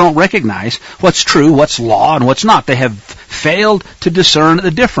people don't recognize what's true, what's law, and what's not. They have failed to discern the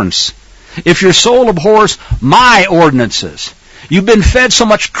difference. If your soul abhors my ordinances, you've been fed so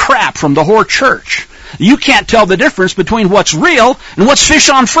much crap from the whore church, you can't tell the difference between what's real and what's fish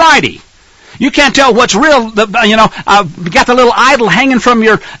on Friday. You can't tell what's real, you got the little idol hanging from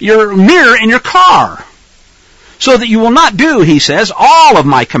your mirror in your car. So that you will not do, he says, all of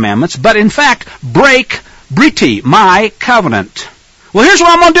my commandments, but in fact break briti, my covenant. Well, here's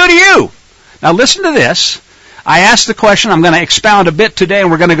what I'm going to do to you. Now listen to this. I asked the question, I'm going to expound a bit today,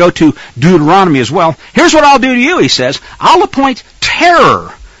 and we're going to go to Deuteronomy as well. Here's what I'll do to you, he says. I'll appoint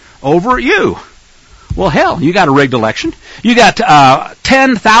terror over you. Well, hell, you got a rigged election. You got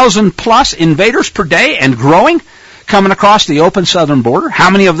 10,000 plus invaders per day and growing coming across the open southern border. How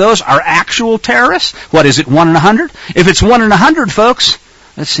many of those are actual terrorists? What is it, 1 in 100? If it's 1 in 100, folks,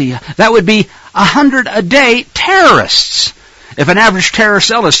 let's see, that would be 100 a day terrorists. If an average terror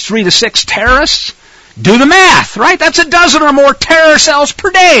cell is 3 to 6 terrorists, do the math, right? That's a dozen or more terror cells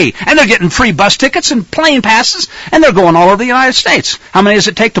per day. And they're getting free bus tickets and plane passes, and they're going all over the United States. How many does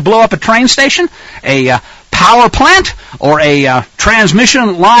it take to blow up a train station, a power plant, or a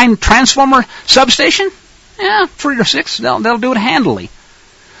transmission line transformer substation? Yeah, 3 or 6. They'll do it handily.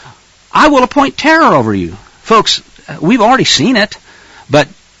 I will appoint terror over you. Folks, we've already seen it, but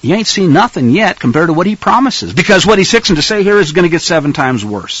you ain't seen nothing yet compared to what he promises. Because what he's fixing to say here is going to get 7 times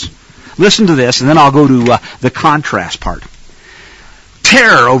worse. Listen to this, and then I'll go to the contrast part.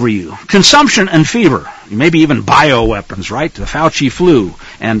 Terror over you, consumption and fever, maybe even bioweapons, right? The Fauci flu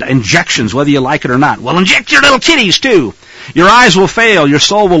and injections, whether you like it or not. Well, inject your little kitties too. Your eyes will fail, your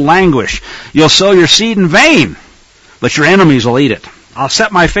soul will languish. You'll sow your seed in vain, but your enemies will eat it. I'll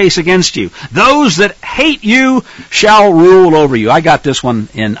set my face against you. Those that hate you shall rule over you. I got this one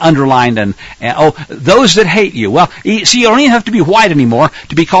in underlined and those that hate you. Well, see, you don't even have to be white anymore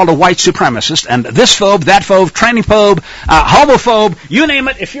to be called a white supremacist. And this phobe, that phobe, trannyphobe, homophobe, you name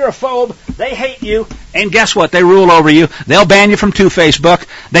it, if you're a phobe, they hate you. And guess what? They rule over you. They'll ban you from Facebook.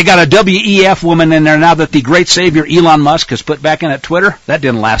 They got a WEF woman in there now that the great savior Elon Musk has put back in at Twitter. That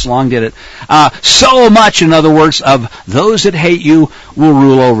didn't last long, did it? So much, in other words, of those that hate you will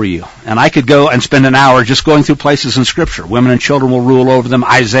rule over you. And I could go and spend an hour just going through places in Scripture. Women and children will rule over them.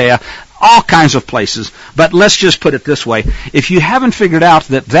 Isaiah, all kinds of places. But let's just put it this way. If you haven't figured out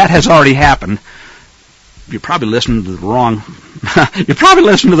that that has already happened, you're probably listening to the wrong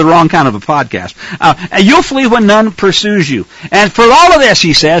kind of a podcast. You'll flee when none pursues you. And for all of this,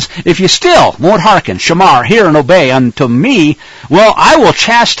 he says, if you still won't hearken, shamar, hear and obey unto me, well, I will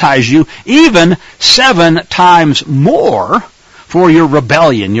chastise you even 7 times more for your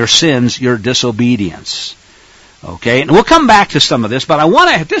rebellion, your sins, your disobedience. Okay, and we'll come back to some of this, but I want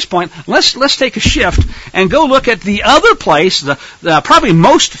to, at this point, let's take a shift and go look at the other place, the probably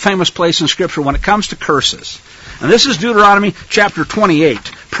most famous place in Scripture when it comes to curses. And this is Deuteronomy chapter 28,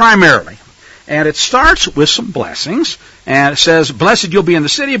 primarily. And it starts with some blessings, and it says, blessed you'll be in the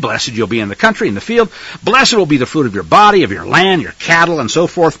city, blessed you'll be in the country, in the field, blessed will be the fruit of your body, of your land, your cattle, and so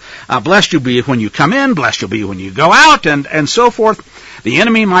forth. Blessed you'll be when you come in, blessed you'll be when you go out, and so forth. The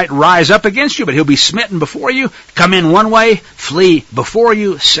enemy might rise up against you, but he'll be smitten before you. Come in one way, flee before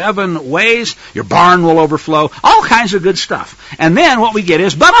you 7 ways. Your barn will overflow. All kinds of good stuff. And then what we get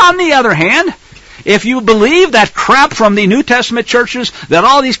is, but on the other hand, if you believe that crap from the New Testament churches, that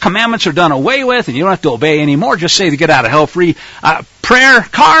all these commandments are done away with and you don't have to obey anymore, just say the get out of hell free prayer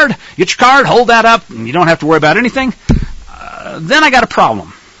card, get your card, hold that up, and you don't have to worry about anything, then I got a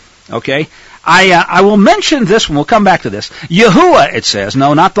problem. Okay? I will mention this one. We'll come back to this. Yahuwah, it says.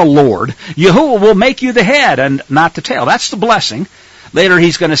 No, not the Lord. Yahuwah will make you the head and not the tail. That's the blessing. Later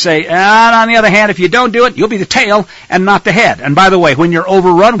he's going to say, and on the other hand, if you don't do it, you'll be the tail and not the head. And by the way, when you're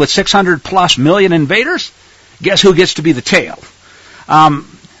overrun with 600 plus million invaders, guess who gets to be the tail?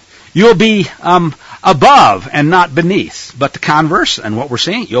 You'll be above and not beneath. But the converse, and what we're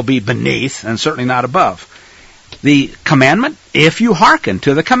seeing, you'll be beneath and certainly not above. The commandment, if you hearken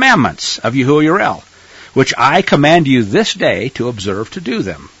to the commandments of Yahuwah Yireh, which I command you this day to observe to do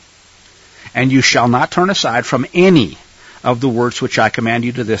them. And you shall not turn aside from any of the words which I command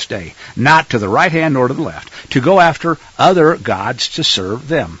you to this day, not to the right hand nor to the left, to go after other gods to serve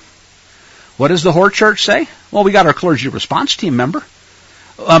them. What does the Horde Church say? Well, we got our clergy response team member.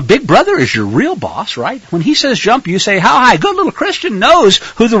 Big Brother is your real boss, right? When he says jump, you say how high. Good little Christian knows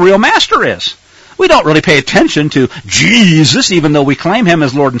who the real master is. We don't really pay attention to Jesus, even though we claim him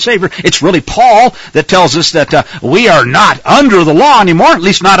as Lord and Savior. It's really Paul that tells us that we are not under the law anymore, at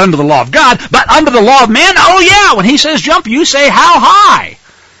least not under the law of God, but under the law of man. Oh yeah, when he says jump, you say how high.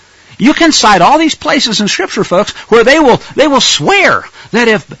 You can cite all these places in Scripture, folks, where they will swear that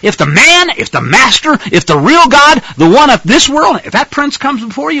if the man, if the master, if the real God, the one of this world, if that prince comes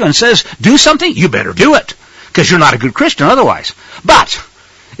before you and says do something, you better do it, because you're not a good Christian otherwise. But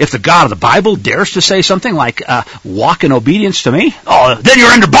if the God of the Bible dares to say something like, walk in obedience to me, oh, then you're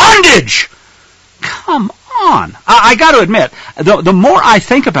under bondage. Come on. I got to admit, the more I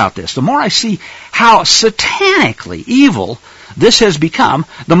think about this, the more I see how satanically evil this has become,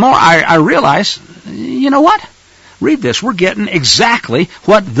 the more I realize, you know what? read this. We're getting exactly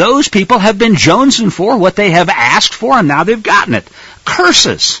what those people have been jonesing for, what they have asked for, and now they've gotten it.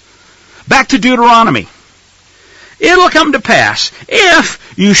 Curses. Back to Deuteronomy. It'll come to pass,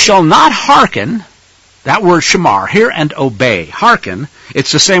 if you shall not hearken, that word shamar, hear and obey, hearken,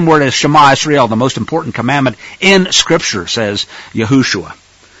 it's the same word as Shema Israel, the most important commandment in Scripture, says Yahushua.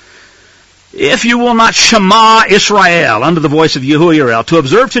 If you will not Shema Israel, under the voice of Yahuwah, to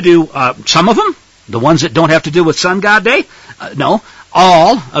observe to do some of them, the ones that don't have to do with Sun God Day, no,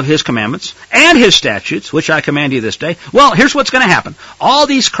 all of His commandments and His statutes, which I command you this day, well, here's what's going to happen. All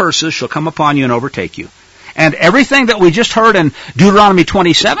these curses shall come upon you and overtake you. And everything that we just heard in Deuteronomy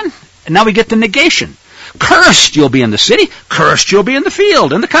 27, and now we get the negation. Cursed you'll be in the city, cursed you'll be in the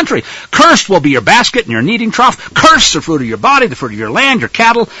field, in the country. Cursed will be your basket and your kneading trough. Cursed the fruit of your body, the fruit of your land, your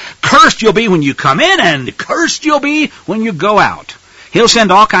cattle. Cursed you'll be when you come in, and cursed you'll be when you go out. He'll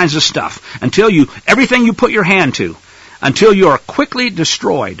send all kinds of stuff until everything you put your hand to, until you are quickly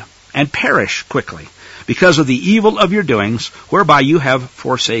destroyed and perish quickly because of the evil of your doings, whereby you have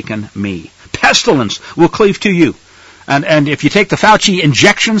forsaken me. Pestilence will cleave to you. And if you take the Fauci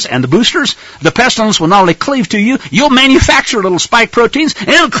injections and the boosters, the pestilence will not only cleave to you, you'll manufacture little spike proteins, and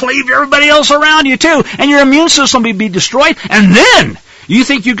it'll cleave to everybody else around you too. And your immune system will be destroyed. And then, you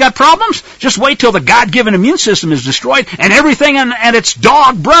think you've got problems? Just wait till the God-given immune system is destroyed, and everything and its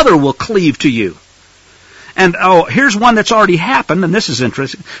dog brother will cleave to you. And here's one that's already happened, and this is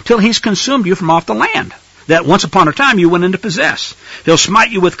interesting, till He's consumed you from off the land that once upon a time you went in to possess. He'll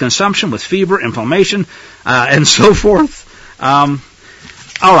smite you with consumption, with fever, inflammation, and so forth. All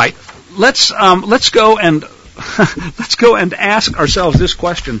right, let's go and let's go and ask ourselves this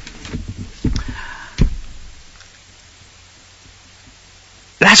question.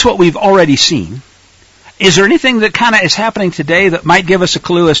 That's what we've already seen. Is there anything that kind of is happening today that might give us a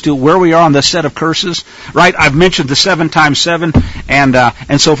clue as to where we are on this set of curses? Right? I've mentioned the 7 times 7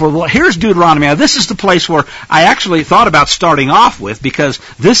 and so forth. Well, here's Deuteronomy. Now, this is the place where I actually thought about starting off with, because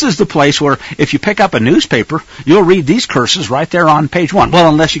this is the place where if you pick up a newspaper, you'll read these curses right there on page 1. Well,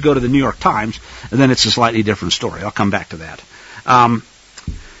 unless you go to the New York Times, and then it's a slightly different story. I'll come back to that.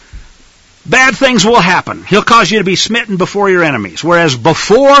 Bad things will happen. He'll cause you to be smitten before your enemies. Whereas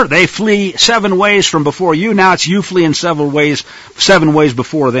before, they flee 7 ways from before you. Now it's you fleeing 7 ways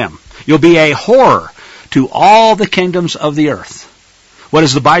before them. You'll be a horror to all the kingdoms of the earth. What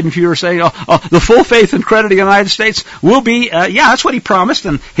does the Biden viewer say? The full faith and credit of the United States will be, that's what he promised,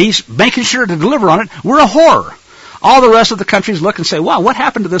 and he's making sure to deliver on it. We're a horror. All the rest of the countries look and say, wow, what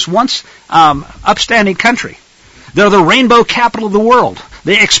happened to this once upstanding country? They're the rainbow capital of the world.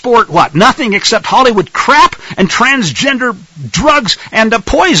 They export what? Nothing except Hollywood crap and transgender drugs and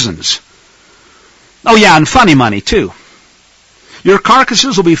poisons. Oh yeah, and funny money too. Your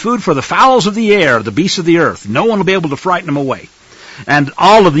carcasses will be food for the fowls of the air, the beasts of the earth. No one will be able to frighten them away. And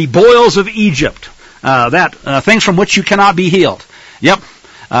all of the boils of Egypt, things from which you cannot be healed. Yep.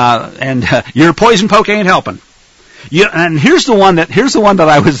 Your poison poke ain't helping. Yeah, and here's the one that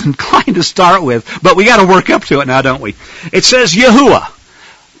I was inclined to start with, but we got to work up to it now, don't we? It says Yahuwah,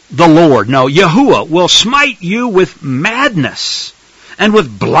 the Lord. No, Yahuwah will smite you with madness and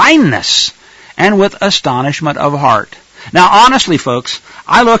with blindness and with astonishment of heart. Now, honestly, folks,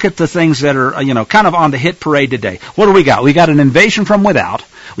 I look at the things that are, kind of on the hit parade today. What do we got? We got an invasion from without.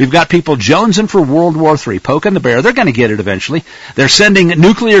 We've got people jonesing for World War III, poking the bear. They're going to get it eventually. They're sending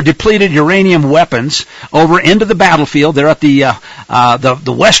nuclear-depleted uranium weapons over into the battlefield. They're at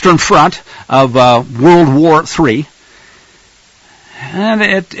the Western Front of World War III. And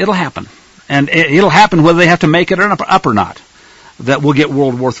it'll happen. And it'll happen whether they have to make it up or not, that we'll get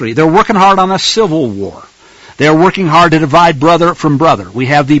World War III. They're working hard on a civil war. They're working hard to divide brother from brother. We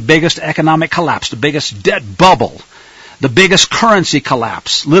have the biggest economic collapse, the biggest debt bubble, the biggest currency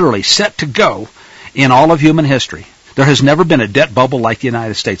collapse, literally set to go in all of human history. There has never been a debt bubble like the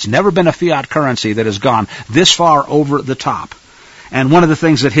United States. Never been a fiat currency that has gone this far over the top. And one of the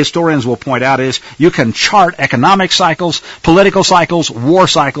things that historians will point out is you can chart economic cycles, political cycles, war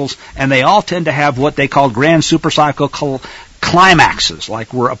cycles, and they all tend to have what they call grand supercycle climaxes,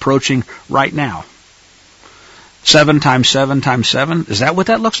 like we're approaching right now. 7 times 7 times 7. Is that what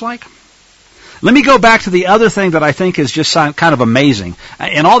that looks like? Let me go back to the other thing that I think is just kind of amazing.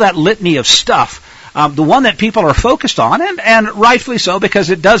 In all that litany of stuff, the one that people are focused on, and rightfully so because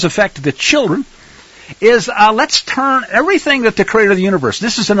it does affect the children, is let's turn everything that the Creator of the universe,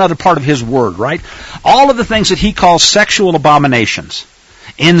 this is another part of His Word, right? All of the things that He calls sexual abominations,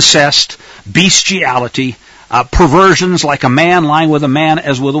 incest, bestiality, perversions like a man lying with a man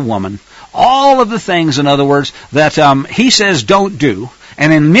as with a woman, all of the things, in other words, that He says don't do,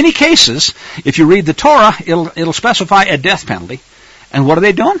 And in many cases, if you read the Torah, it'll specify a death penalty. And what are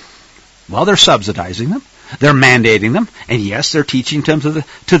they doing? Well, they're subsidizing them. They're mandating them. And yes, they're teaching them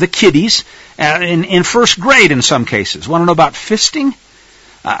to the kiddies in first grade in some cases. Want to know about fisting?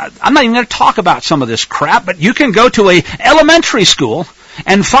 I'm not even going to talk about some of this crap, but you can go to a elementary school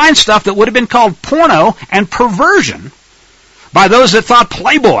and find stuff that would have been called porno and perversion by those that thought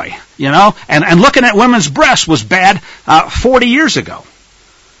Playboy, and looking at women's breasts was bad 40 years ago.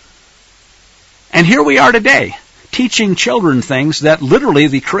 And here we are today, teaching children things that literally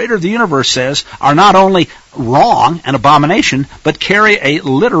the creator of the universe says are not only wrong and abomination, but carry a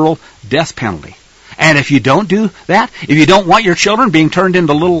literal death penalty. And if you don't do that, if you don't want your children being turned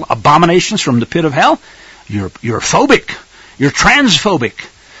into little abominations from the pit of hell, you're phobic, you're transphobic,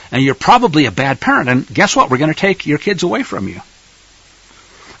 and you're probably a bad parent. And guess what? We're going to take your kids away from you.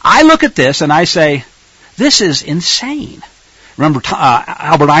 I look at this and I say, this is insane. Remember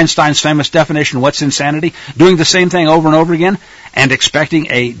Albert Einstein's famous definition of what's insanity? Doing the same thing over and over again and expecting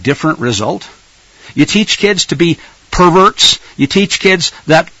a different result. You teach kids to be perverts. You teach kids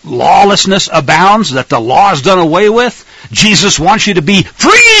that lawlessness abounds, that the law is done away with. Jesus wants you to be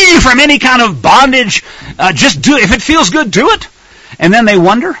free from any kind of bondage. Just do it. If it feels good, do it. And then they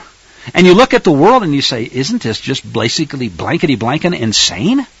wonder. And you look at the world and you say, isn't this just basically blankety-blankin'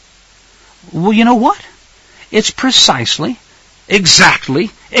 insane? Well, you know what? It's precisely, exactly,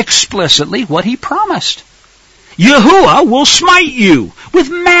 explicitly what he promised. Yahuwah will smite you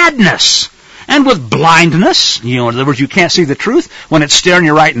with madness and with blindness. In other words, you can't see the truth when it's staring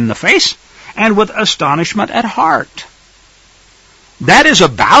you right in the face, and with astonishment at heart. That is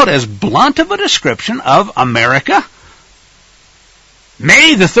about as blunt of a description of America,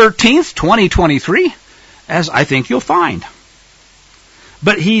 May the 13th, 2023, as I think you'll find.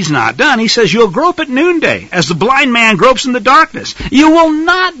 But he's not done. He says, you'll grope at noonday, as the blind man gropes in the darkness. You will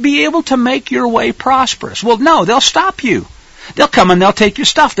not be able to make your way prosperous. Well, no, they'll stop you. They'll come and they'll take your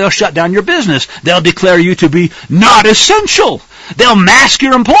stuff. They'll shut down your business. They'll declare you to be not essential. They'll mask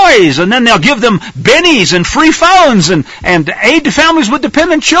your employees, and then they'll give them bennies and free phones and aid to families with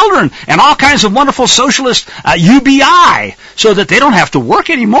dependent children and all kinds of wonderful socialist UBI so that they don't have to work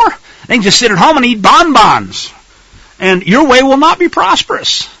anymore. They can just sit at home and eat bonbons. And your way will not be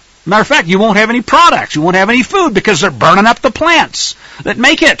prosperous. Matter of fact, you won't have any products. You won't have any food because they're burning up the plants that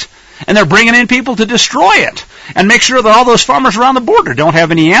make it. And they're bringing in people to destroy it and make sure that all those farmers around the border don't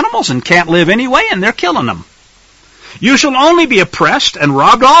have any animals and can't live anyway, and they're killing them. You shall only be oppressed and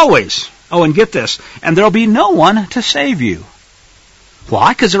robbed always. Oh, and get this, and there'll be no one to save you.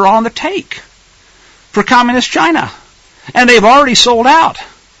 Why? Because they're all on the take for communist China. And they've already sold out.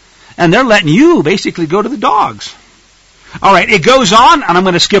 And they're letting you basically go to the dogs. All right, it goes on, and I'm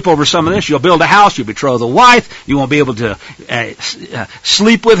going to skip over some of this. You'll build a house, you'll betroth a wife, you won't be able to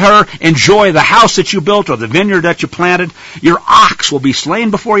sleep with her, enjoy the house that you built or the vineyard that you planted. Your ox will be slain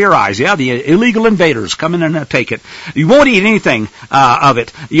before your eyes. Yeah, the illegal invaders come in and take it. You won't eat anything of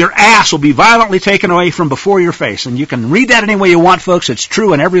it. Your ass will be violently taken away from before your face. And you can read that any way you want, folks. It's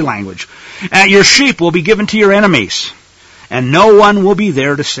true in every language. Your sheep will be given to your enemies, and no one will be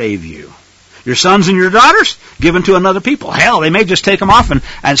there to save you. Your sons and your daughters given to another people. Hell, they may just take them off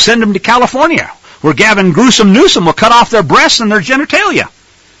and send them to California, where Gavin Newsom will cut off their breasts and their genitalia.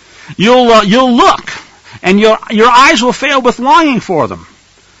 You'll look, and your eyes will fail with longing for them.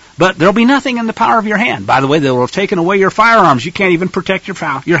 But there'll be nothing in the power of your hand. By the way, they will have taken away your firearms. You can't even protect your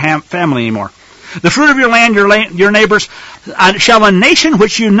family anymore. The fruit of your land, your neighbors, shall a nation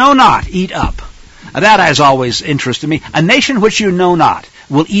which you know not eat up. That has always interested me. A nation which you know not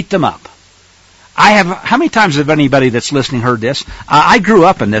will eat them up. How many times have anybody that's listening heard this? I grew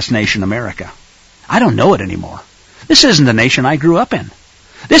up in this nation, America. I don't know it anymore. This isn't the nation I grew up in.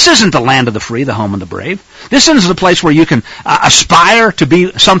 This isn't the land of the free, the home of the brave. This isn't the place where you can aspire to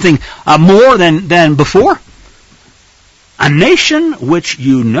be something more than before. A nation which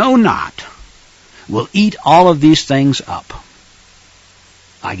you know not will eat all of these things up.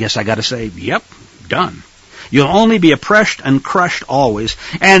 I guess I got to say, yep, done. You'll only be oppressed and crushed always,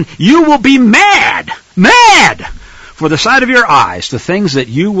 and you will be mad for the sight of your eyes, the things that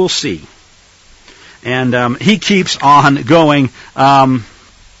you will see. And he keeps on going.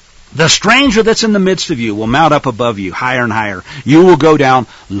 The stranger that's in the midst of you will mount up above you, higher and higher. You will go down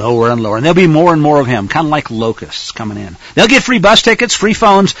lower and lower. And there'll be more and more of him, kind of like locusts coming in. They'll get free bus tickets, free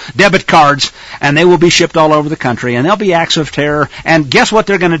phones, debit cards, and they will be shipped all over the country. And there'll be acts of terror. And guess what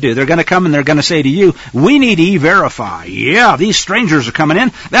they're going to do? They're going to come and they're going to say to you, we need E-Verify. Yeah, these strangers are coming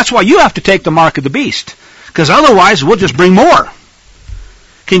in. That's why you have to take the mark of the beast. Because otherwise, we'll just bring more.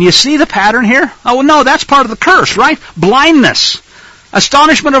 Can you see the pattern here? Oh, no, that's part of the curse, right? Blindness.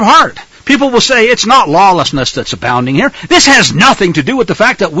 Astonishment of heart. People will say it's not lawlessness that's abounding here. This has nothing to do with the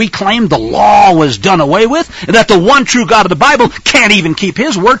fact that we claim the law was done away with, and that the one true God of the Bible can't even keep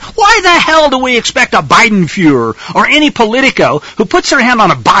His word. Why the hell do we expect a Biden Führer or any Politico who puts their hand on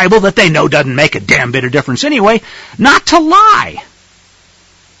a Bible that they know doesn't make a damn bit of difference anyway, not to lie?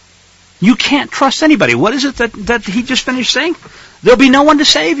 You can't trust anybody. What is it that he just finished saying? There'll be no one to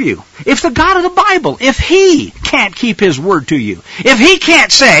save you. If the God of the Bible, if He can't keep His word to you, if He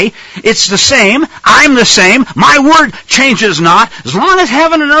can't say, it's the same, I'm the same, my word changes not, as long as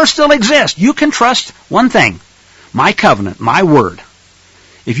heaven and earth still exist, you can trust one thing, my covenant, my word.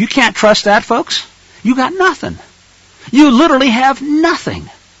 If you can't trust that, folks, you got nothing. You literally have nothing.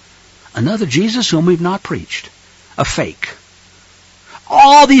 Another Jesus whom we've not preached. A fake.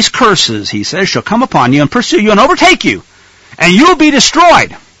 All these curses, he says, shall come upon you and pursue you and overtake you. And you'll be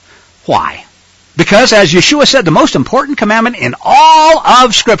destroyed. Why? Because, as Yeshua said, the most important commandment in all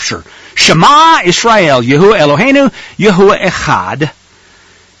of Scripture, Shema Israel, Yehu Eloheinu, Yehu Echad.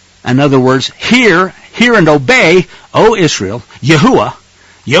 In other words, hear and obey, O Israel, Yahuwah,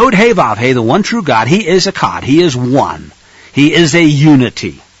 Yod He Vav He, the one true God. He is Echad. He is one. He is a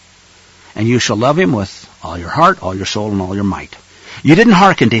unity. And you shall love Him with all your heart, all your soul, and all your might. You didn't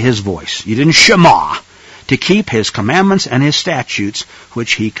hearken to His voice. You didn't Shema to keep His commandments and His statutes,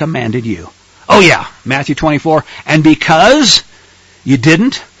 which He commanded you. Oh yeah, Matthew 24. And because you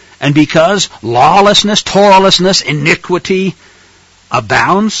didn't, and because lawlessness, Torahlessness, iniquity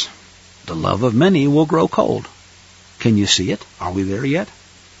abounds, the love of many will grow cold. Can you see it? Are we there yet?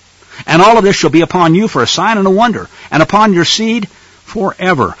 And all of this shall be upon you for a sign and a wonder, and upon your seed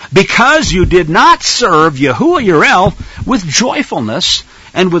forever. Because you did not serve Yahuwah Yireh with joyfulness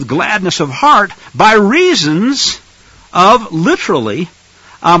and with gladness of heart by reasons of, literally,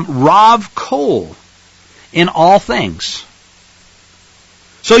 Rav Kol in all things.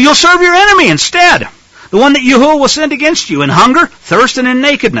 So you'll serve your enemy instead. The one that Yahuwah will send against you in hunger, thirst, and in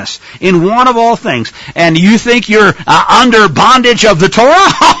nakedness, in want of all things. And you think you're under bondage of the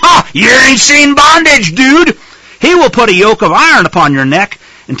Torah? You ain't seen bondage, dude. He will put a yoke of iron upon your neck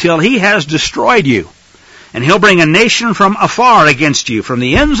until He has destroyed you. And He'll bring a nation from afar against you, from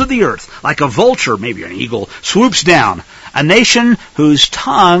the ends of the earth, like a vulture, maybe an eagle, swoops down. A nation whose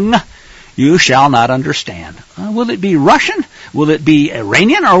tongue you shall not understand. Will it be Russian? Will it be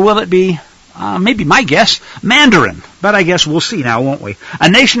Iranian? Or will it be, maybe my guess, Mandarin? But I guess we'll see now, won't we? A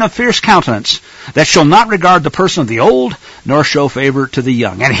nation of fierce countenance that shall not regard the person of the old, nor show favor to the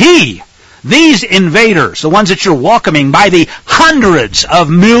young. And these invaders, the ones that you're welcoming by the hundreds of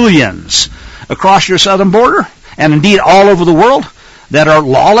millions across your southern border, and indeed all over the world, that are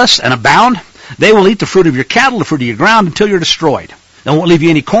lawless and abound, they will eat the fruit of your cattle, the fruit of your ground, until you're destroyed. They won't leave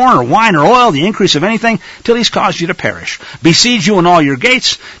you any corn or wine or oil, the increase of anything, till He's caused you to perish. Besiege you in all your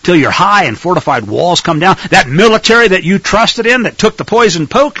gates, till your high and fortified walls come down. That military that you trusted in, that took the poison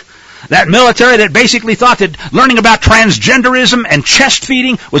poke, that military that basically thought that learning about transgenderism and chest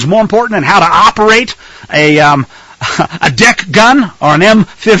feeding was more important than how to operate a deck gun or an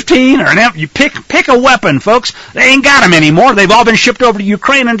M15 or an M. You pick a weapon, folks. They ain't got them anymore. They've all been shipped over to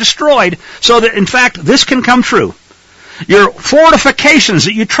Ukraine and destroyed. So that, in fact, this can come true. Your fortifications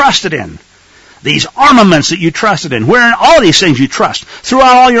that you trusted in, these armaments that you trusted in, wherein all these things you trust,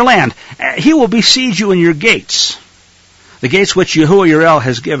 throughout all your land, He will besiege you in your gates, the gates which Yahuwah Yireh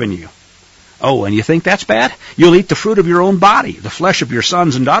has given you. Oh, and you think that's bad? You'll eat the fruit of your own body, the flesh of your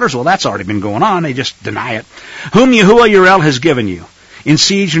sons and daughters. Well, that's already been going on. They just deny it. Whom Yahuwah Yireh has given you, in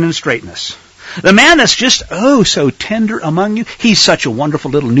siege and in straightness. The man that's just, so tender among you, he's such a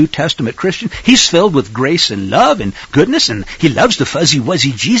wonderful little New Testament Christian. He's filled with grace and love and goodness, and he loves the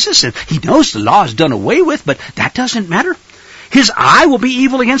fuzzy-wuzzy Jesus, and he knows the law is done away with, but that doesn't matter. His eye will be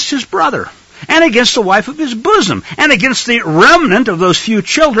evil against his brother, and against the wife of his bosom, and against the remnant of those few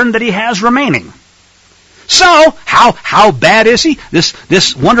children that he has remaining. So, how bad is he?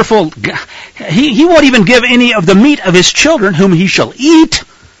 This wonderful, he won't even give any of the meat of his children whom he shall eat,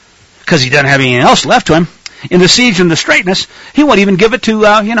 because he doesn't have anything else left to him. In the siege and the straightness, he won't even give it to,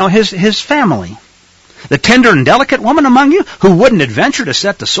 his family. The tender and delicate woman among you, who wouldn't adventure to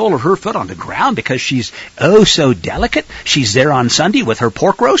set the sole of her foot on the ground because she's, so delicate. She's there on Sunday with her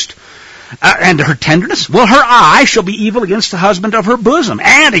pork roast. And her tenderness, well, her eye shall be evil against the husband of her bosom,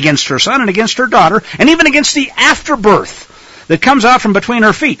 and against her son, and against her daughter, and even against the afterbirth that comes out from between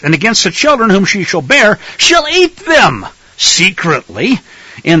her feet, and against the children whom she shall bear, she'll eat them secretly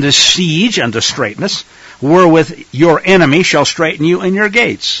in the siege and the straightness, wherewith your enemy shall straiten you in your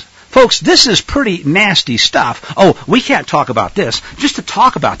gates. Folks, this is pretty nasty stuff. Oh, we can't talk about this. Just to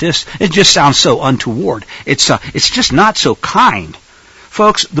talk about this, it just sounds so untoward. It's just not so kind.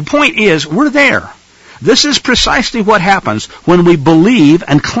 folks, the point is, we're there. This is precisely what happens when we believe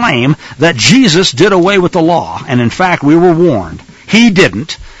and claim that Jesus did away with the law. And in fact, we were warned. He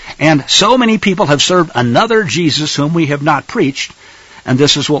didn't. And so many people have served another Jesus whom we have not preached. And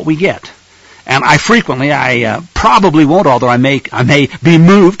this is what we get. And I probably won't, although I may be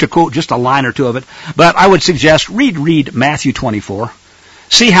moved to quote just a line or two of it. But I would suggest read Matthew 24.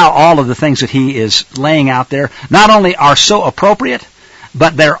 See how all of the things that he is laying out there not only are so appropriate,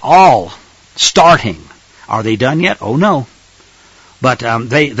 but they're all starting. Are they done yet? Oh no. But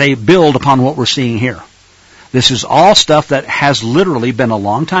they build upon what we're seeing here. This is all stuff that has literally been a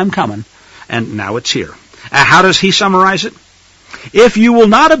long time coming, and now it's here. How does he summarize it? If you will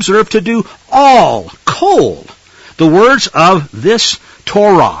not observe to do all, the words of this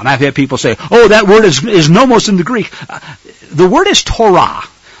Torah. And I've had people say, oh, that word is nomos in the Greek. The word is Torah.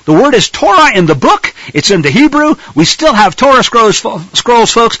 The word is Torah in the book. It's in the Hebrew. We still have Torah scrolls,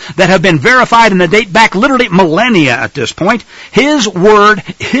 folks, that have been verified and that date back literally millennia at this point. His word,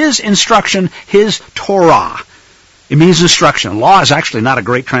 his instruction, his Torah. It means instruction. Law is actually not a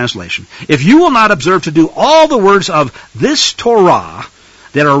great translation. If you will not observe to do all the words of this Torah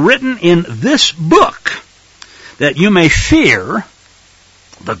that are written in this book, that you may fear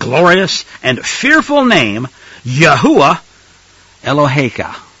the glorious and fearful name, Yahuwah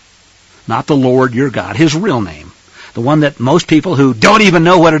Eloheka. Not the Lord your God, his real name. The one that most people who don't even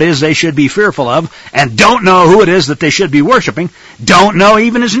know what it is they should be fearful of and don't know who it is that they should be worshiping, don't know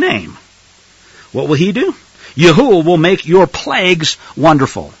even his name. What will he do? Yahuwah will make your plagues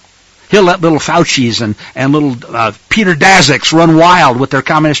wonderful. He'll let little Faucis and little Peter Daziks run wild with their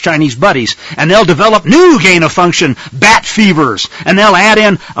communist Chinese buddies, and they'll develop new gain-of-function bat fevers, and they'll add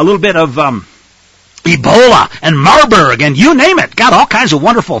in a little bit of Ebola and Marburg, and you name it. Got all kinds of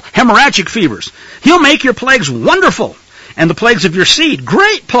wonderful hemorrhagic fevers. He'll make your plagues wonderful, and the plagues of your seed,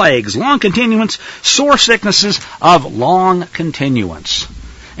 great plagues, long continuance, sore sicknesses of long continuance.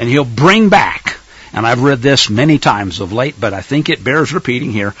 And he'll bring back, and I've read this many times of late, but I think it bears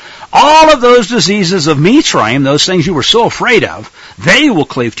repeating here, all of those diseases of Mitzrayim, those things you were so afraid of, they will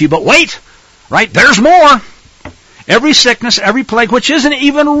cleave to you. But wait, right, there's more. Every sickness, every plague, which isn't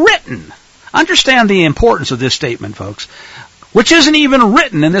even written. Understand the importance of this statement, folks. Which isn't even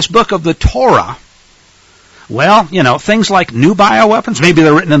written in this book of the Torah. Well, things like new bioweapons, maybe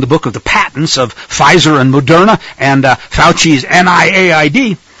they're written in the book of the patents of Pfizer and Moderna and Fauci's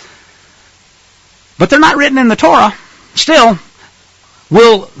NIAID. But they're not written in the Torah. Still,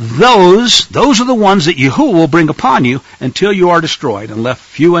 those are the ones that Yahuwah will bring upon you until you are destroyed and left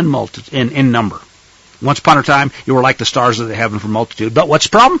few in number. Once upon a time, you were like the stars of the heaven for multitude. But what's the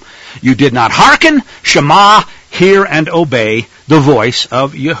problem? You did not hearken, Shema, hear and obey the voice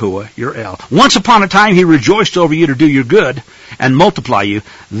of Yahuwah, your El. Once upon a time, he rejoiced over you to do your good and multiply you.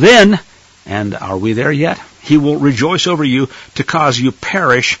 Then, and are we there yet? He will rejoice over you to cause you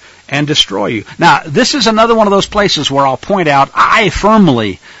perish and destroy you. Now, this is another one of those places where I'll point out, I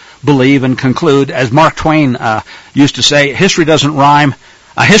firmly believe and conclude, as Mark Twain used to say, history doesn't rhyme.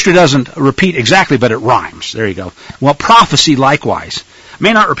 History doesn't repeat exactly, but it rhymes. There you go. Well, prophecy likewise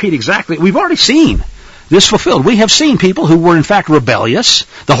may not repeat exactly. We've already seen this fulfilled. We have seen people who were in fact rebellious.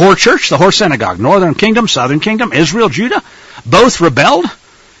 The whore church, the whore synagogue, northern kingdom, southern kingdom, Israel, Judah, both rebelled.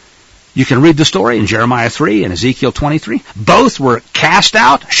 You can read the story in Jeremiah 3 and Ezekiel 23. Both were cast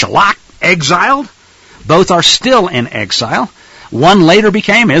out, shalak, exiled. Both are still in exile. One later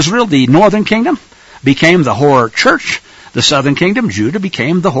became Israel, the northern kingdom, became the whore church. The southern kingdom, Judah,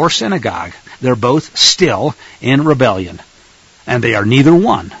 became the whore synagogue. They're both still in rebellion. And they are neither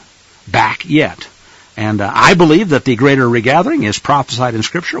one back yet. And I believe that the greater regathering is prophesied in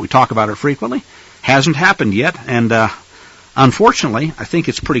Scripture. We talk about it frequently. Hasn't happened yet. And unfortunately, I think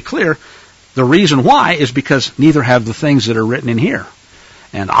it's pretty clear the reason why is because neither have the things that are written in here.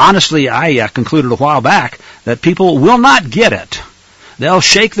 And honestly, I concluded a while back that people will not get it. They'll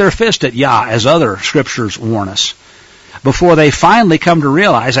shake their fist at Yah, as other Scriptures warn us, before they finally come to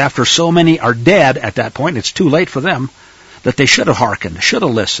realize, after so many are dead at that point, it's too late for them, that they should have hearkened, should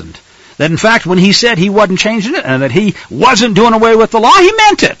have listened. That in fact, when he said he wasn't changing it, and that he wasn't doing away with the law, he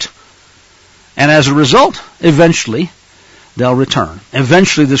meant it. And as a result, eventually, they'll return.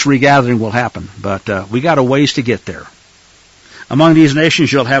 Eventually this regathering will happen, but we got a ways to get there. Among these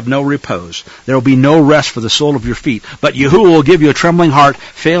nations you'll have no repose. There will be no rest for the sole of your feet, but Yahuwah will give you a trembling heart,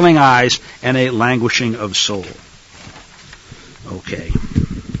 failing eyes, and a languishing of soul. Okay.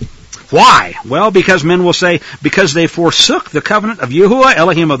 Why? Well, because men will say, because they forsook the covenant of Yahuwah,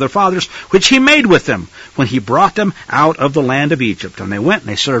 Elohim of their fathers, which he made with them when he brought them out of the land of Egypt. And they went and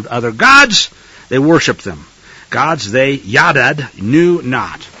they served other gods. They worshipped them. Gods they, Yadad, knew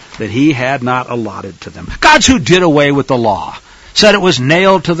not, that he had not allotted to them. Gods who did away with the law, said it was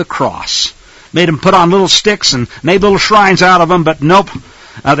nailed to the cross, made them put on little sticks and made little shrines out of them, but nope,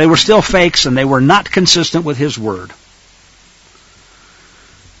 they were still fakes and they were not consistent with his word.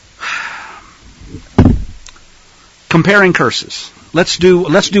 Comparing curses. Let's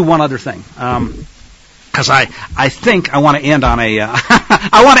do one other thing. Because I think I want to end on a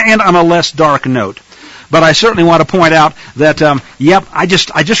I want to end on a less dark note. But I certainly want to point out that I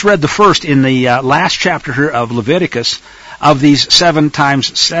just read the first in the last chapter here of Leviticus of these 7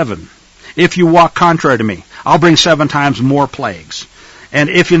 times 7. If you walk contrary to me, I'll bring 7 times more plagues. And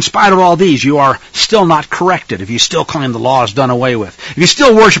if in spite of all these you are still not corrected, if you still claim the law is done away with, if you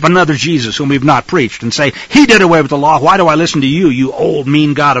still worship another Jesus whom we've not preached and say, he did away with the law, why do I listen to you, you old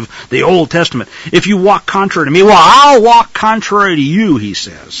mean God of the Old Testament? If you walk contrary to me, well, I'll walk contrary to you, he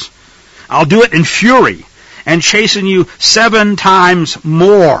says. I'll do it in fury and chasten you 7 times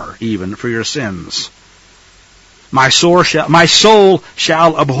more even for your sins. My soul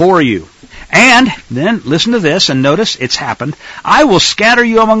shall abhor you. And then, listen to this, and notice, it's happened. I will scatter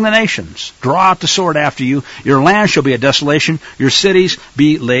you among the nations, draw out the sword after you, your land shall be a desolation, your cities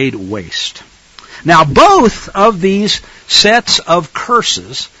be laid waste. Now, both of these sets of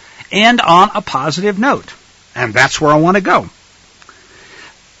curses end on a positive note, and that's where I want to go.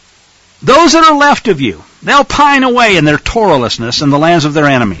 Those that are left of you, they'll pine away in their Torahlessness in the lands of their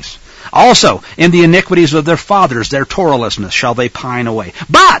enemies. Also, in the iniquities of their fathers, their Torahlessness shall they pine away.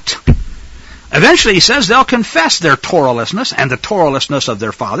 But eventually, he says, they'll confess their Torahlessness and the Torahlessness of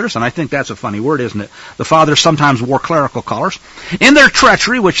their fathers, and I think that's a funny word, isn't it? The fathers sometimes wore clerical collars. In their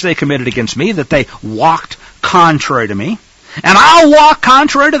treachery, which they committed against me, that they walked contrary to me. And I'll walk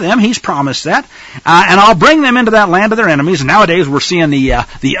contrary to them, he's promised that. And I'll bring them into that land of their enemies. And nowadays we're seeing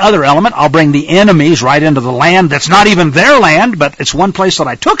the other element. I'll bring the enemies right into the land that's not even their land, but it's one place that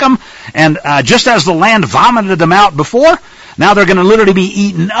I took them. And just as the land vomited them out before, now they're going to literally be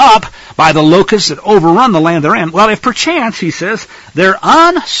eaten up by the locusts that overrun the land they're in. Well, if perchance, he says, their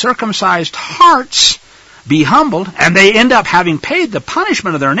uncircumcised hearts be humbled, and they end up having paid the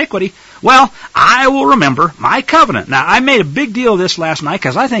punishment of their iniquity, well, I will remember my covenant. Now, I made a big deal of this last night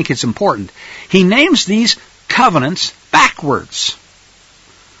because I think it's important. He names these covenants backwards.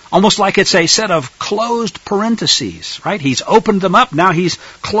 Almost like it's a set of closed parentheses, right? He's opened them up, now he's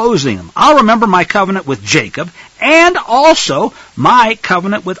closing them. I'll remember my covenant with Jacob, and also my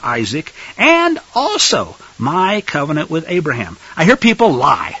covenant with Isaac, and also my covenant with Abraham. I hear people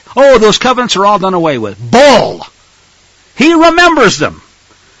lie. Oh, those covenants are all done away with. Bull! He remembers them.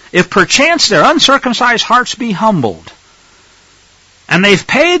 If perchance their uncircumcised hearts be humbled, and they've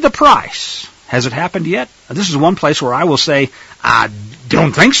paid the price. Has it happened yet? This is one place where I will say, I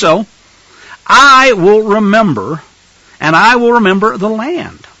don't think so. I will remember, and I will remember the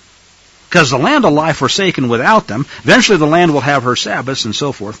land. Because the land will lie forsaken without them. Eventually the land will have her Sabbaths and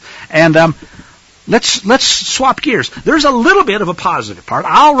so forth. And let's swap gears. There's a little bit of a positive part.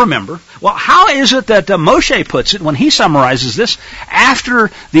 I'll remember. Well, how is it that Moshe puts it when he summarizes this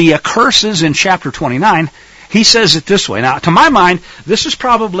after the curses in chapter 29? He says it this way. Now, to my mind, this is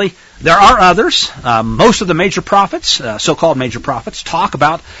probably, there are others. Most of the major prophets, so-called major prophets, talk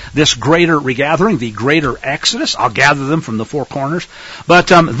about this greater regathering, the greater exodus. I'll gather them from the four corners. But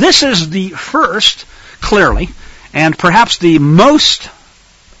this is the first, clearly, and perhaps the most,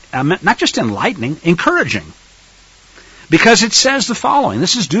 not just enlightening, encouraging. Because it says the following.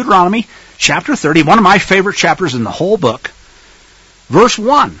 This is Deuteronomy chapter 30, one of my favorite chapters in the whole book. Verse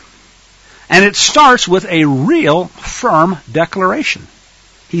 1. And it starts with a real firm declaration.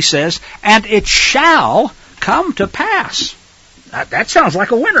 He says, and it shall come to pass. That sounds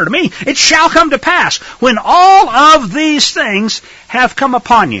like a winner to me. It shall come to pass when all of these things have come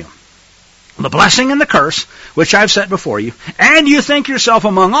upon you. The blessing and the curse, which I've set before you, and you think yourself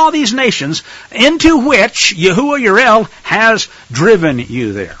among all these nations into which Yahuwah Yireh has driven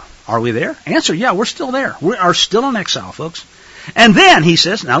you there. Are we there? Answer, yeah, we're still there. We are still in exile, folks. And then, he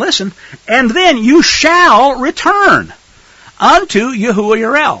says, now listen, and then you shall return unto Yahuwah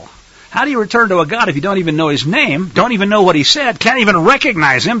Yireh. How do you return to a God if you don't even know His name, don't even know what He said, can't even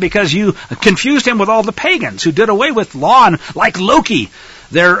recognize Him because you confused Him with all the pagans who did away with law and like Loki,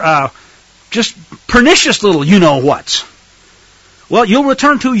 they're just pernicious little you-know-whats. Well, you'll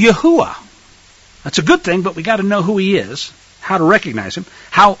return to Yahuwah. That's a good thing, but we got to know who He is, how to recognize Him,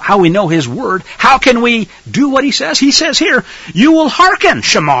 how we know His Word, how can we do what He says? He says here, you will hearken,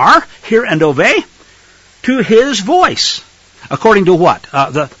 Shamar, hear and obey, to His voice. According to what?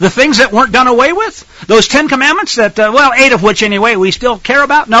 The things that weren't done away with? Those 10 commandments that, 8 of which anyway we still care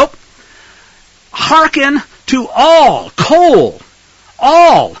about? Nope. Hearken to all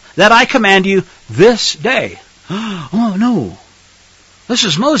that I command you this day. Oh no. This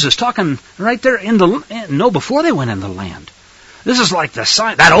is Moses talking right there before they went in the land. This is like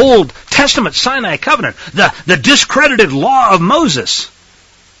that Old Testament Sinai covenant, the discredited law of Moses.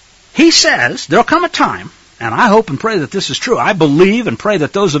 He says there'll come a time, and I hope and pray that this is true. I believe and pray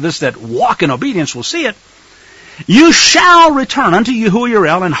that those of us that walk in obedience will see it. You shall return unto Yahuwah your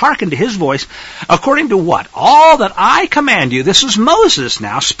El and hearken to his voice, according to what? All that I command you. This is Moses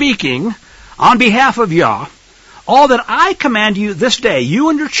now speaking on behalf of Yah. All that I command you this day, you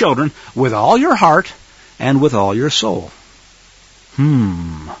and your children, with all your heart and with all your soul.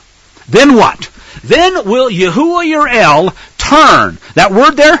 Then what? Then will Yahuwah your El turn. That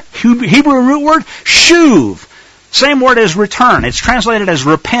word there, Hebrew root word, shuv. Same word as return. It's translated as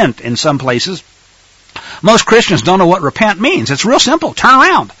repent in some places. Most Christians don't know what repent means. It's real simple. Turn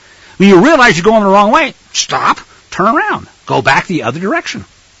around. When you realize you're going the wrong way, stop, turn around. Go back the other direction.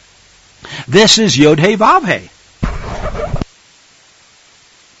 This is Yod-Heh Vav-Heh.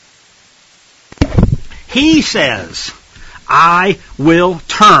 He says, I will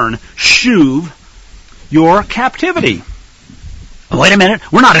turn, shuv, your captivity. Wait a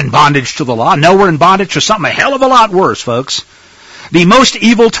minute. We're not in bondage to the law. No, we're in bondage to something a hell of a lot worse, folks. The most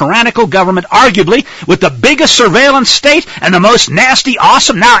evil, tyrannical government, arguably, with the biggest surveillance state and the most nasty,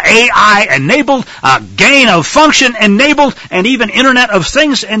 awesome, now AI-enabled, gain of function enabled, and even Internet of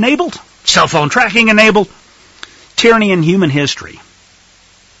Things enabled, cell phone tracking enabled, tyranny in human history.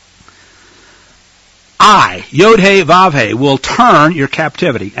 I, Yod-Heh Vav-Heh, will turn your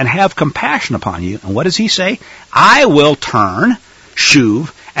captivity and have compassion upon you. And what does he say? I will turn,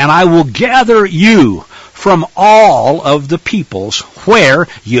 shuv, and I will gather you from all of the peoples where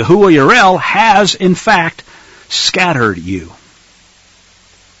Yahuwah your El has, in fact, scattered you.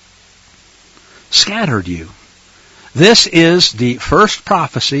 Scattered you. This is the first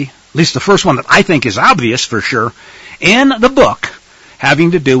prophecy, at least the first one that I think is obvious for sure, in the book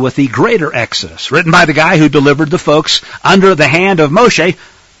having to do with the greater Exodus, written by the guy who delivered the folks under the hand of Moshe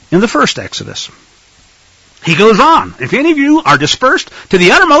in the first Exodus. He goes on, if any of you are dispersed to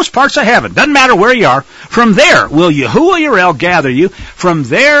the uttermost parts of heaven, doesn't matter where you are, from there will Yahuwah your El gather you, from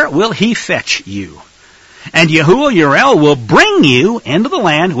there will he fetch you. And Yahuwah your El will bring you into the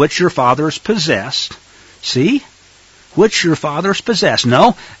land which your fathers possessed. See? Which your fathers possessed.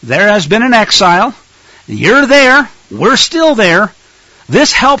 No, there has been an exile. You're there. We're still there.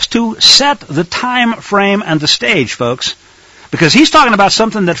 This helps to set the time frame and the stage, folks. Because he's talking about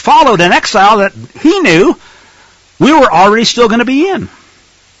something that followed an exile that he knew we were already still going to be in.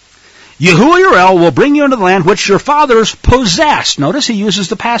 Yahuwah your El will bring you into the land which your fathers possessed. Notice he uses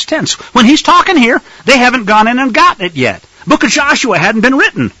the past tense. When he's talking here, they haven't gone in and gotten it yet. Book of Joshua hadn't been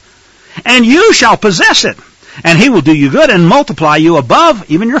written. And you shall possess it. And he will do you good and multiply you above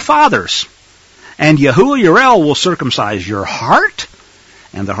even your fathers. And Yahuwah your El will circumcise your heart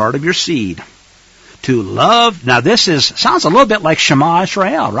and the heart of your seed. To love. Now this sounds a little bit like Shema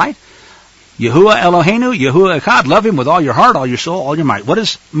Israel, right? Yahuwah Eloheinu, Yahuwah Echad, love him with all your heart, all your soul, all your might. What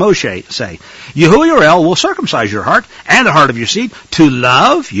does Moshe say? Yahuwah your El will circumcise your heart and the heart of your seed to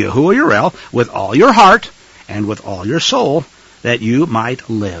love Yahuwah your El with all your heart and with all your soul that you might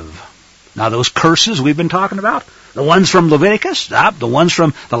live. Now those curses we've been talking about, the ones from Leviticus, the ones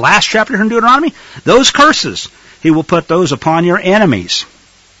from the last chapter in Deuteronomy, those curses, he will put those upon your enemies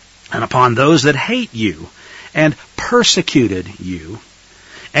and upon those that hate you and persecuted you.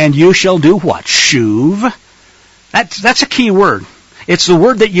 And you shall do what? Shuv. That's a key word. It's the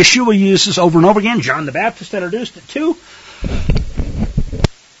word that Yeshua uses over and over again. John the Baptist introduced it too.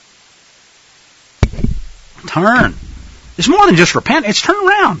 Turn. It's more than just repent. It's turn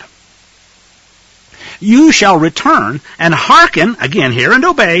around. You shall return and hearken, again here, and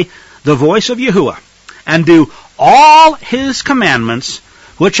obey the voice of Yahuwah, and do all his commandments,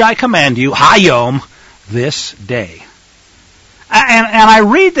 which I command you, Hayom, this day. And I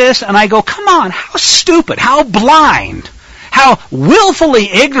read this and I go, come on, how stupid, how blind, how willfully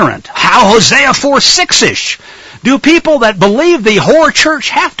ignorant, how Hosea 4:6-ish do people that believe the whore church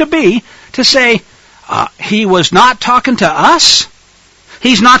have to be to say, he was not talking to us?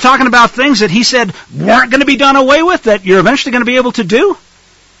 He's not talking about things that he said weren't going to be done away with, that you're eventually going to be able to do?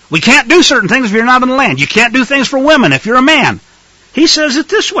 We can't do certain things if you're not in the land. You can't do things for women if you're a man. He says it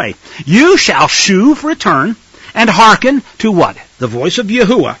this way, you shall shuv, return, and hearken to what? The voice of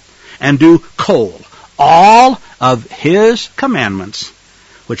Yahuwah, and do kol, all of his commandments,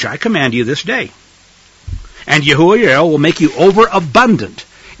 which I command you this day. And Yahuwah your El will make you overabundant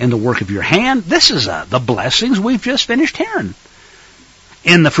in the work of your hand. This is the blessings we've just finished hearing.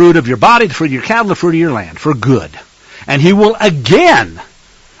 in the fruit of your body, the fruit of your cattle, the fruit of your land, for good. And he will again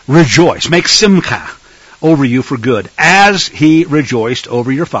rejoice, make simcha over you for good, as he rejoiced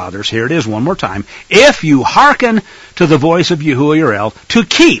over your fathers. Here it is one more time. If you hearken to the voice of Yahuwah your El, to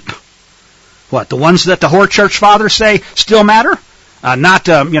keep, what, the ones that the Hor Church fathers say still matter? Not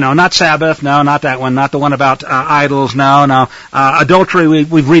Sabbath, no, not that one, not the one about idols, no. Adultery,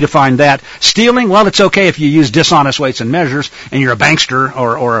 we've redefined that. Stealing, well, it's okay if you use dishonest weights and measures, and you're a bankster,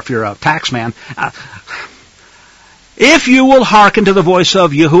 or if you're a tax man. If you will hearken to the voice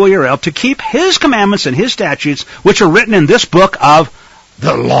of Yahuwah your El, to keep his commandments and his statutes, which are written in this book of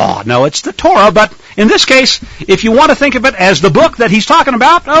the law. No, it's the Torah, but in this case, if you want to think of it as the book that he's talking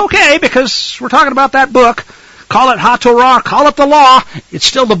about, okay, because we're talking about that book. Call it HaTorah, call it the law. It's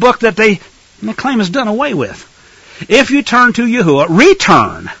still the book that they claim is done away with. If you turn to Yahuwah,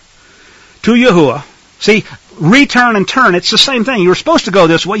 return to Yahuwah. See, return and turn, it's the same thing. You were supposed to go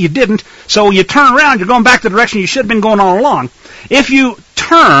this way, you didn't. So you turn around, you're going back the direction you should have been going all along. If you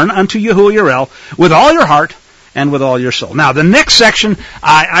turn unto Yahuwah your El with all your heart and with all your soul. Now, the next section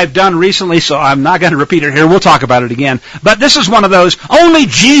I've done recently, so I'm not going to repeat it here. We'll talk about it again. But this is one of those, only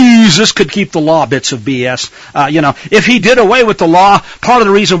Jesus could keep the law bits of BS. If he did away with the law, part of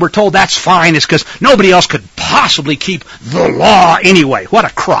the reason we're told that's fine is because nobody else could possibly keep the law anyway. What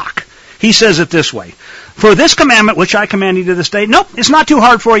a crock. He says it this way. For this commandment which I command you to this day, nope, it's not too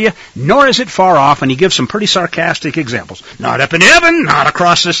hard for you, nor is it far off. And he gives some pretty sarcastic examples. Not up in heaven, not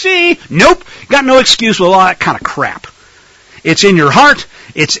across the sea, nope, got no excuse with all that kind of crap. It's in your heart,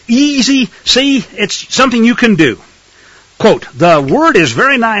 it's easy, see, it's something you can do. Quote, the word is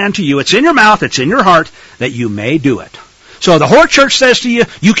very nigh unto you, it's in your mouth, it's in your heart, that you may do it. So the Hor Church says to you,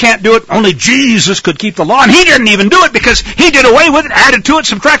 you can't do it, only Jesus could keep the law, and he didn't even do it because he did away with it, added to it,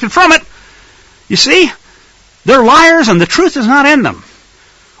 subtracted from it. You see? They're liars and the truth is not in them.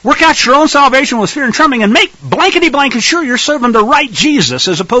 Work out your own salvation with fear and trembling and make blankety-blank sure you're serving the right Jesus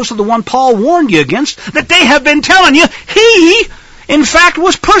as opposed to the one Paul warned you against that they have been telling you he, in fact,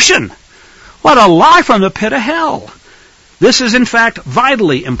 was pushing. What a lie from the pit of hell. This is, in fact,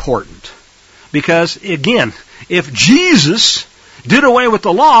 vitally important because, again, if Jesus did away with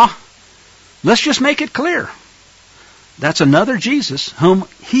the law, let's just make it clear. That's another Jesus whom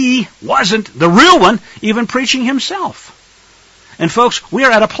he wasn't, the real one, even preaching himself. And folks, we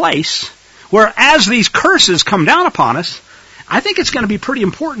are at a place where as these curses come down upon us, I think it's going to be pretty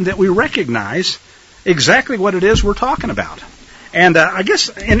important that we recognize exactly what it is we're talking about. And I guess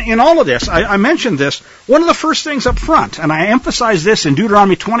in all of this, I mentioned this, one of the first things up front, and I emphasize this in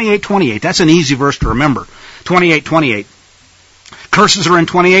Deuteronomy 28:28. That's an easy verse to remember. 28:28. Curses are in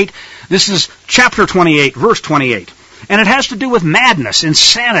 28. This is chapter 28, verse 28. And it has to do with madness,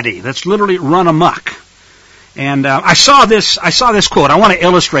 insanity that's literally run amok. And I saw this quote. I want to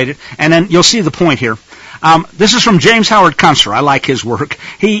illustrate it, and then you'll see the point here. This is from James Howard Kunstler. I like his work.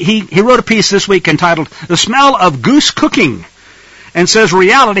 He wrote a piece this week entitled "The Smell of Goose Cooking," and says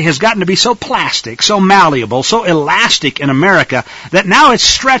reality has gotten to be so plastic, so malleable, so elastic in America that now it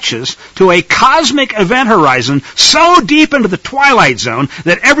stretches to a cosmic event horizon so deep into the twilight zone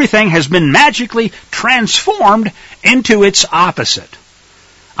that everything has been magically transformed into its opposite.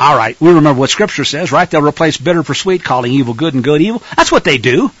 All right, we remember what Scripture says, right? They'll replace bitter for sweet, calling evil good and good evil. That's what they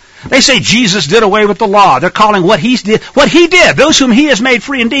do. They say Jesus did away with the law. They're calling what he did, those whom he has made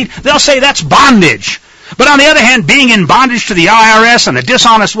free indeed, they'll say that's bondage. But on the other hand, being in bondage to the IRS and the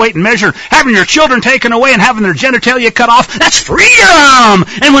dishonest weight and measure, having your children taken away and having their genitalia cut off, that's freedom!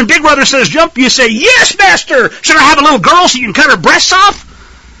 And when Big Brother says jump, you say, yes, master! Should I have a little girl so you can cut her breasts off?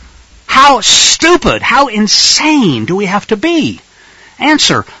 How stupid, how insane do we have to be?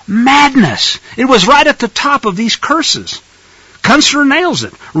 Answer, madness. It was right at the top of these curses. Kunstler nails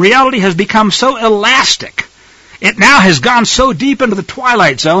it. Reality has become so elastic. It now has gone so deep into the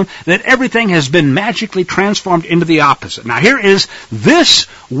twilight zone that everything has been magically transformed into the opposite. Now here is this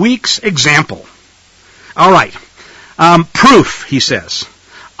week's example. All right. Proof, he says.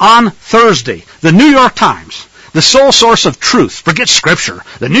 On Thursday, the New York Times, the sole source of truth, forget Scripture.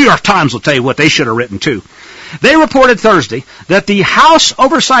 The New York Times will tell you what they should have written too. They reported Thursday that the House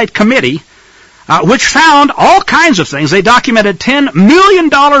Oversight Committee, which found all kinds of things, they documented $10 million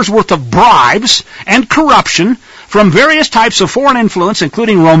worth of bribes and corruption from various types of foreign influence,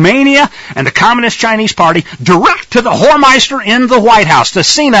 including Romania and the Communist Chinese Party, direct to the whoremeister in the White House, the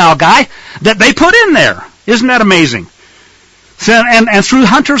senile guy that they put in there. Isn't that amazing? And through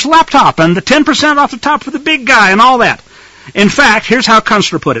Hunter's laptop, and the 10% off the top for the big guy, and all that. In fact, here's how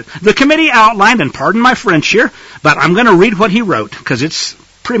Kunstler put it. The committee outlined, and pardon my French here, but I'm going to read what he wrote, because it's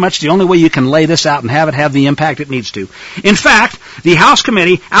pretty much the only way you can lay this out and have it have the impact it needs to. In fact, the House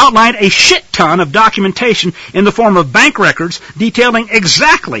committee outlined a shit ton of documentation in the form of bank records detailing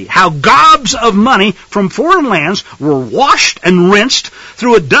exactly how gobs of money from foreign lands were washed and rinsed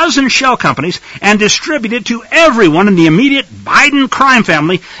through a dozen shell companies and distributed to everyone in the immediate Biden crime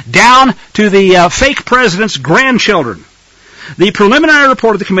family down to the fake president's grandchildren. The preliminary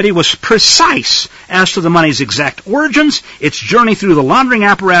report of the committee was precise as to the money's exact origins, its journey through the laundering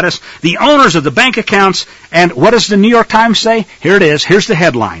apparatus, the owners of the bank accounts, and what does the New York Times say? Here it is. Here's the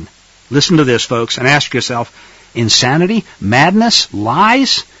headline. Listen to this, folks, and ask yourself, insanity, madness,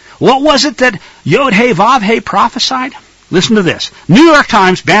 lies? What was it that Yod-Heh-Vav-Heh prophesied? Listen to this. New York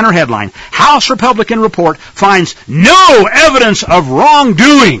Times banner headline, House Republican report finds no evidence of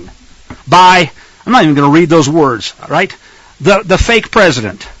wrongdoing by, I'm not even going to read those words, right? The fake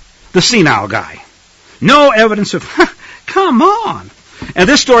president, the senile guy. No evidence of, come on. And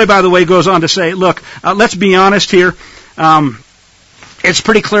this story, by the way, goes on to say, look, let's be honest here. It's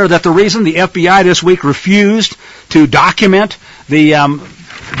pretty clear that the reason the FBI this week refused to document the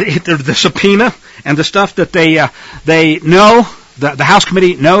subpoena and the stuff that they know, the House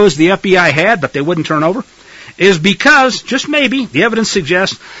committee knows the FBI had, but they wouldn't turn over, is because, just maybe, the evidence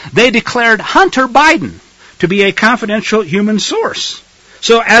suggests, they declared Hunter Biden to be a confidential human source.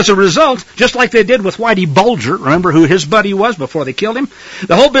 So as a result, just like they did with Whitey Bulger, remember who his buddy was before they killed him?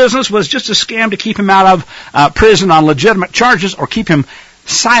 The whole business was just a scam to keep him out of prison on legitimate charges or keep him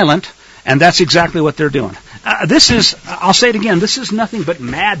silent, and that's exactly what they're doing. This is, I'll say it again, this is nothing but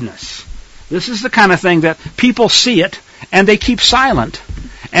madness. This is the kind of thing that people see it, and they keep silent.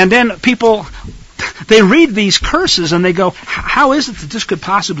 And then people, they read these curses, and they go, how is it that this could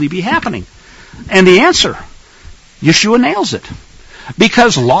possibly be happening? And the answer, Yeshua nails it.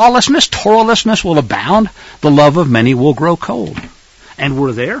 Because lawlessness, Torahlessness will abound, the love of many will grow cold. And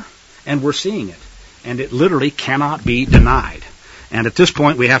we're there, and we're seeing it. And it literally cannot be denied. And at this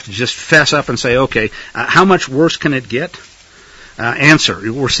point, we have to just fess up and say, okay, how much worse can it get?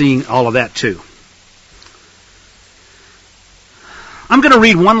 Answer, we're seeing all of that too. I'm going to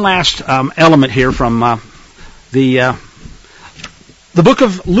read one last element here from the book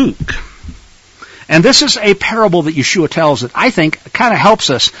of Luke. And this is a parable that Yeshua tells that I think kind of helps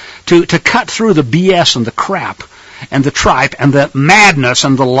us to cut through the BS and the crap and the tripe and the madness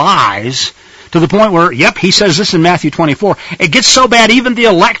and the lies to the point where, yep, he says this in Matthew 24, it gets so bad even the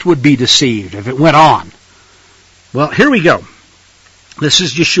elect would be deceived if it went on. Well, here we go. This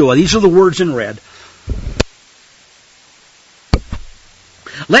is Yeshua. These are the words in red.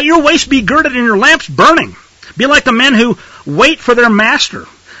 Let your waist be girded and your lamps burning. Be like the men who wait for their master.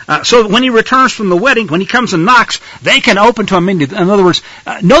 So that when he returns from the wedding, when he comes and knocks, they can open to him. In other words,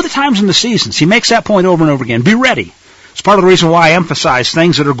 know the times and the seasons. He makes that point over and over again. Be ready. It's part of the reason why I emphasize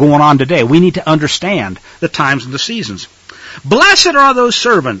things that are going on today. We need to understand the times and the seasons. Blessed are those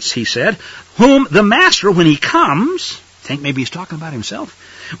servants, he said, whom the master, when he comes, think maybe he's talking about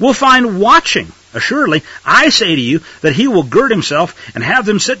himself, will find watching. Assuredly, I say to you that he will gird himself and have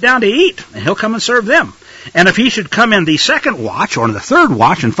them sit down to eat, and he'll come and serve them. And if he should come in the second watch or in the third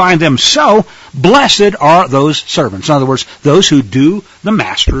watch and find them so, blessed are those servants. In other words, those who do the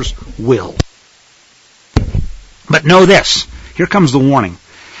master's will. But know this, here comes the warning,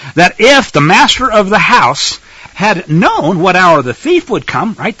 that if the master of the house had known what hour the thief would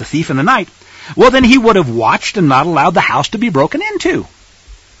come, right, the thief in the night, well then he would have watched and not allowed the house to be broken into.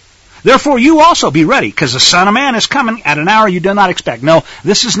 Therefore, you also be ready, because the Son of Man is coming at an hour you do not expect. No,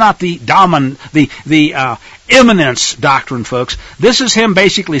 this is not the imminence doctrine, folks. This is him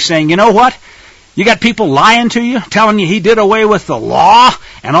basically saying, you know what? You got people lying to you, telling you he did away with the law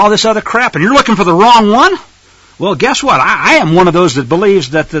and all this other crap, and you're looking for the wrong one? Well, guess what? I am one of those that believes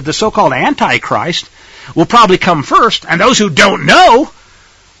that the so-called Antichrist will probably come first, and those who don't know,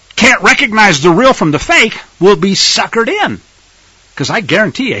 can't recognize the real from the fake, will be suckered in. Because I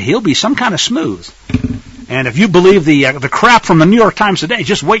guarantee you, he'll be some kind of smooth. And if you believe the crap from the New York Times today,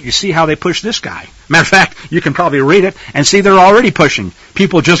 just wait to see how they push this guy. Matter of fact, you can probably read it and see they're already pushing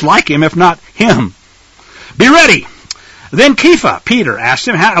people just like him, if not him. Be ready. Then Kepha, Peter, asked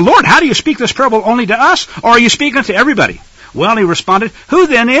him, Lord, how do you speak this parable only to us, or are you speaking to everybody? Well, he responded, who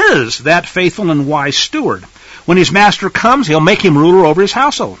then is that faithful and wise steward? When his master comes, he'll make him ruler over his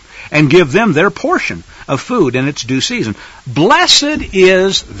household and give them their portion of food in its due season. Blessed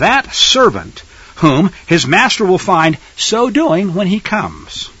is that servant whom his master will find so doing when he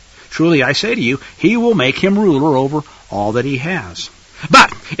comes. Truly I say to you, he will make him ruler over all that he has.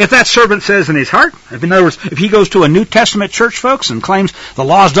 But if that servant says in his heart, in other words, if he goes to a New Testament church, folks, and claims the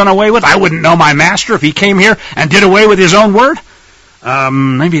law's done away with, I wouldn't know my master if he came here and did away with his own word.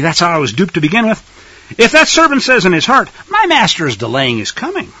 Maybe that's how I was duped to begin with. If that servant says in his heart, my master is delaying his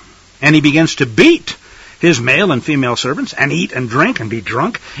coming, and he begins to beat his male and female servants, and eat and drink and be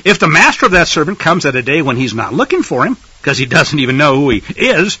drunk, if the master of that servant comes at a day when he's not looking for him, because he doesn't even know who he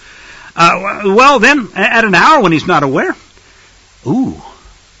is, well then, at an hour when he's not aware,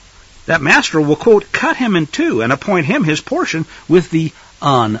 that master will, quote, cut him in two and appoint him his portion with the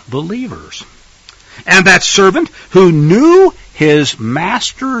unbelievers. And that servant who knew his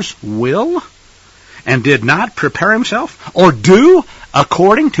master's will and did not prepare himself or do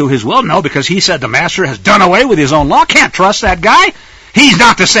according to his will, no, because he said the master has done away with his own law, can't trust that guy. He's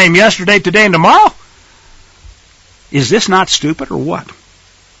not the same yesterday, today, and tomorrow. Is this not stupid or what?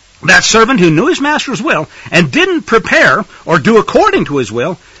 That servant who knew his master's will and didn't prepare or do according to his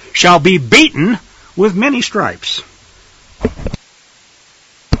will shall be beaten with many stripes.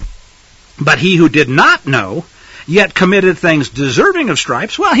 But he who did not know, yet committed things deserving of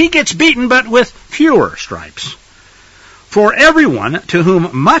stripes, well, he gets beaten, but with fewer stripes. For everyone to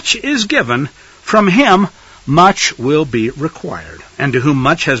whom much is given, from him much will be required. And to whom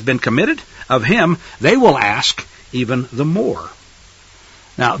much has been committed, of him they will ask even the more.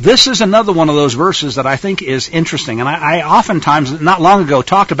 Now, this is another one of those verses that I think is interesting. And I oftentimes, not long ago,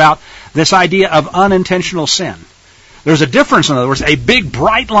 talked about this idea of unintentional sin. There's a difference, in other words, a big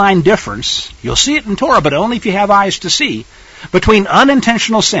bright line difference. You'll see it in Torah, but only if you have eyes to see, between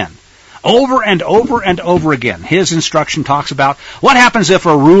unintentional sin. Over and over and over again, his instruction talks about what happens if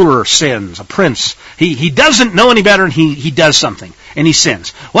a ruler sins, a prince. He doesn't know any better and he does something and he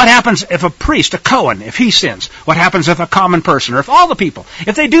sins. What happens if a priest, a Cohen, if he sins? What happens if a common person, or if all the people,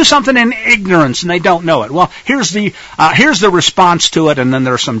 if they do something in ignorance and they don't know it? Well, here's the response to it, and then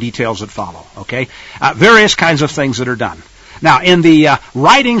there are some details that follow. Okay, various kinds of things that are done. Now, in the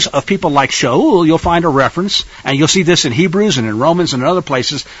writings of people like Shaul, you'll find a reference, and you'll see this in Hebrews and in Romans and in other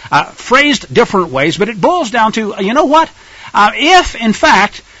places, phrased different ways, but it boils down to, you know what? If, in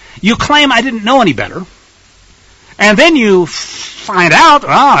fact, you claim I didn't know any better, and then you find out,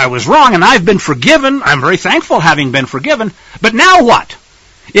 I was wrong and I've been forgiven, I'm very thankful having been forgiven, but now what?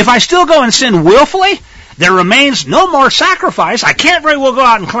 If I still go and sin willfully, there remains no more sacrifice. I can't very well go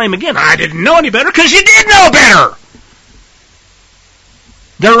out and claim again, I didn't know any better, because you did know better.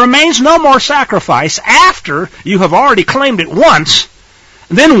 There remains no more sacrifice after you have already claimed it once.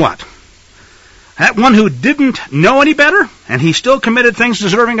 Then what? That one who didn't know any better, and he still committed things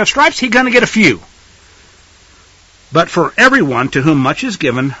deserving of stripes, he's going to get a few. But for everyone to whom much is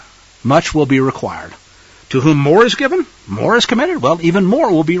given, much will be required. To whom more is given, more is committed, well, even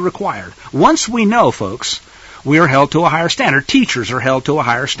more will be required. Once we know, folks, we are held to a higher standard. Teachers are held to a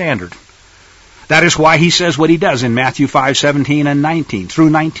higher standard. That is why he says what he does in Matthew 5:17 and 19 through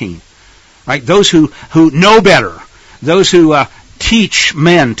 19. Right? Those who know better, those who teach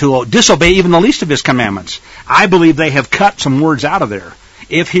men to disobey even the least of his commandments, I believe they have cut some words out of there.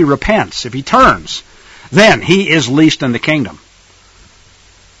 If he repents, if he turns, then he is least in the kingdom.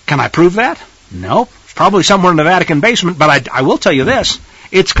 Can I prove that? No. It's probably somewhere in the Vatican basement, but I will tell you this.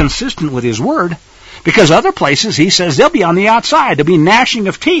 It's consistent with his word. Because other places, he says, they'll be on the outside. There'll be gnashing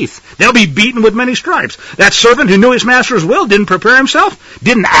of teeth. They'll be beaten with many stripes. That servant who knew his master's will, didn't prepare himself,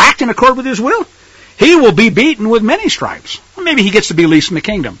 didn't act in accord with his will, he will be beaten with many stripes. Well, maybe he gets to be least in the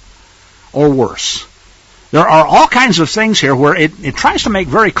kingdom. Or worse. There are all kinds of things here where it tries to make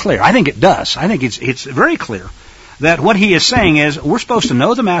very clear. I think it does. I think it's very clear that what he is saying is we're supposed to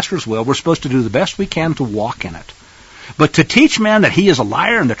know the master's will. We're supposed to do the best we can to walk in it. But to teach men that he is a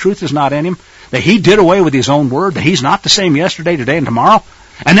liar and the truth is not in him, that he did away with his own word, that he's not the same yesterday, today, and tomorrow,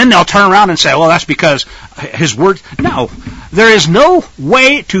 and then they'll turn around and say, well, that's because his word. No, there is no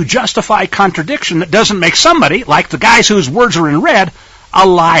way to justify contradiction that doesn't make somebody, like the guys whose words are in red, a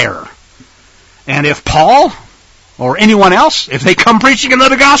liar. And if Paul or anyone else, if they come preaching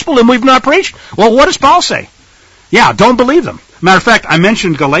another gospel and we've not preached, well, what does Paul say? Yeah, don't believe them. Matter of fact, I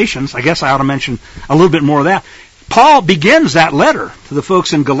mentioned Galatians. I guess I ought to mention a little bit more of that. Paul begins that letter to the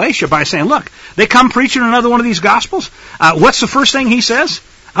folks in Galatia by saying, look, they come preaching another one of these gospels. What's the first thing he says?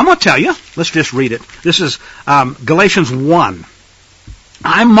 I'm going to tell you. Let's just read it. This is Galatians 1.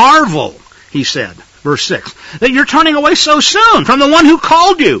 I marvel, he said, verse 6, that you're turning away so soon from the one who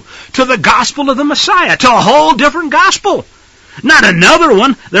called you to the gospel of the Messiah, to a whole different gospel. Not another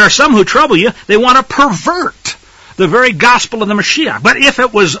one. There are some who trouble you. They want to pervert the very gospel of the Mashiach. But if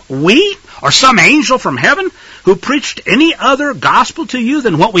it was we or some angel from heaven who preached any other gospel to you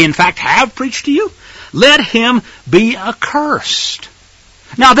than what we in fact have preached to you, let him be accursed.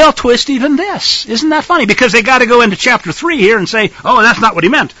 Now they'll twist even this. Isn't that funny? Because they got to go into chapter 3 here and say, oh, that's not what he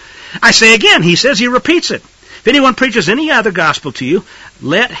meant. I say again, he says, he repeats it. If anyone preaches any other gospel to you,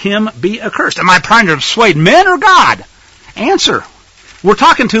 let him be accursed. Am I trying to persuade men or God? Answer. We're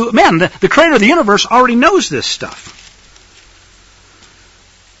talking to men. The creator of the universe already knows this stuff.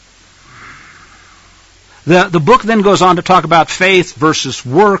 The book then goes on to talk about faith versus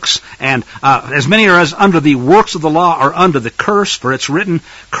works, and as many are as under the works of the law are under the curse, for it's written,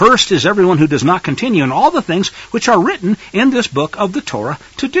 cursed is everyone who does not continue in all the things which are written in this book of the Torah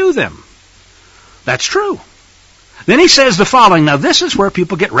to do them. That's true. Then he says the following. Now this is where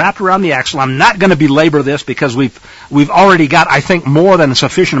people get wrapped around the axle. I'm not going to belabor this because we've already got, I think, more than a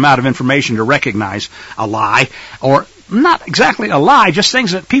sufficient amount of information to recognize a lie, or not exactly a lie, just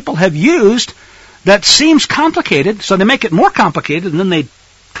things that people have used that seems complicated, so they make it more complicated, and then they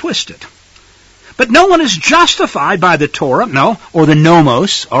twist it. But no one is justified by the Torah, or the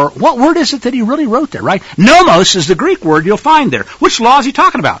nomos, or what word is it that he really wrote there, right? Nomos is the Greek word you'll find there. Which law is he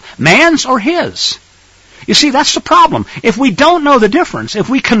talking about? Man's or his? You see, that's the problem. If we don't know the difference, if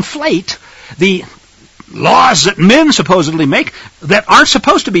we conflate the laws that men supposedly make that aren't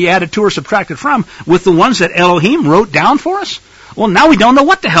supposed to be added to or subtracted from with the ones that Elohim wrote down for us, well, now we don't know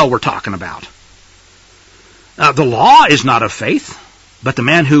what the hell we're talking about. The law is not of faith, but the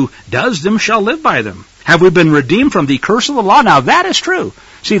man who does them shall live by them. Have we been redeemed from the curse of the law? Now that is true.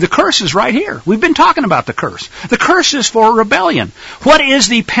 See, the curse is right here. We've been talking about the curse. The curse is for rebellion. What is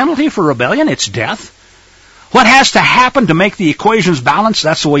the penalty for rebellion? It's death. What has to happen to make the equations balance?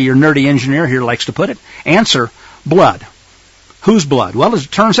 That's the way your nerdy engineer here likes to put it. Answer, blood. Whose blood? Well, as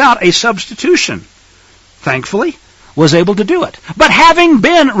it turns out, a substitution, thankfully, was able to do it. But having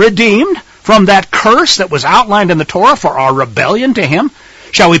been redeemed from that curse that was outlined in the Torah for our rebellion to him,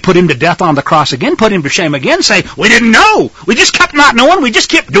 shall we put him to death on the cross again, put him to shame again, say, we didn't know. We just kept not knowing. We just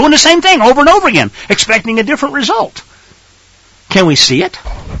kept doing the same thing over and over again, expecting a different result. Can we see it?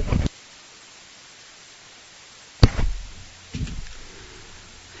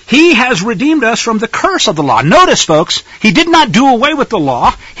 He has redeemed us from the curse of the law. Notice, folks, he did not do away with the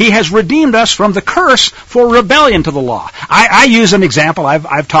law. He has redeemed us from the curse for rebellion to the law. I use an example.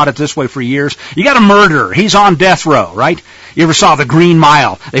 I've taught it this way for years. You got a murderer. He's on death row, right? You ever saw The Green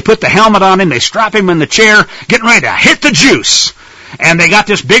Mile? They put the helmet on him. They strap him in the chair, getting ready to hit the juice. And they got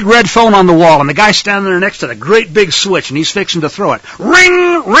this big red phone on the wall, and the guy's standing there next to the great big switch, and he's fixing to throw it.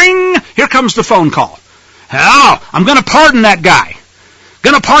 Ring, ring. Here comes the phone call. Oh, I'm going to pardon that guy.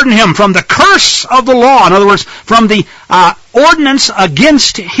 Going to pardon him from the curse of the law. In other words, from the ordinance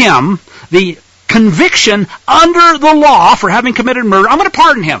against him, the conviction under the law for having committed murder. I'm going to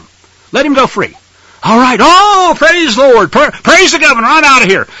pardon him. Let him go free. All right. Oh, praise the Lord. Praise the governor. I'm out of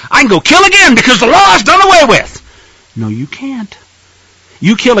here. I can go kill again because the law is done away with. No, you can't.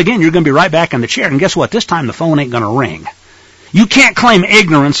 You kill again, you're going to be right back in the chair. And guess what? This time the phone ain't going to ring. You can't claim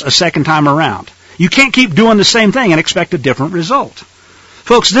ignorance a second time around. You can't keep doing the same thing and expect a different result.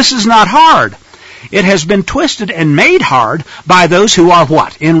 Folks, this is not hard. It has been twisted and made hard by those who are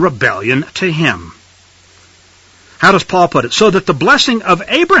what? In rebellion to him. How does Paul put it? So that the blessing of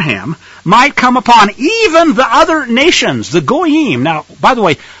Abraham might come upon even the other nations, the Goyim. Now, by the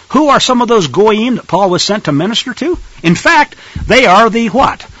way, who are some of those Goyim that Paul was sent to minister to? In fact, they are the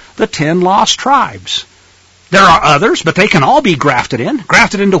what? The 10 lost tribes. There are others, but they can all be grafted in.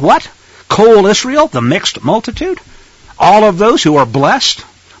 Grafted into what? Kol Israel, the mixed multitude. All of those who are blessed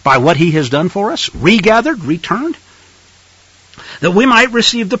by what he has done for us, regathered, returned, that we might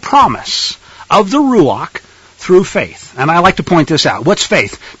receive the promise of the Ruach through faith. And I like to point this out. What's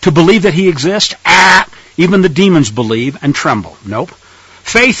faith? To believe that he exists? Even the demons believe and tremble. Nope.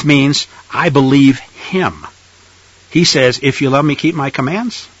 Faith means I believe him. He says, if you love me, keep my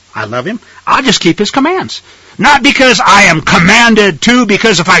commands. I love him. I'll just keep his commands. Not because I am commanded to,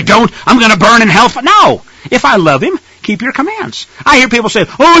 because if I don't, I'm going to burn in hell. No. If I love him, keep your commands. I hear people say,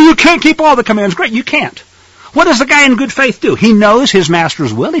 oh, you can't keep all the commands. Great, you can't. What does the guy in good faith do? He knows his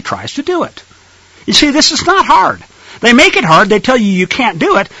master's will. He tries to do it. You see, this is not hard. They make it hard. They tell you you can't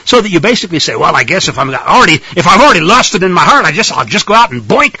do it so that you basically say, well, I guess if I've already lusted in my heart, I'll just go out and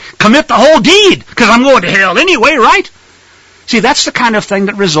boink, commit the whole deed because I'm going to hell anyway, right? See, that's the kind of thing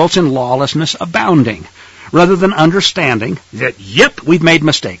that results in lawlessness abounding, rather than understanding that, yep, we've made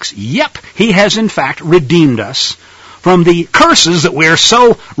mistakes. Yep, he has in fact redeemed us from the curses that we're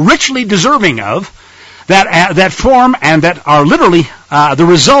so richly deserving of, that form and that are literally the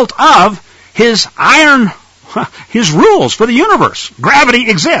result of his rules for the universe. Gravity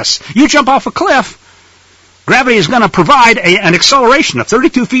exists. You jump off a cliff, gravity is going to provide an acceleration of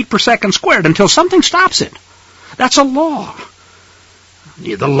 32 feet per second squared until something stops it. That's a law.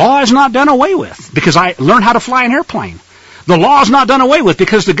 The law is not done away with because I learned how to fly an airplane. The law is not done away with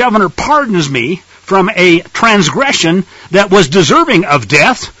because the governor pardons me from a transgression that was deserving of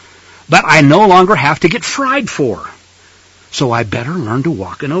death, but I no longer have to get fried for. So I better learn to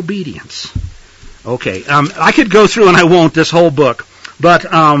walk in obedience. Okay, I could go through, and I won't, this whole book, but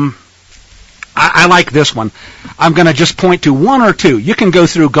I like this one. I'm going to just point to one or two. You can go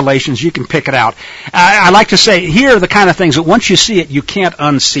through Galatians. You can pick it out. I like to say, here are the kind of things that once you see it, you can't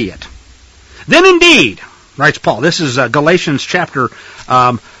unsee it. Then indeed, writes Paul, this is Galatians chapter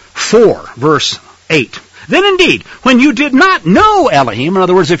 4, verse 8. Then indeed, when you did not know Elohim, in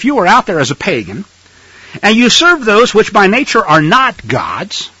other words, if you were out there as a pagan, and you served those which by nature are not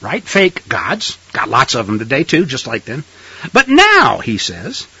gods, right? Fake gods. Got lots of them today too, just like then. But now, he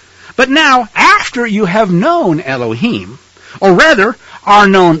says, but now, after you have known Elohim, or rather, are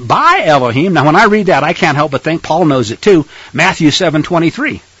known by Elohim. Now, when I read that, I can't help but think Paul knows it too. Matthew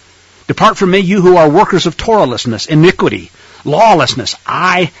 7:23. Depart from me, you who are workers of Torahlessness, iniquity, lawlessness.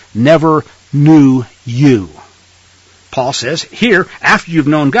 I never knew you. Paul says here, after you've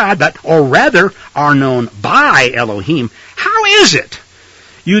known God, but, or rather, are known by Elohim, how is it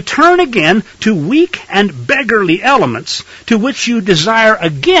you turn again to weak and beggarly elements to which you desire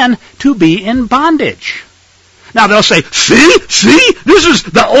again to be in bondage? Now they'll say, see, this is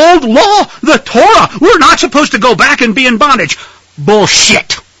the old law, the Torah. We're not supposed to go back and be in bondage.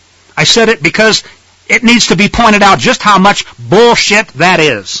 Bullshit. I said it because it needs to be pointed out just how much bullshit that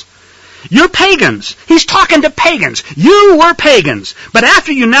is. You're pagans. He's talking to pagans. You were pagans. But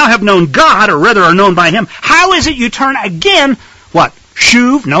after you now have known God, or rather are known by Him, how is it you turn again, what?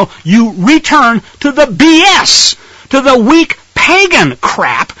 Shuv? No, you return to the BS, to the weak pagan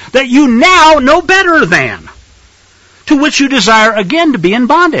crap that you now know better than, to which you desire again to be in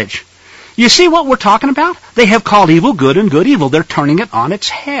bondage. You see what we're talking about? They have called evil good and good evil. They're turning it on its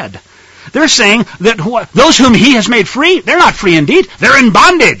head. They're saying that those whom He has made free, they're not free indeed. They're in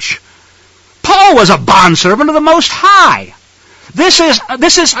bondage. Paul was a bondservant of the Most High. This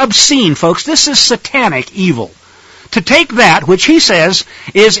is obscene, folks. This is satanic evil. To take that, which he says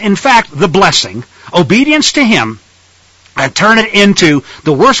is in fact the blessing, obedience to Him, and turn it into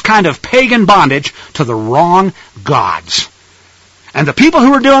the worst kind of pagan bondage to the wrong gods. And the people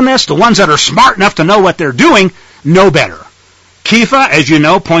who are doing this, the ones that are smart enough to know what they're doing, know better. Kepha, as you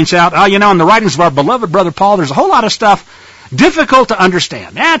know, points out, in the writings of our beloved brother Paul, there's a whole lot of stuff difficult to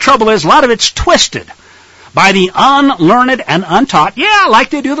understand. Trouble is, a lot of it's twisted by the unlearned and untaught, like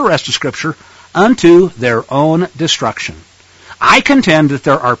they do the rest of Scripture, unto their own destruction. I contend that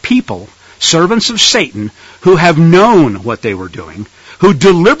there are people, servants of Satan, who have known what they were doing, who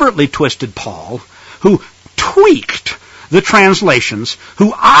deliberately twisted Paul, who tweaked the translations,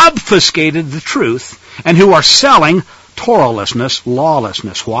 who obfuscated the truth, and who are selling Torahlessness,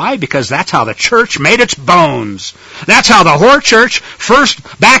 lawlessness. Why? Because that's how the church made its bones. That's how the whore church,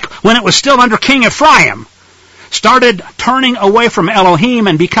 first back when it was still under King Ephraim, started turning away from Elohim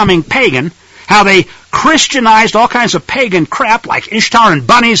and becoming pagan. How they Christianized all kinds of pagan crap like Ishtar and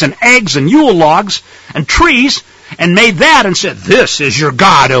bunnies and eggs and Yule logs and trees and made that and said, this is your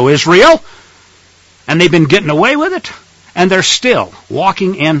God, O Israel. And they've been getting away with it, and they're still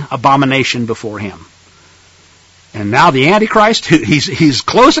walking in abomination before Him. And now the Antichrist, he's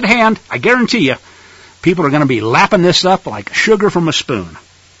close at hand. I guarantee you, people are going to be lapping this up like sugar from a spoon.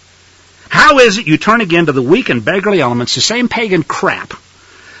 How is it you turn again to the weak and beggarly elements, the same pagan crap,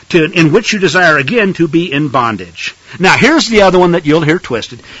 in which you desire again to be in bondage? Now here's the other one that you'll hear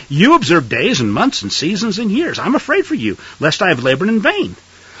twisted. You observe days and months and seasons and years. I'm afraid for you, lest I have labored in vain.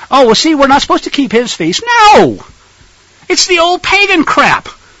 Oh, well, see, we're not supposed to keep His feast. No! It's the old pagan crap.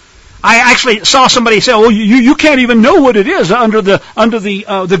 I actually saw somebody say, "Oh, you can't even know what it is under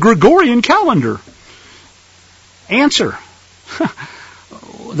the Gregorian calendar." Answer: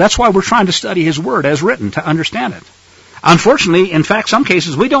 that's why we're trying to study His Word as written to understand it. Unfortunately, in fact, some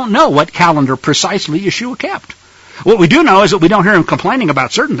cases we don't know what calendar precisely Yeshua kept. What we do know is that we don't hear Him complaining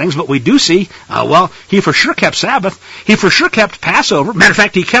about certain things, but we do see, He for sure kept Sabbath. He for sure kept Passover. Matter of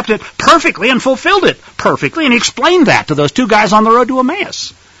fact, He kept it perfectly and fulfilled it perfectly, and He explained that to those two guys on the road to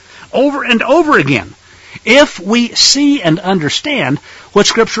Emmaus. Over and over again. If we see and understand what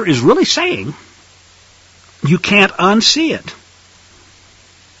Scripture is really saying, you can't unsee it.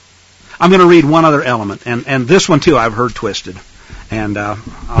 I'm going to read one other element, and this one too I've heard twisted, and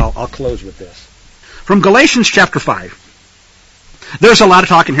I'll close with this. From Galatians chapter 5. There's a lot of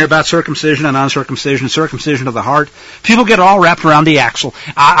talking here about circumcision and uncircumcision, circumcision of the heart. People get all wrapped around the axle.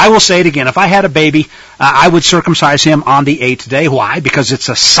 I will say it again. If I had a baby, I would circumcise him on the 8th day. Why? Because it's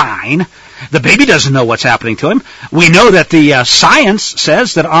a sign. The baby doesn't know what's happening to him. We know that the science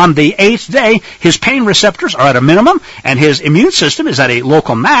says that on the 8th day, his pain receptors are at a minimum, and his immune system is at a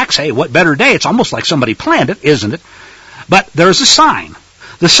local max. Hey, what better day? It's almost like somebody planned it, isn't it? But there's a sign.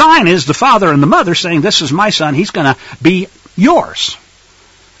 The sign is the father and the mother saying, this is my son. He's going to be yours.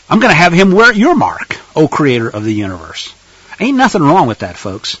 I'm going to have him wear your mark, O Creator of the universe. Ain't nothing wrong with that,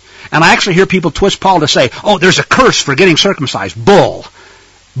 folks. And I actually hear people twist Paul to say, oh, there's a curse for getting circumcised. Bull.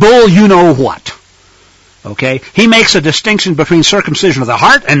 Bull, you know what. Okay? He makes a distinction between circumcision of the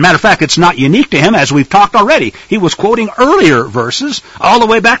heart, and matter of fact, it's not unique to him, as we've talked already. He was quoting earlier verses all the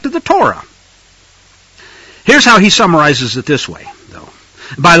way back to the Torah. Here's how he summarizes it this way, though.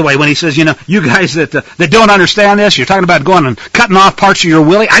 By the way, when he says, you guys that don't understand this, you're talking about going and cutting off parts of your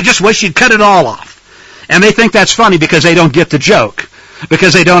willy, I just wish you'd cut it all off. And they think that's funny because they don't get the joke,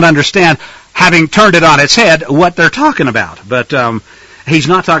 because they don't understand, having turned it on its head, what they're talking about. But he's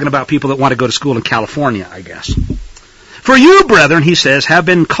not talking about people that want to go to school in California, I guess. For you, brethren, he says, have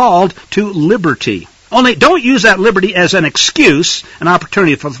been called to liberty. Only don't use that liberty as an excuse, an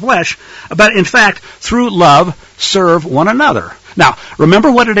opportunity for the flesh, but in fact, through love, serve one another. Now,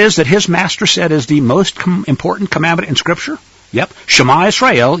 remember what it is that his master said is the most important commandment in Scripture? Yep. Shema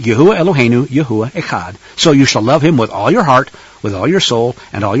Israel, Yahuwah Eloheinu, Yahuwah Echad. So you shall love him with all your heart, with all your soul,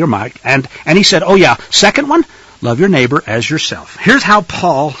 and all your might. And he said, oh yeah, second one, love your neighbor as yourself. Here's how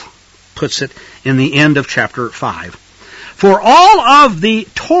Paul puts it in the end of chapter 5. For all of the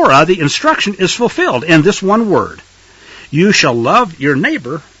Torah, the instruction is fulfilled in this one word. You shall love your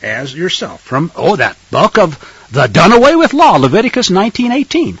neighbor as yourself. From, that book of the done away with law, Leviticus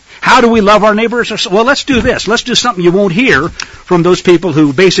 19:18. How do we love our neighbors? Well, let's do this. Let's do something you won't hear from those people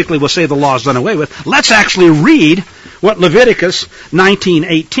who basically will say the law is done away with. Let's actually read what Leviticus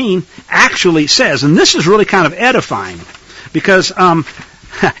 19:18 actually says. And this is really kind of edifying because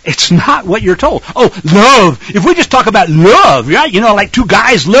it's not what you're told. Oh, love. If we just talk about love, right? Like two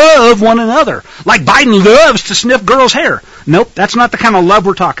guys love one another. Like Biden loves to sniff girls' hair. Nope, that's not the kind of love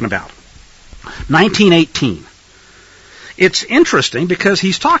we're talking about. 19:18. It's interesting because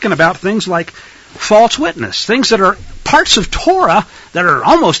he's talking about things like false witness, things that are parts of Torah that are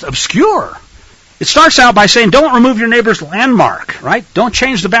almost obscure. It starts out by saying, don't remove your neighbor's landmark, right? Don't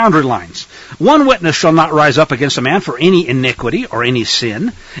change the boundary lines. One witness shall not rise up against a man for any iniquity or any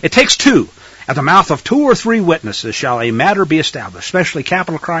sin. It takes two. At the mouth of 2 or 3 witnesses shall a matter be established, especially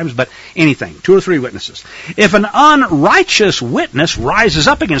capital crimes, but anything, 2 or 3 witnesses. If an unrighteous witness rises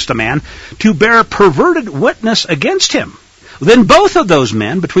up against a man to bear perverted witness against him, then both of those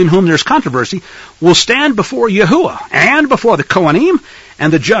men, between whom there's controversy, will stand before Yahuwah and before the Kohanim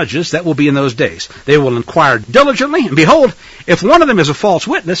and the judges that will be in those days. They will inquire diligently, and behold, if one of them is a false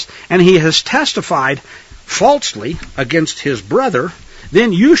witness, and he has testified falsely against his brother,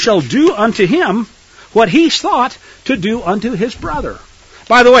 then you shall do unto him what he thought to do unto his brother.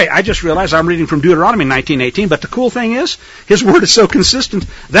 By the way, I just realized I'm reading from Deuteronomy 19:18, but the cool thing is, his word is so consistent,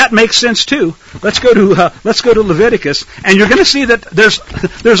 that makes sense too. Let's go to Leviticus, and you're going to see that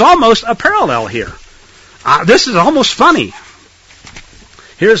there's almost a parallel here. This is almost funny.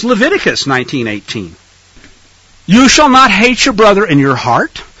 Here's Leviticus 19:18. You shall not hate your brother in your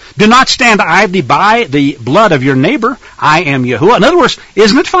heart. Do not stand idly by the blood of your neighbor. I am Yahuwah. In other words,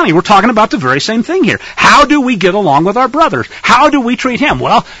 isn't it funny? We're talking about the very same thing here. How do we get along with our brothers? How do we treat him?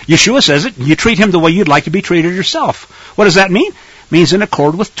 Well, Yeshua says it. You treat him the way you'd like to be treated yourself. What does that mean? It means in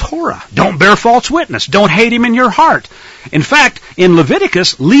accord with Torah. Don't bear false witness. Don't hate him in your heart. In fact, in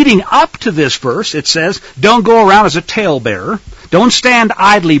Leviticus, leading up to this verse, it says, don't go around as a talebearer. Don't stand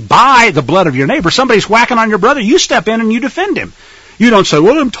idly by the blood of your neighbor. Somebody's whacking on your brother. You step in and you defend him. You don't say,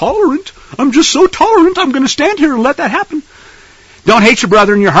 well, I'm tolerant. I'm just so tolerant. I'm going to stand here and let that happen. Don't hate your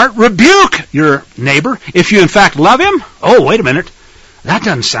brother in your heart. Rebuke your neighbor. If you in fact love him, oh, wait a minute. That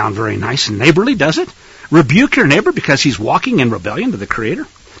doesn't sound very nice and neighborly, does it? Rebuke your neighbor because he's walking in rebellion to the Creator.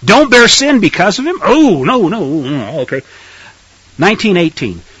 Don't bear sin because of him. Oh, no. Okay.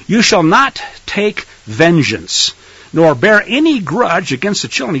 19:18. You shall not take vengeance, nor bear any grudge against the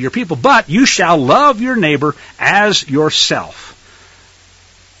children of your people, but you shall love your neighbor as yourself.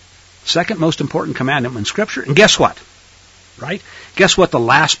 Second most important commandment in Scripture. And guess what? Right? Guess what the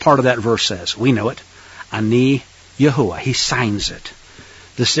last part of that verse says? We know it. Ani Yahuwah. He signs it.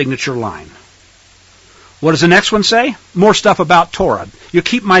 The signature line. What does the next one say? More stuff about Torah. You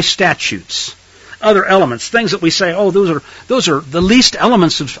keep my statutes. Other elements. Things that we say, oh, those are the least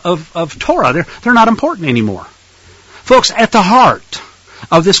elements of Torah. They're not important anymore. Folks, at the heart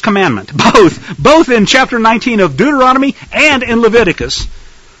of this commandment, both in chapter 19 of Deuteronomy and in Leviticus,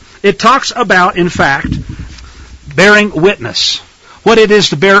 it talks about, in fact, bearing witness. what it is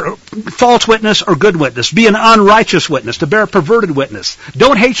to bear false witness or good witness. Be an unrighteous witness, to bear a perverted witness.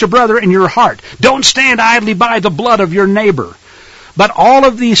 Don't hate your brother in your heart. Don't stand idly by the blood of your neighbor. But all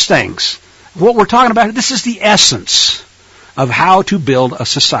of these things, what we're talking about, this is the essence of how to build a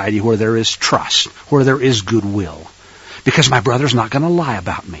society where there is trust, where there is goodwill. Because my brother's not going to lie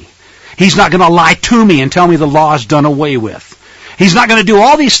about me. He's not going to lie to me and tell me the law is done away with. He's not going to do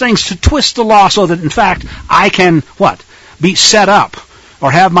all these things to twist the law so that, in fact, I can, be set up or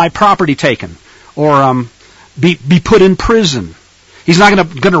have my property taken or be put in prison. He's not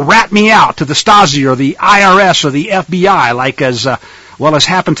going to rat me out to the Stasi or the IRS or the FBI like as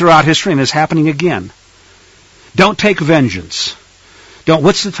happened throughout history and is happening again. Don't take vengeance.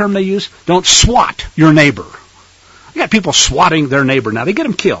 What's the term they use? Don't swat your neighbor. You got people swatting their neighbor now. They get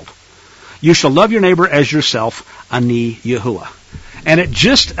them killed. You shall love your neighbor as yourself, ani Yahuwah. And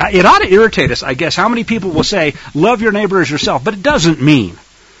it ought to irritate us, I guess, how many people will say, love your neighbor as yourself, but it doesn't mean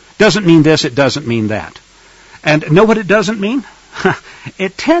this, it doesn't mean that. And know what it doesn't mean?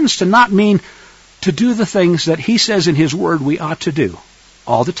 It tends to not mean to do the things that he says in his word we ought to do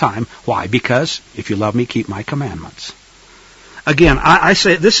all the time. Why? Because if you love me, keep my commandments. Again, I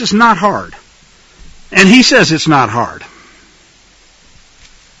say this is not hard. And he says it's not hard.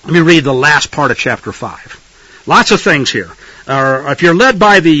 Let me read the last part of chapter 5. Lots of things here. If you're led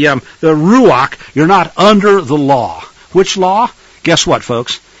by the Ruach, you're not under the law. Which law? Guess what,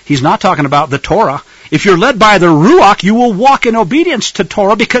 folks? He's not talking about the Torah. If you're led by the Ruach, you will walk in obedience to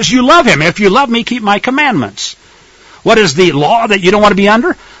Torah because you love him. If you love me, keep my commandments. What is the law that you don't want to be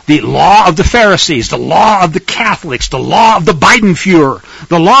under? The law of the Pharisees, the law of the Catholics, the law of the Bidenfuhrer,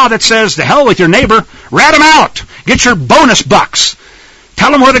 the law that says, to hell with your neighbor, rat him out, get your bonus bucks,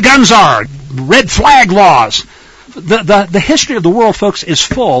 tell them where the guns are, red flag laws. The history of the world, folks, is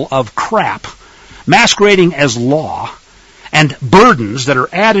full of crap masquerading as law and burdens that are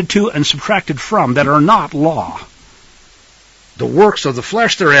added to and subtracted from that are not law. The works of the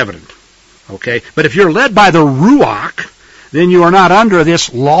flesh, they're evident. Okay? But if you're led by the Ruach, then you are not under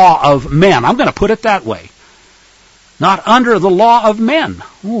this law of men. I'm going to put it that way. Not under the law of men.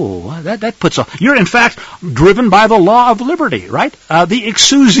 Ooh, that puts you're in fact driven by the law of liberty, right? The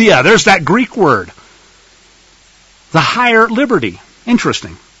exousia, there's that Greek word. The higher liberty.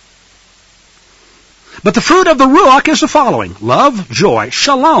 Interesting. But the fruit of the Ruach is the following: love, joy,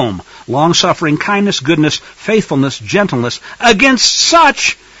 shalom, long-suffering, kindness, goodness, faithfulness, gentleness. Against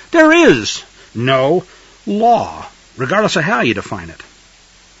such there is no law, regardless of how you define it.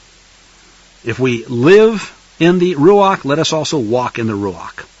 If we live in the Ruach, let us also walk in the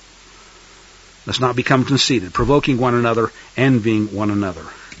Ruach. Let's not become conceited, provoking one another, envying one another.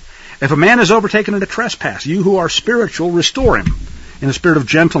 If a man is overtaken in a trespass, you who are spiritual, restore him in a spirit of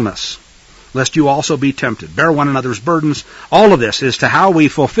gentleness, lest you also be tempted. Bear one another's burdens. All of this is to how we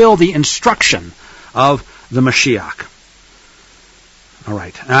fulfill the instruction of the Mashiach. All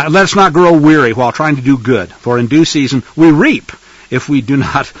right. Let us not grow weary while trying to do good, for in due season we reap if we do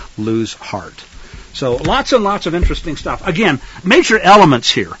not lose heart. So lots and lots of interesting stuff. Again, major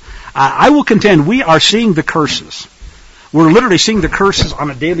elements here. I will contend we are seeing the curses. We're literally seeing the curses on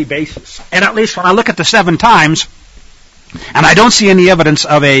a daily basis. And at least when I look at the 7 times, and I don't see any evidence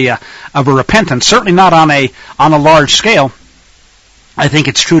of a repentance, certainly not on a large scale, I think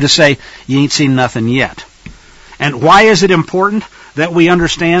it's true to say you ain't seen nothing yet. And why is it important that we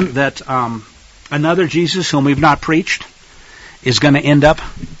understand that another Jesus whom we've not preached is going to end up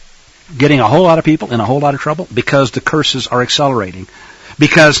getting a whole lot of people in a whole lot of trouble? Because the curses are accelerating.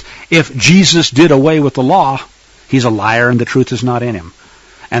 Because if Jesus did away with the law, he's a liar and the truth is not in him.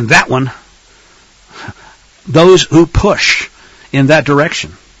 And that one, those who push in that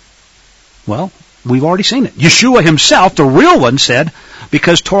direction, well, we've already seen it. Yeshua himself, the real one, said,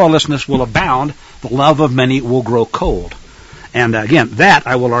 because Torahlessness will abound, the love of many will grow cold. And again, that,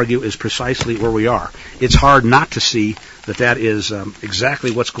 I will argue, is precisely where we are. It's hard not to see that is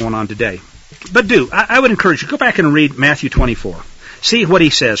exactly what's going on today. But I would encourage you, go back and read Matthew 24. See what he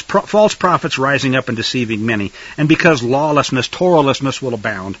says. False prophets rising up and deceiving many. And because lawlessness, Torahlessness will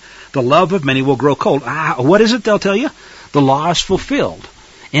abound, the love of many will grow cold. What is it they'll tell you? The law is fulfilled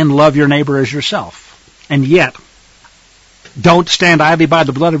in love your neighbor as yourself. And yet, don't stand idly by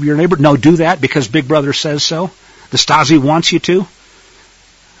the blood of your neighbor. No, do that because Big Brother says so. The Stasi wants you to.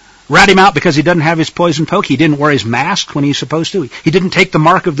 Rat him out because he doesn't have his poison poke. He didn't wear his mask when he's supposed to. He didn't take the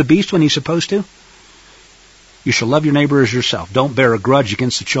mark of the beast when he's supposed to. You shall love your neighbor as yourself. Don't bear a grudge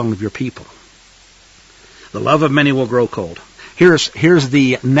against the children of your people. The love of many will grow cold. Here's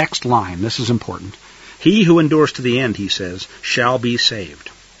the next line. This is important. He who endures to the end, he says, shall be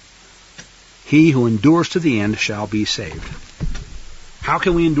saved. He who endures to the end shall be saved. How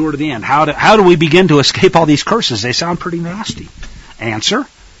can we endure to the end? How do we begin to escape all these curses? They sound pretty nasty. Answer,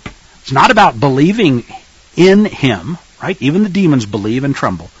 it's not about believing in Him, right? Even the demons believe and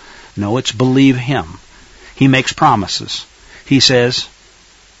tremble. No, it's believe Him. He makes promises. He says,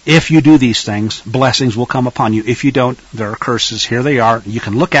 if you do these things, blessings will come upon you. If you don't, there are curses. Here they are. You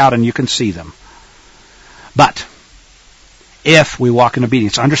can look out and you can see them. But if we walk in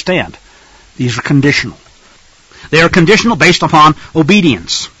obedience, understand, these are conditional. They are conditional based upon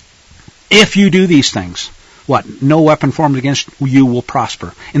obedience. If you do these things, what? No weapon formed against you will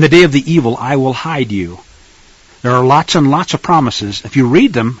prosper. In the day of the evil, I will hide you. There are lots and lots of promises. If you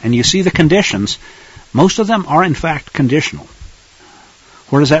read them and you see the conditions, most of them are in fact conditional.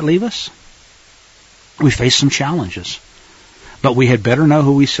 Where does that leave us? We face some challenges. But we had better know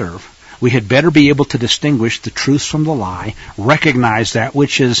who we serve. We had better be able to distinguish the truth from the lie, recognize that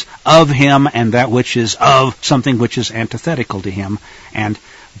which is of Him and that which is of something which is antithetical to Him, and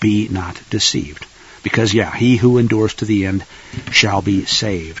be not deceived. Because, he who endures to the end shall be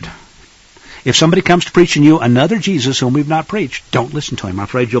saved. If somebody comes to preaching you another Jesus whom we've not preached, don't listen to him. I'm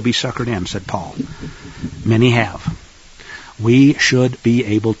afraid you'll be suckered in, said Paul. Many have. We should be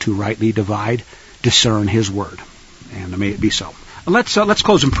able to rightly divide, discern His word. And may it be so. Let's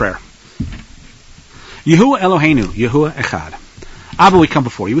close in prayer. Yahuwah Eloheinu, Yahuwah Echad. Abba, we come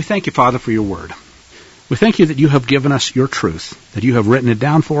before you. We thank you, Father, for your word. We thank you that you have given us your truth, that you have written it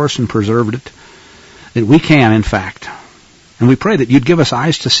down for us and preserved it, that we can, in fact, and we pray that you'd give us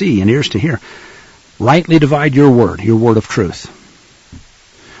eyes to see and ears to hear, rightly divide your word of truth.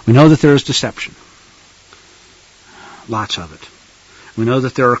 We know that there is deception. Lots of it. We know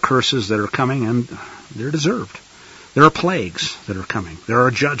that there are curses that are coming, and they're deserved. There are plagues that are coming. There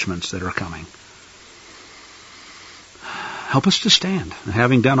are judgments that are coming. Help us to stand, and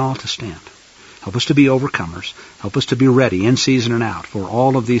having done all to stand. Help us to be overcomers. Help us to be ready in season and out for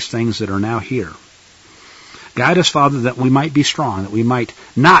all of these things that are now here. Guide us, Father, that we might be strong, that we might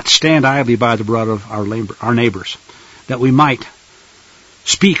not stand idly by the blood of our neighbors, that we might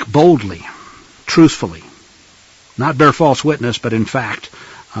speak boldly, truthfully, not bear false witness, but in fact,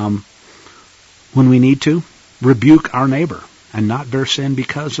 when we need to, rebuke our neighbor and not bear sin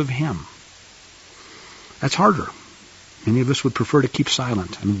because of him. That's harder. Many of us would prefer to keep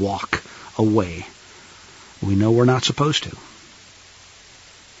silent and walk away. We know we're not supposed to.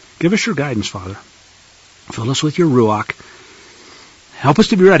 Give us your guidance, Father. Fill us with your Ruach. Help us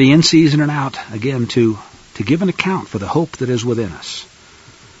to be ready in season and out, again, to give an account for the hope that is within us.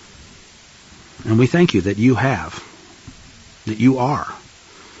 And we thank you that you are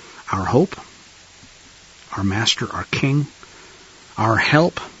our hope, our Master, our King, our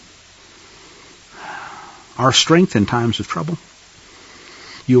help, our strength in times of trouble.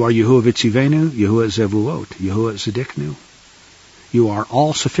 You are Yahuwah Vitzivenu, Yahuwah Zevuot, Yahuwah Zedeknu. You are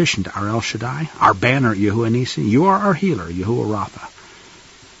all-sufficient, our El Shaddai, our banner, Yahuwah Nisi. You are our healer, Yahuwah Rapha.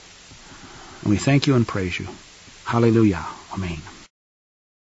 And we thank you and praise you. Hallelujah. Amen.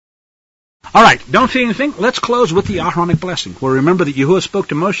 All right, don't say anything. Let's close with the Aharonic blessing. We'll remember that Yahuwah spoke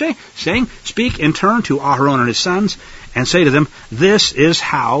to Moshe, saying, speak in turn to Aharon and his sons, and say to them, this is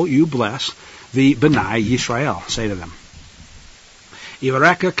how you bless the B'nai Yisrael. Say to them,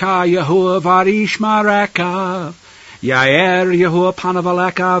 Yivarekaka Yahuwah Varishmareka, Yair Yahuwah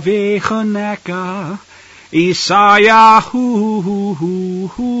Panavaleka Vechoneka, Isayahu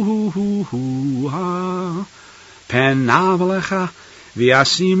Penavalecha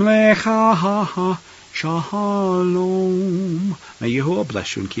V'yasim Lecha Shalom. May Yahuwah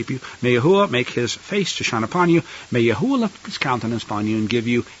bless you and keep you. May Yahuwah make His face to shine upon you. May Yahuwah lift up His countenance upon you and give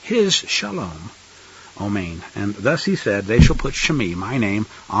you His Shalom. Amen. And thus He said, they shall put Shemi, my name,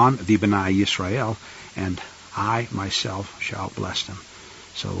 on the B'nai Yisrael, and I myself shall bless them.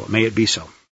 So may it be so.